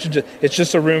there's a bunch of it's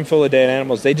just a room full of dead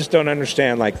animals. They just don't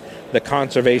understand like the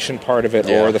conservation part of it,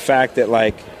 or the fact that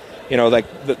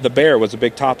the bear was a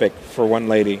big topic for one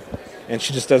lady, and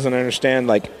she just doesn't understand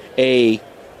how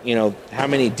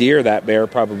many deer that bear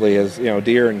probably is.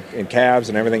 Deer and calves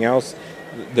and everything else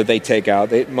that they take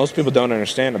out. Most people don't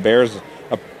understand a bear is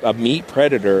a meat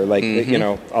predator,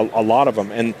 a lot of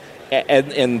them. And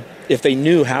if they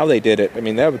knew how they did it, I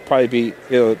mean, that would probably be,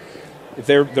 if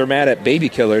they're mad at baby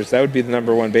killers, that would be the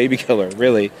number one baby killer,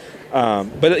 really.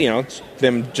 But it's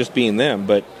them just being them.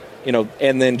 But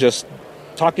and then just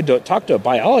talk to a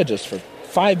biologist for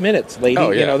 5 minutes, lady.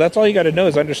 Oh, yeah. That's all you got to know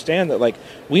is understand that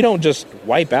we don't just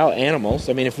wipe out animals.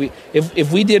 I mean,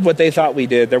 if we did what they thought we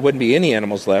did, there wouldn't be any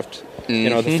animals left.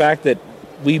 Mm-hmm. The fact that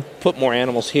we put more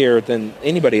animals here than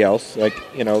anybody else,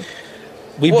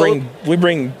 we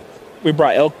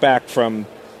brought elk back from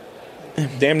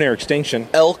damn near extinction.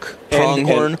 Elk,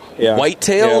 pronghorn,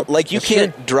 whitetail. You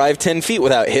can't drive 10 feet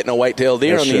without hitting a whitetail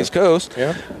deer on the East Coast.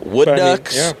 Yeah. Wood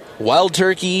ducks, wild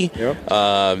turkey. Yep.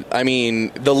 I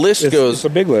mean, the list goes it's a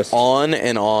big list. On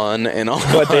and on and on.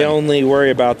 But they only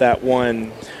worry about that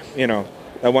one,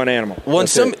 that one animal.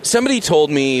 Somebody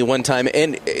told me one time,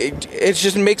 and it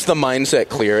just makes the mindset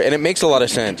clear, and it makes a lot of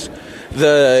sense.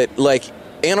 The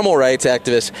animal rights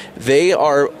activists,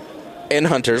 and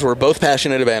hunters, we're both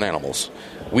passionate about animals.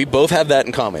 We both have that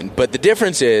in common. But the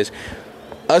difference is,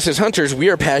 us as hunters, we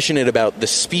are passionate about the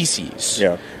species.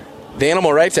 Yeah. The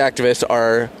animal rights activists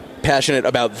are passionate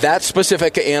about that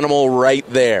specific animal right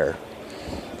there.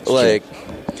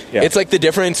 It's like the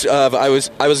difference of I was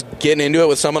getting into it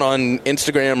with someone on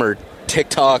Instagram or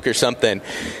TikTok or something,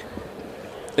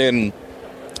 and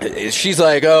she's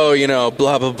like, oh,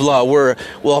 blah, blah, blah. We're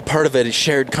part of it is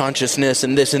shared consciousness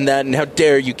and this and that, and how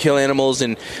dare you kill animals,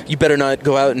 and you better not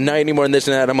go out at night anymore, and this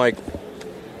and that. I'm like,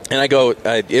 and I go,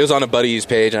 it was on a buddy's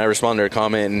page, and I responded to her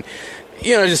comment, and,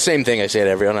 just the same thing I say to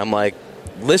everyone. I'm like,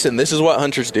 listen, this is what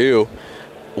hunters do.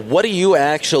 What do you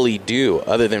actually do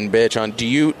other than bitch on? Do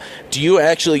you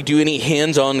actually do any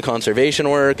hands-on conservation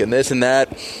work and this and that?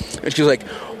 And she was like,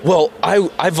 well,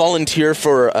 I volunteer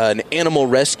for an animal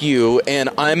rescue, and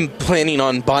I'm planning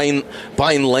on buying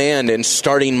land and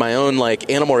starting my own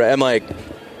animal. I'm like,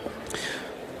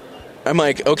 I'm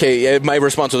like, okay, my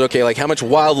response was, okay, like how much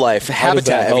wildlife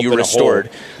habitat have you restored?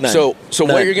 So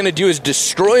what you're going to do is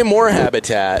destroy more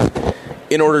habitat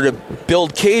in order to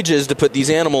build cages to put these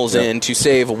animals in to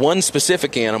save one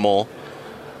specific animal.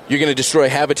 You're going to destroy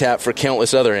habitat for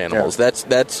countless other animals.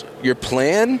 That's your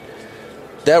plan?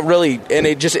 That really, and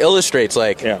it just illustrates,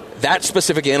 that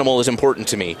specific animal is important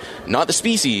to me. Not the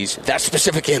species, that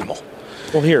specific animal.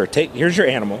 Well, here's your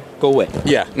animal. Go away.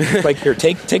 Yeah. Like, here,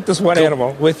 take this one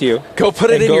animal with you. Go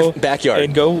put it in your backyard.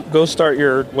 And go start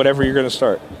your, whatever you're going to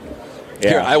start. Yeah.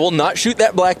 Here, I will not shoot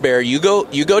that black bear. You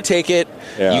go take it.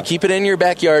 Yeah. You keep it in your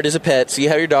backyard as a pet. See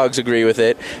how your dogs agree with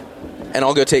it. And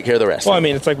I'll go take care of the rest. Well, I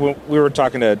mean, it's like when we were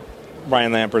talking to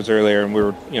Ryan Lampers earlier, and we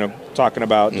were, talking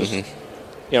about just,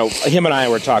 him and I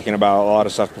were talking about a lot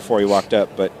of stuff before he walked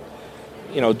up, but,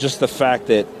 just the fact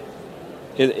that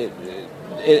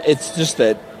it's just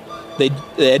that the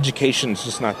education's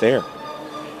just not there,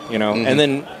 and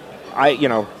then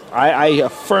I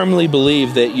firmly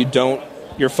believe that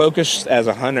your focus as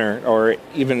a hunter or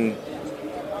even,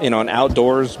 an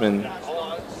outdoorsman,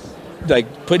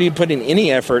 like putting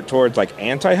any effort towards like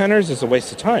anti-hunters is a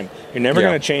waste of time. You're never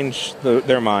going to change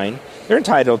their mind. They're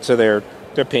entitled to their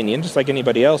opinion, just like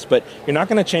anybody else, but you're not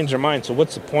going to change their mind. So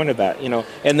what's the point of that?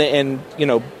 And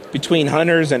between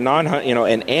hunters and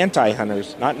and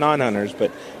anti-hunters, not non-hunters,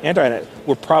 but anti-hunters,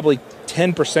 we're probably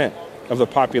 10% of the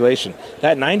population.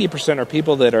 That 90% are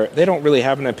people they don't really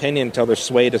have an opinion until they're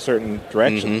swayed a certain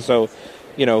direction. So,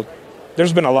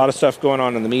 there's been a lot of stuff going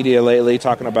on in the media lately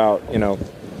talking about,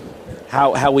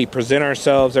 how we present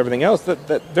ourselves, everything else.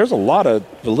 That there's a lot of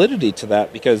validity to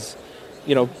that because,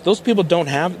 those people don't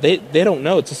don't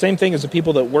know. It's the same thing as the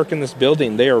people that work in this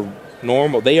building. They are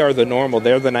normal. They are the normal.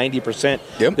 They're the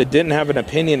 90% that didn't have an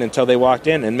opinion until they walked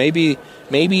in. And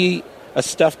maybe a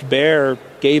stuffed bear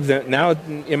gave them, now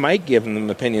it might give them an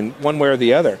opinion one way or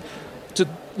the other.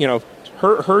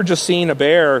 Her just seeing a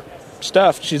bear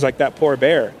stuffed, she's like, that poor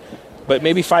bear. But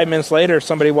maybe 5 minutes later,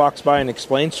 somebody walks by and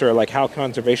explains to her like how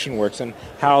conservation works and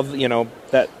how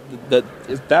that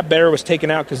bear was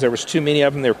taken out because there was too many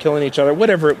of them. They were killing each other,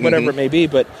 whatever it may be.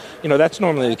 But that's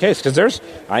normally the case because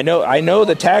I know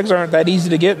the tags aren't that easy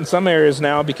to get in some areas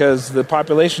now because the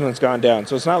population has gone down.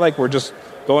 So it's not like we're just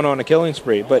going on a killing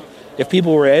spree. But if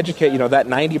people were educated, that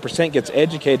 90% gets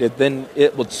educated, then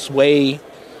it would sway.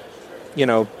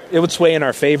 It would sway in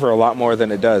our favor a lot more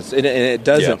than it does. And it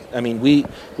doesn't. Yeah. I mean, we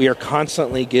are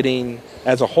constantly getting,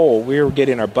 as a whole, we're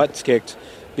getting our butts kicked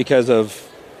because of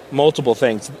multiple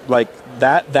things. Like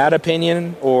that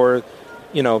opinion or,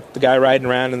 the guy riding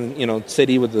around in,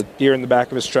 city with the deer in the back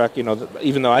of his truck,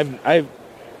 even though I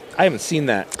haven't seen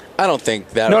that. I don't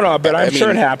think that. No, but I'm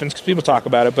sure it happens because people talk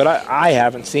about it, but I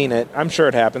haven't seen it. I'm sure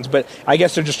it happens, but I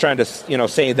guess they're just trying to,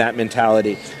 say that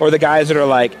mentality. Or the guys that are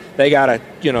like, they got a,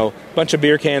 bunch of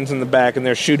beer cans in the back and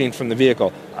they're shooting from the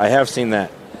vehicle. I have seen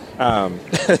that. Not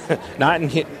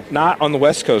on the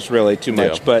West Coast really too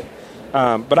much, but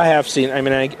I have seen,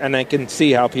 and I can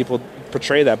see how people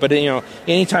portray that. But,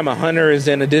 anytime a hunter is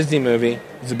in a Disney movie,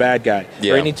 he's a bad guy.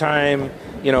 Yeah. Or anytime,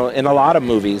 in a lot of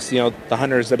movies, the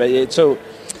hunter is the bad. So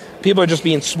people are just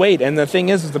being swayed. And the thing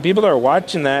is the people that are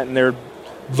watching that and they're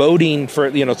voting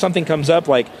for, something comes up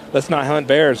like, let's not hunt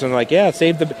bears. And like, yeah,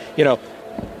 save the,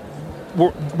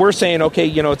 we're saying, okay,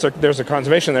 there's a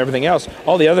conservation and everything else.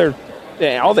 All the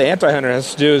anti-hunter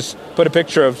has to do is put a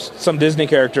picture of some Disney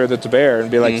character that's a bear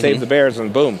and be like, save the bears,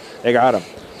 and boom, they got him.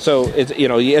 So it's,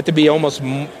 you have to be almost,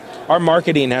 our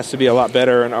marketing has to be a lot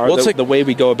better, and the way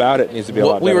we go about it needs to be a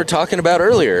lot better. What we were talking about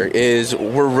earlier is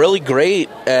we're really great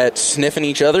at sniffing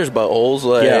each other's buttholes,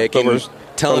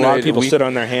 telling a lot of people sit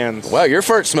on their hands. Wow, your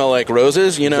farts smell like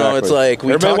roses. Exactly. It's like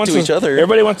we talk to each other.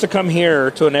 Everybody wants to come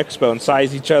here to an expo and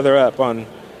size each other up on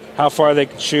how far they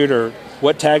can shoot or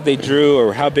what tag they drew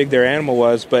or how big their animal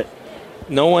was, but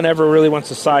no one ever really wants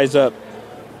to size up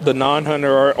the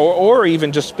non-hunter or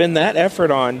even just spend that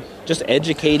effort on just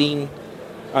educating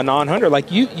a non-hunter. Like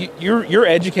you're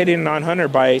educating a non-hunter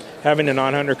by having a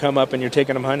non-hunter come up and you're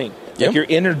taking them hunting. Yep. Like you're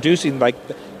introducing,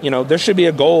 there should be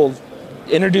a goal.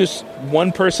 Introduce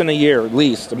one person a year, at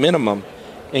least, a minimum,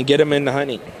 and get them into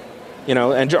hunting.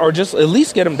 Or just at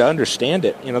least get them to understand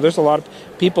it. There's a lot of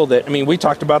people that, we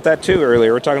talked about that too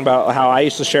earlier. We're talking about how I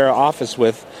used to share an office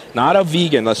with, not a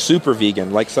vegan, a super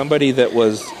vegan, like somebody that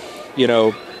was,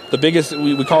 the biggest,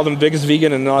 we call them biggest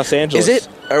vegan in Los Angeles. Is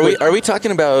it? Are we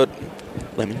talking about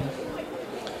Lemon?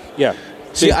 Yeah.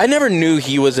 See, I never knew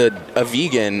he was a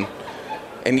vegan,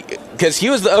 and because he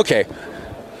was okay.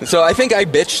 So I think I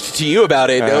bitched to you about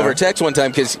it over text one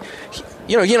time because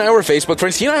he and I were Facebook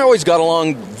friends. He and I always got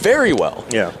along very well.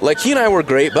 Yeah. Like, he and I were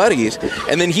great buddies.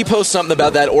 And then he posts something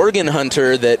about that Oregon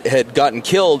hunter that had gotten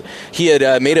killed. He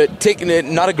had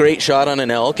taken not a great shot on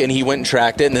an elk, and he went and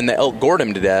tracked it, and then the elk gored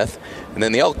him to death, and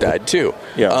then the elk died too.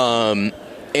 Yeah.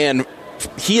 And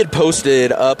he had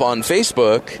posted up on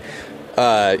Facebook,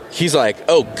 he's like,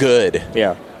 oh, good.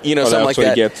 Yeah. Something like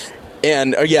that. He gets.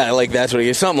 And that's what he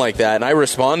gets, something like that. And I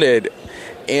responded,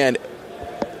 and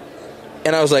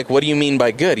I was like, what do you mean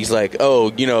by good? He's like,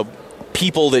 oh,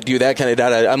 people that do that kind of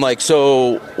data. I'm like,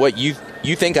 so what, you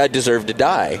think I deserve to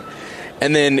die?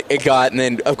 And then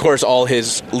of course all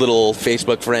his little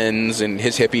Facebook friends and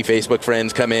his hippie Facebook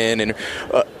friends come in, and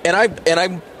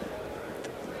I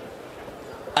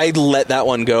let that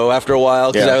one go after a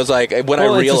while, because I was like, I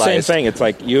realized it's the same thing. It's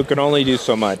like, you can only do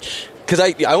so much. Because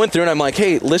I went through and I'm like,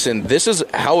 hey, listen, this is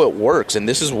how it works, and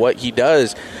this is what he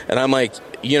does. And I'm like,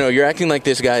 you're acting like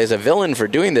this guy is a villain for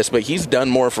doing this, but he's done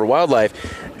more for wildlife.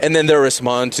 And then their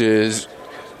response is,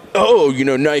 oh,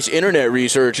 nice internet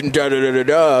research and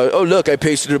da-da-da-da-da. Oh, look, I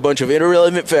pasted a bunch of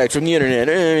irrelevant facts from the internet.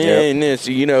 And this,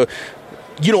 you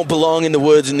don't belong in the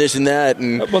woods and this and that.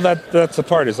 And well, that's the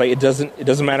part. Is like, it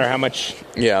doesn't matter how much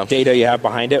data you have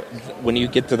behind it. When you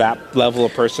get to that level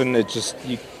of person, it's just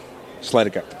just let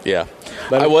it go. Yeah.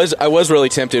 I was really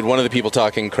tempted. One of the people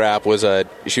talking crap was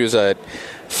she was a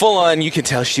full-on, you can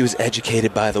tell she was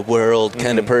educated by the world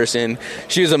kind of person.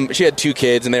 She had 2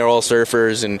 kids, and they were all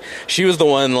surfers, and she was the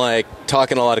one, like,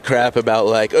 talking a lot of crap about,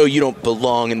 like, oh, you don't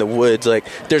belong in the woods. Like,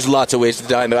 there's lots of ways to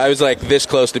die. I was, like, this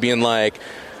close to being like,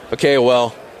 okay, well,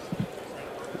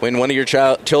 when one of your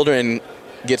children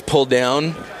gets pulled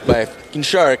down by a fucking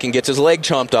shark and gets his leg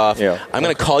chomped off, I'm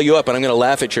going to call you up and I'm going to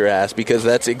laugh at your ass because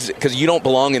because you don't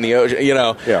belong in the ocean.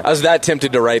 I was that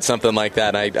tempted to write something like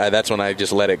that. And that's when I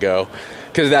just let it go,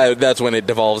 because that's when it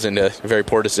devolves into very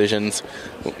poor decisions.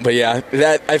 But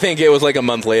I think it was like a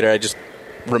month later I just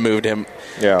removed him.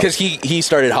 Yeah, because he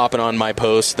started hopping on my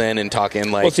posts then and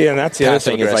talking like, and that's the other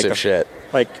thing is like shit.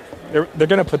 Like they're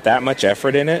going to put that much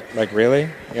effort in it. Like, really,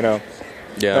 Yeah,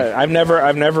 I've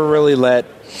never really let,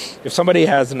 if somebody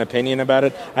has an opinion about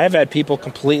it, I have had people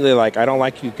completely like, I don't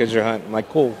like you because you're hunting. I'm like,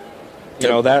 cool,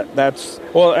 that's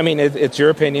well. I mean, it's your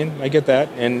opinion. I get that,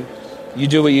 and you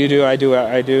do what you do. I do.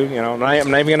 And I'm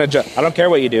not even gonna. I don't care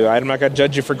what you do. I'm not gonna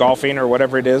judge you for golfing or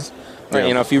whatever it is.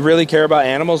 Yeah. If you really care about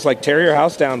animals, like, tear your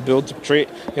house down, build some tree,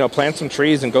 plant some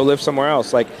trees, and go live somewhere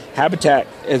else. Like, habitat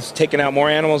is taking out more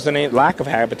animals than lack of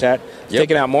habitat. It's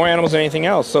taking out more animals than anything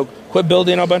else. So quit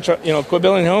building a bunch of, quit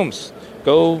building homes.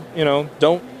 Go,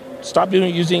 don't stop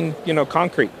using,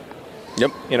 concrete.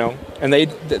 Yep.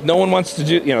 And no one wants to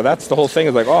do, that's the whole thing.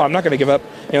 Is like, oh, I'm not going to give up.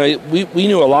 We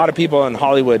knew a lot of people in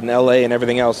Hollywood and LA and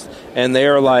everything else, and they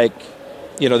are like,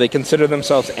 they consider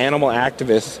themselves animal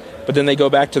activists. But then they go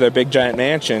back to their big giant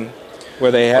mansion where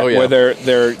they have where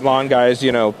their lawn guys,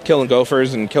 killing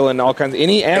gophers and killing all kinds of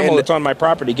any animal that's on my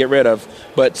property, get rid of,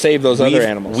 but save those other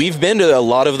animals. We've been to a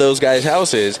lot of those guys'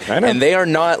 houses, and they are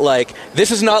not like,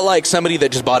 this is not like somebody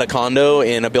that just bought a condo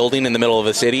in a building in the middle of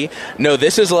a city. No,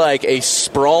 this is like a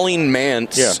sprawling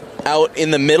manse out in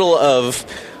the middle of,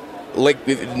 like,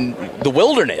 the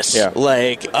wilderness,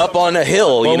 like up on a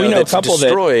hill, well, that's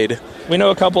destroyed. We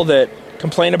know a couple that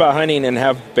complain about hunting and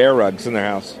have bear rugs in their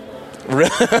house.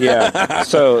 Yeah.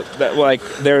 So that, like,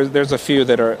 there's a few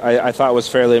that are I thought was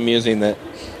fairly amusing that,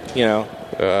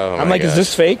 I'm like, is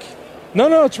this fake?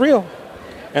 No, it's real.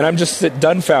 And I'm just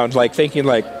dumbfounded, like, thinking,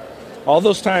 like, all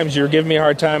those times you were giving me a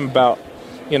hard time about,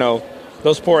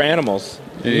 those poor animals.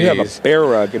 Jeez. You have a bear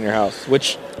rug in your house,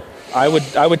 which I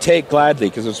would take gladly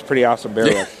because it was a pretty awesome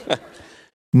bear rug.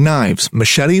 Knives,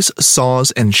 machetes,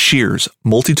 saws, and shears,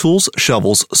 multi-tools,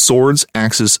 shovels, swords,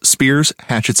 axes, spears,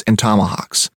 hatchets, and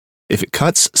tomahawks. If it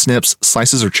cuts, snips,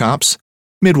 slices, or chops,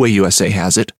 Midway USA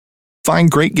has it. Find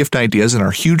great gift ideas in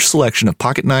our huge selection of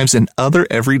pocket knives and other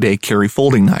everyday carry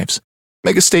folding knives.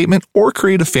 Make a statement or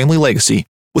create a family legacy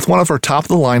with one of our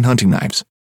top-of-the-line hunting knives.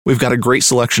 We've got a great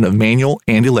selection of manual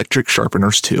and electric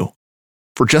sharpeners, too.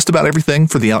 For just about everything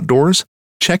for the outdoors,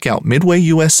 check out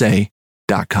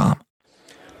MidwayUSA.com.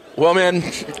 Well, man,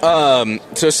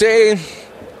 so say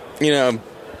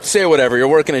whatever, you're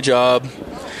working a job,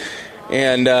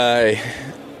 and,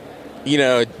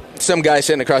 some guy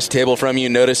sitting across the table from you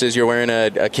notices you're wearing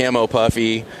a camo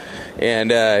puffy,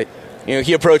 and,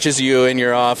 he approaches you in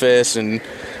your office and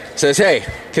says, hey,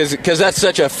 because that's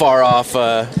such a far-off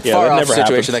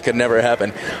situation that could never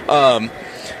happen.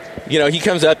 He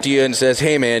comes up to you and says,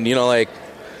 hey, man, I've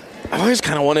always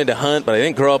kind of wanted to hunt, but I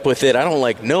didn't grow up with it. I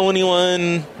don't, know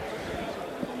anyone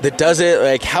that does it.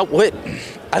 Like,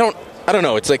 I don't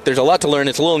know. It's like there's a lot to learn.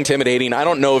 It's a little intimidating. I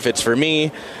don't know if it's for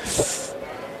me.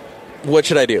 what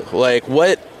should I do? Like,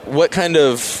 what kind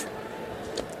of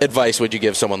advice would you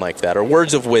give someone like that, or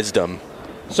words of wisdom?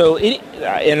 So,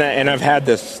 and I've had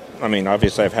this. I mean,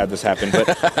 obviously, I've had this happen,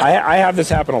 but I have this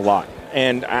happen a lot,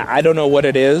 and I don't know what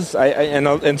it is.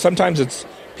 And sometimes it's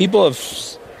people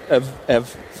have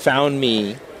found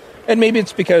me, and maybe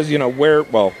it's because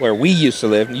where we used to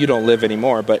live, and you don't live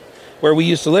anymore, but where we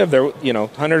used to live, there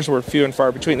hunters were few and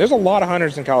far between. There's a lot of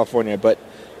hunters in California, but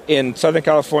in Southern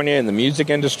California, in the music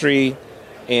industry,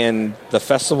 in the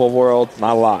festival world,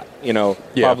 not a lot.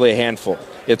 Probably a handful.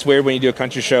 It's weird when you do a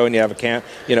country show and you have a camp.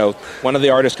 One of the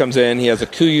artists comes in, he has a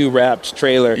kuyu wrapped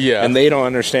trailer, and they don't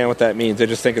understand what that means. They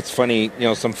just think it's funny,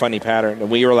 some funny pattern. And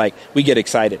we were like, we get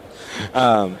excited.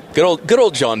 Good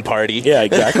old John Party. Yeah,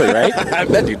 exactly, right?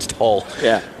 That dude's tall.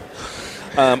 Yeah.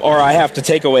 Or I have to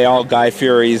take away all Guy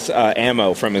Fieri's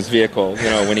ammo from his vehicle,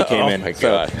 when he came in. My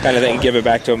God. So kind of thing, give it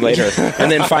back to him later,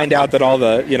 and then find out that all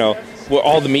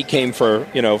the meat came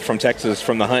from Texas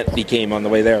from the hunt he came on the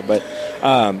way there. But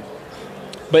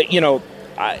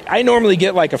I normally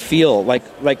get like a feel,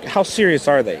 like how serious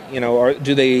are they? Or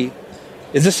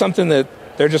is this something that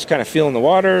they're just kind of feeling the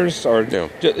waters, or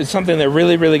it's something they're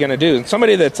really, really going to do? And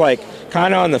somebody that's like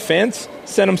kind of on the fence,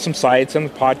 send them some sites and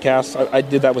podcasts. I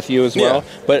did that with you as well.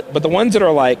 But the ones that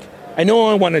are like, I know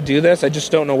I want to do this, I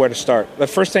just don't know where to start. The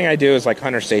first thing I do is like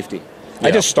hunter safety.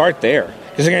 I just start there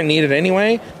because they're going to need it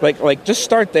anyway. Like just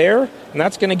start there, and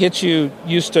that's going to get you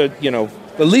used to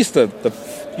at least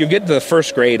you get to the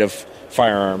first grade of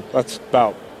firearm. That's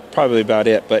probably about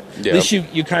it. But at least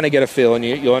you kind of get a feel, and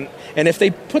and if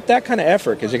they put that kind of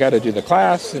effort, because you got to do the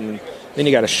class, and then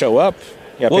you got to show up.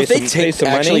 Well, if they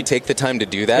actually take the time to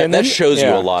do that, and that shows you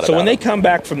a lot. So when they come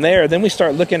back from there, then we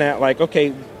start looking at like,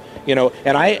 okay, and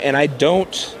I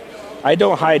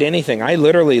don't hide anything. I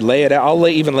literally lay it out. I'll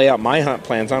even lay out my hunt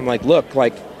plans. I'm like, look,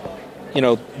 like,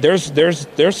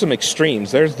 there's some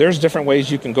extremes. There's different ways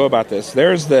you can go about this.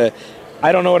 There's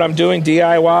I don't know what I'm doing,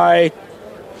 DIY.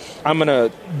 I'm going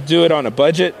to do it on a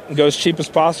budget and go as cheap as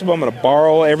possible. I'm going to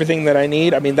borrow everything that I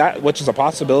need. I mean, which is a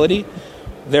possibility.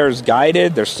 There's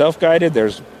guided, there's self-guided,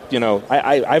 there's,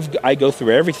 I go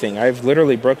through everything. I've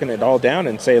literally broken it all down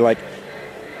and say, like,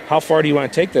 how far do you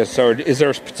want to take this? Or is there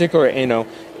a particular,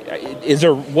 is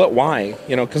there why?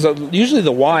 Because usually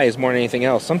the why is more than anything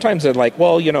else. Sometimes they're like,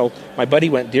 well, my buddy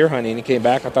went deer hunting and he came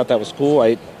back. I thought that was cool.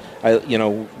 It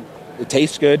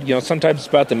tastes good. Sometimes it's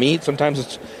about the meat. Sometimes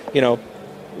it's,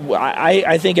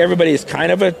 I think everybody is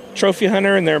kind of a trophy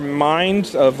hunter in their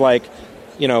mind of like,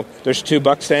 there's two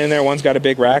bucks standing there. One's got a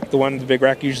big rack. The one with the big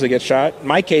rack usually gets shot. In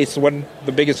my case,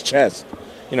 the biggest chest.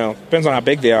 Depends on how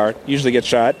big they are. Usually gets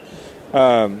shot.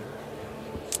 Can't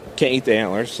eat the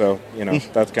antlers, so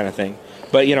that kind of thing.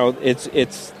 But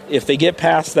it's if they get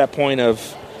past that point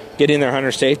of getting their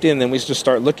hunter safety, and then we just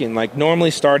start looking, like normally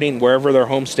starting wherever their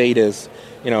home state is.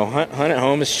 Hunt at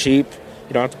home is cheap.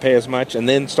 You don't have to pay as much, and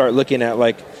then start looking at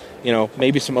like,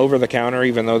 maybe some over the counter,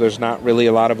 even though there's not really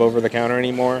a lot of over the counter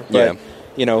anymore. But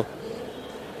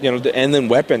and then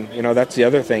weapon. That's the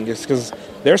other thing, is because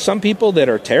there's some people that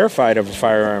are terrified of a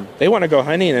firearm. They want to go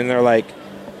hunting, and they're like,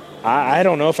 I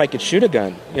don't know if I could shoot a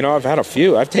gun. I've had a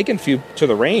few. I've taken a few to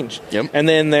the range. Yep. And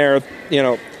then they're,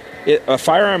 a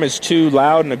firearm is too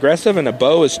loud and aggressive, and a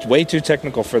bow is way too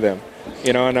technical for them.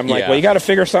 And I'm like, well, you got to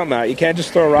figure something out. You can't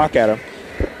just throw a rock at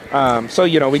them. So,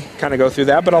 we kind of go through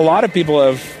that. But a lot of people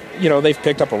have, they've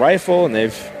picked up a rifle, and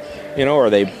they've,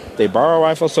 or they borrow a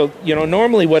rifle. So,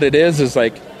 normally what it is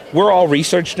like, we're all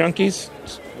research junkies,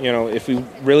 if we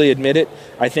really admit it.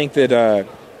 I think that,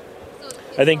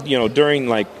 during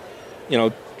like,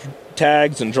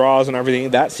 tags and draws and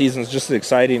everything, that season's just as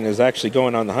exciting as actually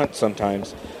going on the hunt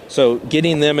sometimes. So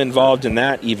getting them involved in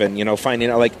that, even, finding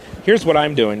out, like, here's what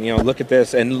I'm doing, look at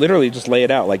this, and literally just lay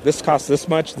it out. Like, this costs this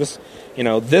much, this,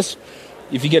 this,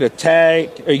 if you get a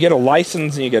tag, or you get a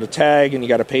license and you get a tag and you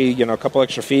got to pay, a couple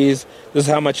extra fees, this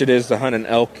is how much it is to hunt an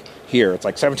elk here. It's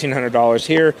like $1,700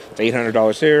 here, it's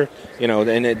 $800 here,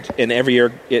 and every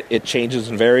year it changes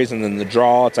and varies, and then the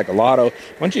draw, it's like a lotto.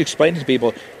 Once you explain it to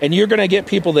people, and you're going to get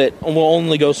people that will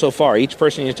only go so far. Each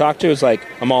person you talk to is like,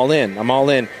 I'm all in.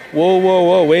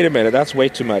 Whoa, wait a minute, that's way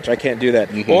too much. I can't do that.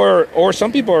 Mm-hmm. Or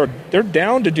some people they're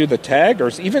down to do the tag, or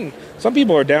even some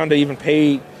people are down to even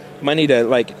pay money to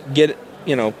like get,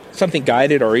 something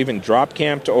guided, or even drop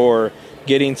camped, or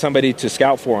getting somebody to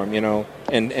scout for them,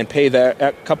 and pay that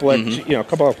a couple of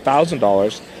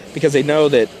 $1,000, because they know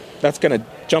that that's going to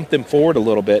jump them forward a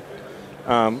little bit.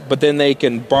 But then they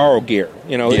can borrow gear.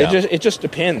 It just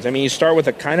depends. I mean, you start with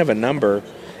a kind of a number.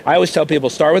 I always tell people,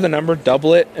 start with a number,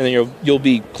 double it, and then you'll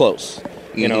be close.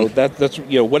 That's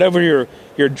whatever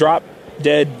your drop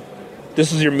dead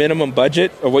this is your minimum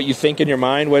budget or what you think in your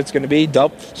mind what it's going to be.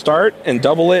 Start and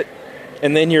double it,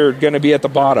 and then you're going to be at the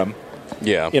bottom.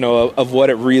 Yeah. Of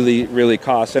what it really, really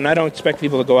costs. And I don't expect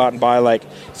people to go out and buy like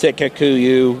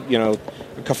Setkakuyu,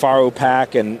 a Kafaru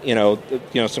pack and,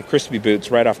 some crispy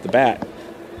boots right off the bat.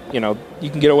 You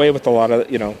can get away with a lot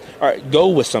of, all right, go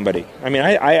with somebody. I mean,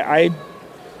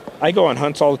 I go on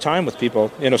hunts all the time with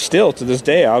people, still to this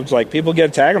day. I was like, people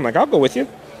get a tag, I'm like, I'll go with you.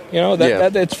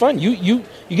 That it's fun. You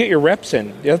get your reps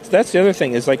in. That's the other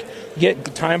thing is like you get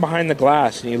time behind the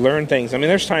glass and you learn things. I mean,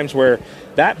 there's times where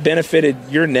that benefited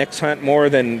your next hunt more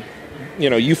than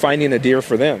you finding a deer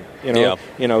for them.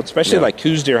 Especially like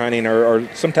coos deer hunting or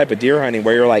some type of deer hunting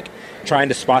where you're like trying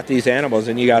to spot these animals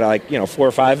and you got like 4 or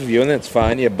 5 of you and it's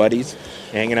fun. You have buddies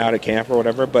hanging out at camp or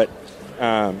whatever. But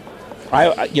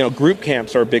group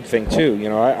camps are a big thing too.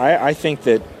 I think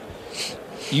that.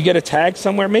 You get a tag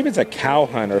somewhere, maybe it's a cow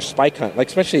hunt or a spike hunt. Like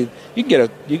especially, you can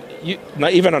get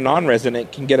not even a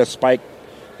non-resident can get a spike.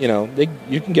 You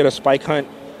can get a spike hunt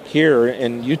here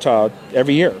in Utah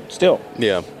every year still.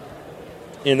 Yeah.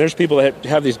 And there's people that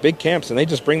have these big camps, and they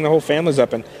just bring the whole families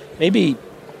up, and maybe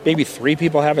 3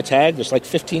 people have a tag. There's like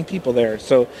 15 people there,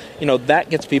 so that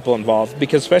gets people involved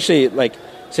because especially like.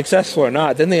 Successful or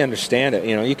not, then they understand it.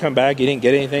 You come back, you didn't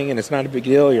get anything, and it's not a big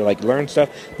deal. You're like, learn stuff.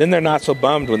 Then they're not so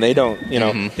bummed when they don't,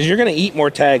 because you're going to eat more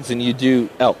tags than you do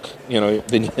elk.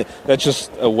 That's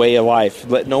just a way of life.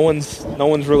 No one's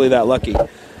really that lucky.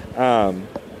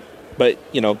 But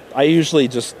I usually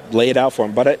just lay it out for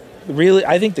them. But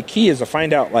I think the key is to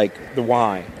find out like the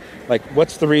why, like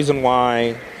what's the reason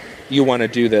why you want to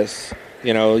do this.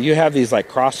 You have these like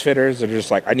CrossFitters that are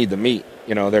just like, I need the meat.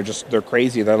 They're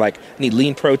crazy. They're like, I need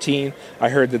lean protein. I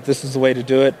heard that this is the way to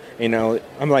do it.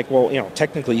 I'm like, well,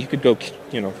 technically you could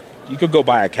go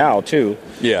buy a cow too.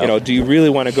 Yeah. Do you really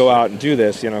want to go out and do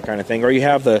this, kind of thing? Or you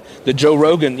have the Joe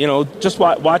Rogan, just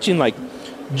watching like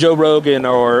Joe Rogan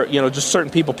or, just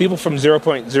certain people from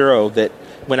 0.0 that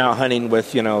went out hunting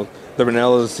with, the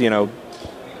Ranellas,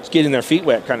 just getting their feet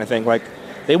wet kind of thing. Like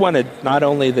they wanted not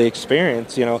only the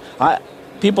experience,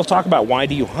 people talk about why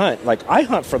do you hunt? Like I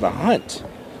hunt for the hunt.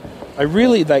 I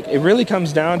really like. It really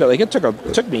comes down to like it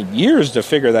took me years to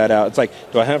figure that out. It's like,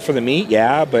 do I hunt for the meat?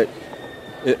 Yeah, but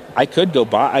I could go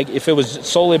buy. If it was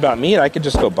solely about meat, I could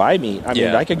just go buy meat. I mean,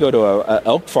 I could go to a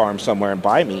elk farm somewhere and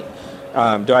buy meat.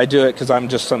 Do I do it because I'm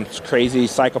just some crazy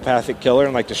psychopathic killer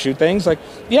and like to shoot things? Like,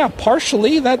 yeah,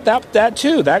 partially that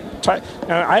too.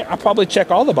 I probably check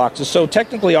all the boxes. So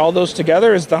technically, all those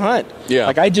together is the hunt. Yeah.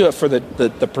 Like I do it for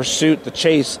the pursuit, the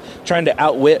chase, trying to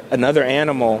outwit another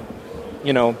animal.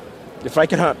 If I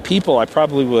could hunt people, I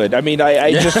probably would. I mean,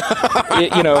 I just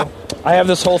I have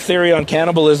this whole theory on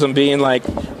cannibalism being like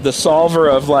the solver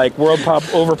of like world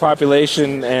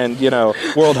overpopulation and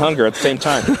world hunger at the same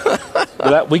time.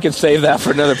 We could save that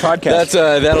for another podcast.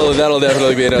 That'll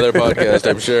definitely be another podcast,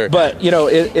 I'm sure. But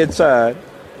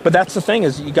but that's the thing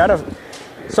is you gotta.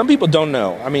 Some people don't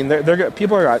know. I mean,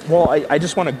 people are like, well, I would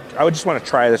just want to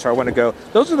try this or I want to go.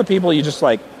 Those are the people you just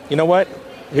like. You know what?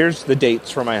 Here's the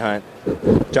dates for my hunt.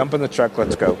 Jump in the truck,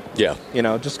 let's go. Yeah.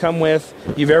 Just come with.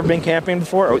 You've ever been camping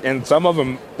before? And some of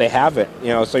them, they haven't,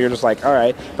 so you're just like, all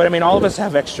right. But, I mean, all of us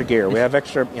have extra gear. We have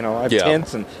extra, I have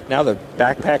tents, and now the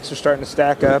backpacks are starting to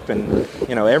stack up and,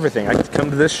 everything. I come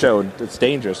to this show, and it's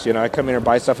dangerous. I come in and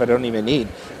buy stuff I don't even need,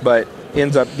 but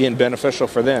ends up being beneficial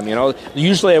for them.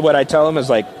 Usually what I tell them is,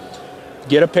 like,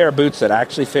 get a pair of boots that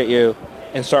actually fit you,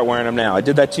 and start wearing them now. I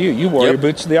did that to you. You wore your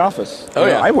boots to the office. Oh,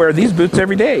 yeah. I wear these boots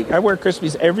every day. I wear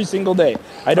Crispies every single day.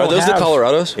 Are those the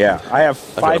Colorados? Yeah. I have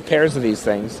 5 pairs of these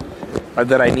things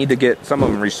that I need to get. Some of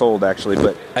them resold, actually.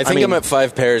 But I think I'm at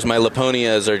 5 pairs. My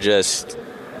Laponias are just...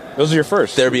 Those are your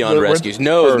first? They're beyond rescues.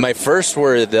 No, my first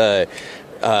were the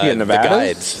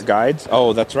guides. The guides?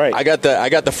 Oh, that's right. I got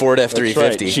the Ford F-350.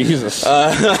 Right. Jesus.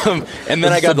 And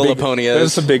then I got the Laponias.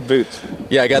 Those are big boots.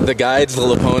 Yeah, I got the guides, the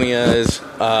Laponias.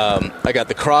 I got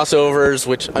the crossovers,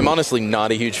 which I'm honestly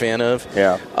not a huge fan of.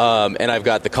 Yeah. And I've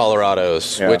got the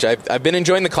Colorados, which I've been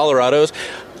enjoying the Colorados.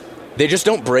 They just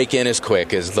don't break in as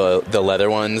quick as the leather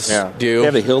ones do. They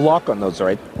have a heel lock on those,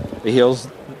 right? The heels,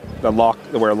 the lock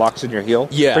where it locks in your heel?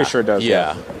 Yeah. Pretty sure it does.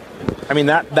 Yeah. I mean,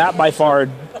 that by far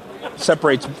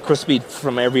separates Crispy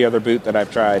from every other boot that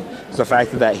I've tried. It's the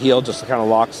fact that heel just kind of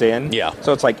locks in. Yeah.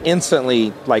 So it's like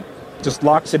instantly, like, just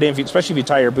locks it in, especially if you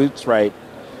tie your boots right.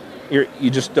 You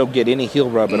just don't get any heel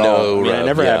rub at all. I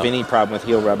never have any problem with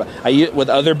heel rub. With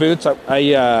other boots,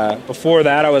 I before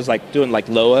that I was like doing like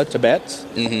Loa Tibets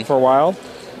for a while,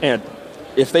 and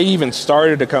if they even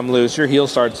started to come loose, your heel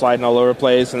starts sliding all over the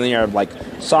place, and then you have like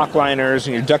sock liners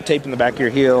and you're duct taping the back of your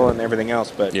heel and everything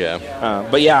else. But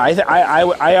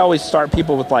I always start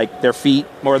people with like their feet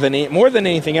more than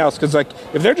anything else, because like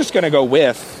if they're just going to go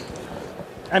with,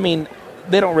 I mean,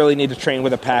 they don't really need to train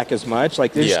with a pack as much.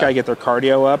 Like they just got to get their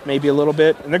cardio up maybe a little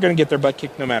bit, and they're going to get their butt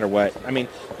kicked no matter what. I mean,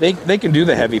 they can do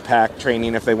the heavy pack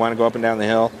training if they want to go up and down the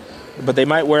hill, but they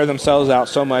might wear themselves out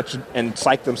so much and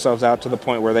psych themselves out to the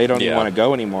point where they don't even want to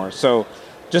go anymore. So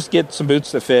just get some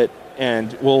boots that fit,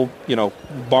 and we'll,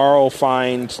 borrow,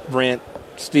 find, rent,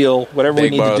 steal, whatever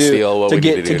we need to do to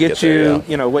get you,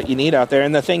 what you need out there.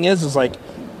 And the thing is like,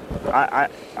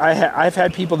 I've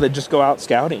had people that just go out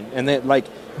scouting, and they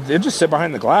just sit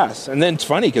behind the glass. And then it's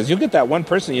funny because you'll get that one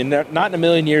person, not in a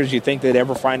million years you think they'd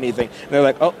ever find anything. And they're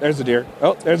like, oh, there's a deer.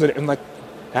 Oh, there's a deer. I'm like,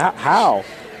 how?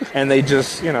 And they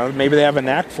just, maybe they have a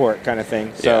knack for it kind of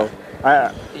thing. So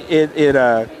I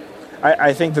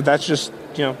think that's just,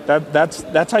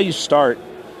 that's how you start.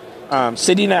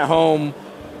 Sitting at home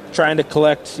trying to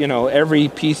collect, every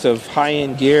piece of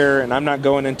high-end gear, and I'm not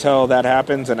going until that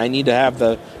happens, and I need to have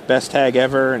the best tag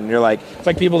ever. And you're like, it's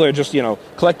like people that are just,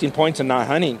 collecting points and not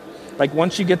hunting. Like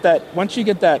once you get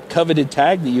that coveted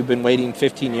tag that you've been waiting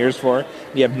 15 years for,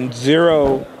 you have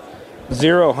zero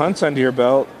hunts under your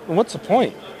belt, what's the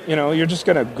point? You're just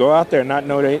going to go out there and not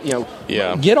know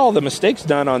get all the mistakes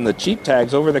done on the cheap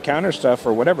tags, over-the-counter stuff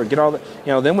or whatever. Get all the,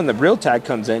 then when the real tag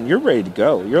comes in, you're ready to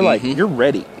go. You're like, you're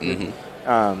ready.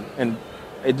 And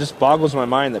it just boggles my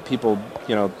mind that people,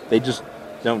 they just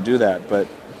don't do that. But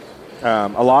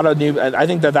a lot of I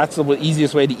think that's the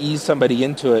easiest way to ease somebody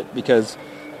into it, because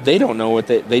they don't know what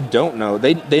they don't know.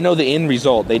 They know the end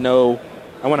result. They know,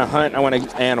 I want to hunt, I want an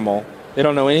animal. They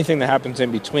don't know anything that happens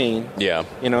in between. Yeah.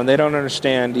 And they don't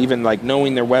understand even like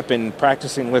knowing their weapon,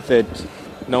 practicing with it,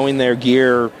 knowing their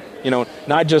gear,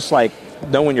 not just like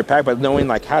knowing your pack, but knowing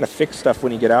like how to fix stuff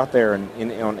when you get out there and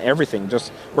on everything.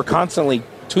 Just we're constantly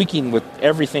tweaking with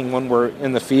everything when we're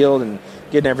in the field and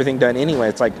getting everything done anyway.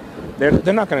 It's like they're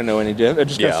not going to know any different. They're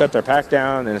just going to set their pack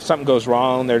down, and if something goes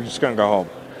wrong, they're just going to go home.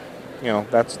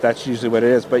 That's usually what it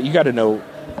is. But you got to know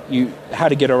how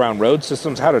to get around road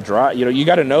systems, how to draw. You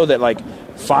got to know that like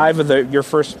 5 of your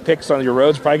first picks on your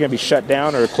roads are probably going to be shut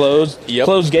down or closed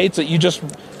gates that you just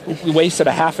wasted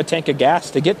a half a tank of gas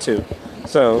to get to.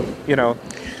 So,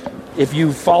 if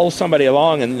you follow somebody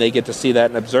along and they get to see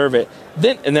that and observe it,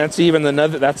 and that's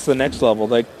the next level.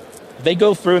 Like, they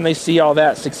go through and they see all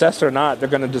that, success or not, they're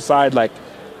going to decide, like,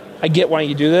 I get why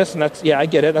you do this, and I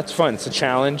get it. That's fun. It's a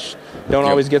challenge. Don't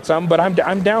always get something, but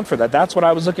I'm down for that. That's what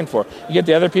I was looking for. You get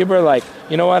the other people who are like,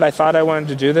 you know what? I thought I wanted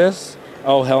to do this.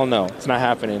 Oh, hell no. It's not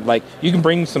happening. Like, you can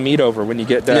bring some meat over when you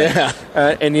get done. Yeah.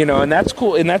 And that's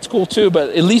cool. And that's cool too.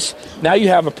 But at least now you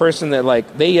have a person that,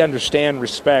 like, they understand,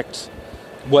 respect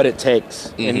what it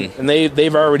takes. Mm-hmm. And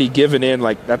they've already given in,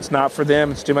 like, that's not for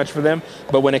them. It's too much for them.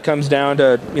 But when it comes down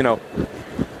to,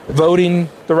 voting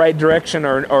the right direction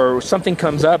or something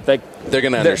comes up, that they're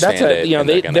going to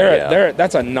understand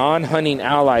that's a non-hunting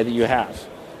ally that you have.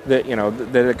 That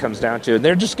that it comes down to, and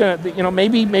they're just gonna,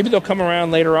 maybe they'll come around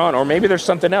later on, or maybe there's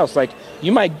something else. Like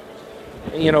you might,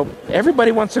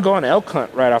 everybody wants to go on elk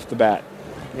hunt right off the bat.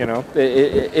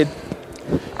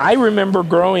 I remember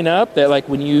growing up that like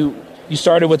when you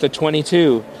started with a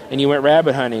 22 and you went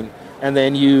rabbit hunting, and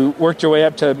then you worked your way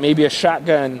up to maybe a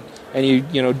shotgun, and you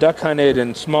duck hunted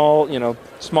and small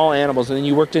animals, and then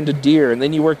you worked into deer, and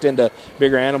then you worked into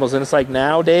bigger animals, and it's like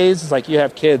nowadays it's like you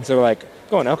have kids that are like,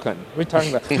 going elk hunting. What are you talking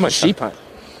about? I'm a sheep hunt.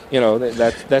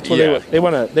 That's what they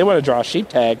want to draw a sheep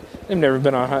tag. They've never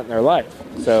been on a hunt in their life.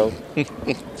 So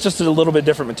it's just a little bit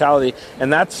different mentality.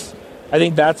 And I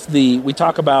think we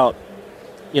talk about,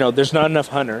 there's not enough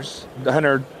hunters. The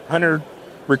hunter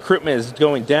recruitment is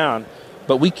going down,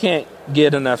 but we can't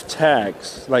get enough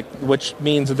tags, which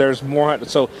means that there's more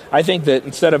hunters. So I think that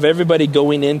instead of everybody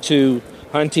going into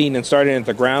hunting and starting at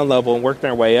the ground level and working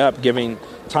their way up, giving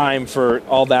time for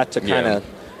all that to kind of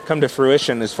come to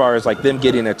fruition as far as like them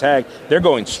getting a tag, they're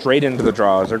going straight into the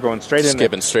draws. They're going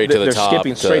skipping straight to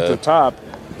the top,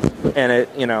 and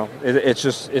it's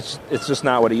just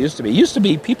not what it used to be. It used to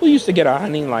be people used to get a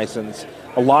hunting license.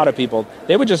 A lot of people,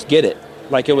 they would just get it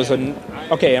like it was I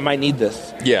might need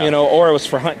this, or it was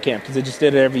for hunt camp because they just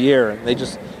did it every year, and they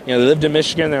just they lived in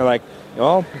Michigan. They're like,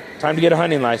 well, time to get a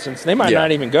hunting license. They might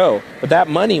not even go, but that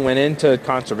money went into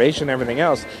conservation and everything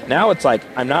else. Now it's like,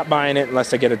 I'm not buying it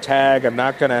unless I get a tag. I'm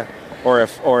not gonna, or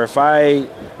if I'm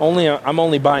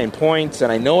only buying points and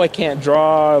I know I can't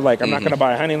draw, like I'm not gonna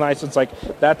buy a hunting license.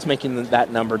 Like that's making that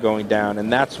number going down,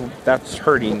 and that's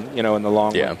hurting, in the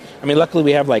long run. I mean, luckily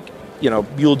we have like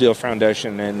Mule Deal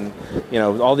Foundation and,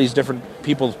 all these different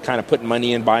people kind of putting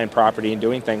money in, buying property and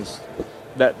doing things,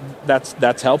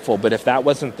 that's helpful. But if that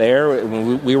wasn't there,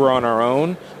 when we were on our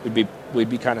own, we'd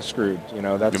be kind of screwed.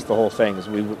 That's the whole thing, is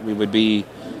we would be,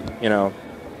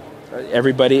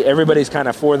 everybody's kind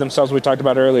of for themselves. We talked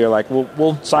about earlier, like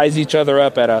we'll size each other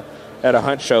up at a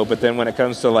hunt show, but then when it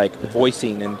comes to like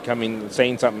voicing and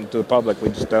saying something to the public, we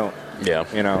just don't. Yeah.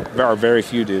 Or very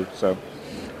few do. So,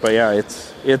 but yeah,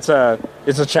 it's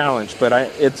a challenge, but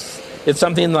it's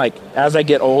something like as I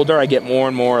get older, I get more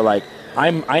and more like I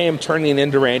am turning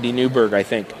into Randy Newberg. I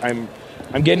think I'm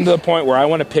getting to the point where I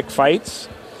want to pick fights.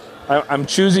 I'm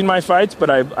choosing my fights, but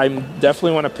I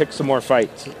definitely want to pick some more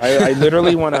fights. I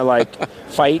literally want to like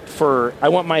fight for.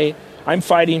 I'm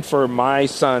fighting for my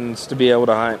sons to be able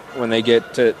to hunt when they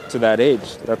get to that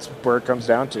age. That's where it comes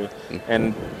down to.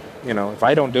 And if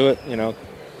I don't do it, no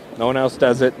one else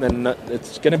does it, then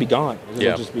it's going to be gone.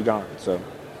 It'll just be gone. So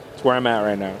that's where I'm at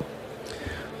right now.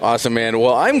 Awesome, man.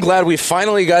 Well, I'm glad we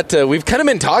finally got to. We've kind of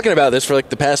been talking about this for like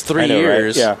the past 3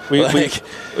 years. Right? Yeah,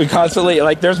 we constantly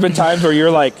like. There's been times where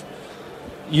you're like.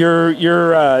 You're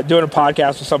doing a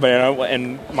podcast with somebody,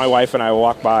 and my wife and I will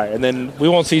walk by, and then we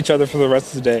won't see each other for the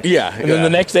rest of the day. Yeah. And then the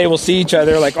next day we'll see each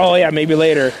other, like, oh, yeah, maybe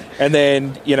later. And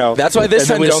then, That's why this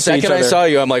time, the second I saw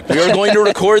you, I'm like, we are going to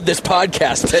record this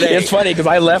podcast today. It's funny, because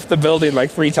I left the building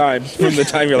like 3 times from the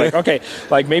time you're like, okay,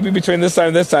 like maybe between this time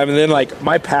and this time. And then, like,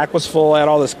 my pack was full. I had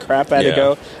all this crap I had to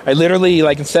go. I literally,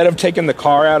 like, instead of taking the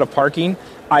car out of parking,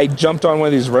 I jumped on one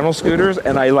of these rental scooters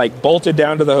and I like bolted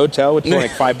down to the hotel, which is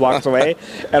like 5 blocks away,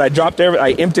 and I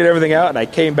emptied everything out and I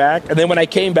came back. And then when I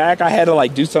came back, I had to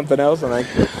like do something else, and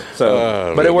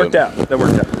but it worked out. That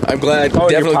worked out. I'm glad.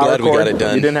 Definitely glad we got it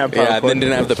done. You didn't have power cord. Then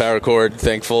didn't have the power cord.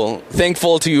 Thankful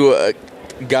to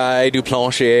Guy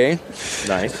Duplancher.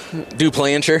 Nice.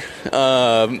 Duplancher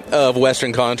of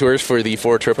Western Contours for the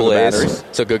 4 AAAs.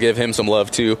 So go give him some love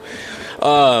too.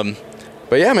 But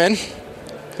yeah, man.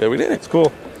 Yeah, we did it. It's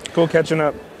cool. Cool catching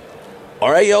up.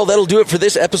 All right, y'all, that'll do it for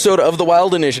this episode of The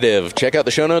Wild Initiative. Check out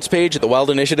the show notes page at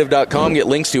thewildinitiative.com. Get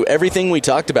links to everything we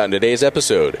talked about in today's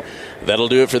episode. That'll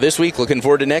do it for this week. Looking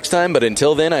forward to next time, but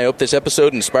until then, I hope this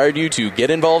episode inspired you to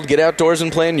get involved, get outdoors,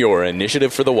 and plan your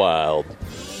initiative for the wild.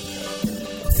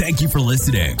 Thank you for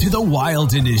listening to The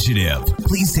Wild Initiative.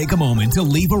 Please take a moment to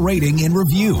leave a rating and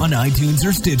review on iTunes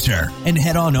or Stitcher, and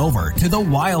head on over to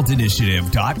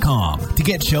thewildinitiative.com to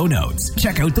get show notes,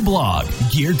 check out the blog,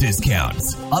 gear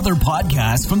discounts, other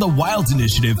podcasts from the Wild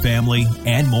Initiative family,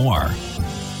 and more.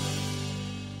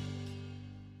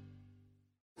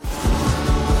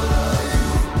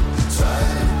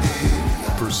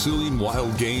 Pursuing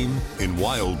wild game in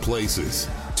wild places.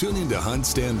 Tune in to Hunt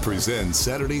Stand Presents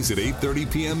Saturdays at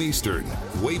 8:30 p.m. Eastern.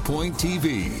 Waypoint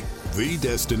TV, the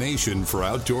destination for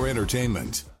outdoor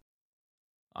entertainment.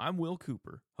 I'm Will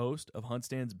Cooper, host of Hunt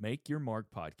Stand's Make Your Mark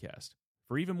podcast.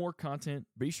 For even more content,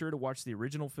 be sure to watch the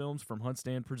original films from Hunt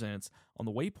Stand Presents on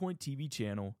the Waypoint TV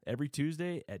channel every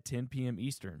Tuesday at 10 p.m.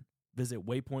 Eastern. Visit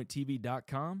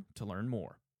waypointtv.com to learn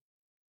more.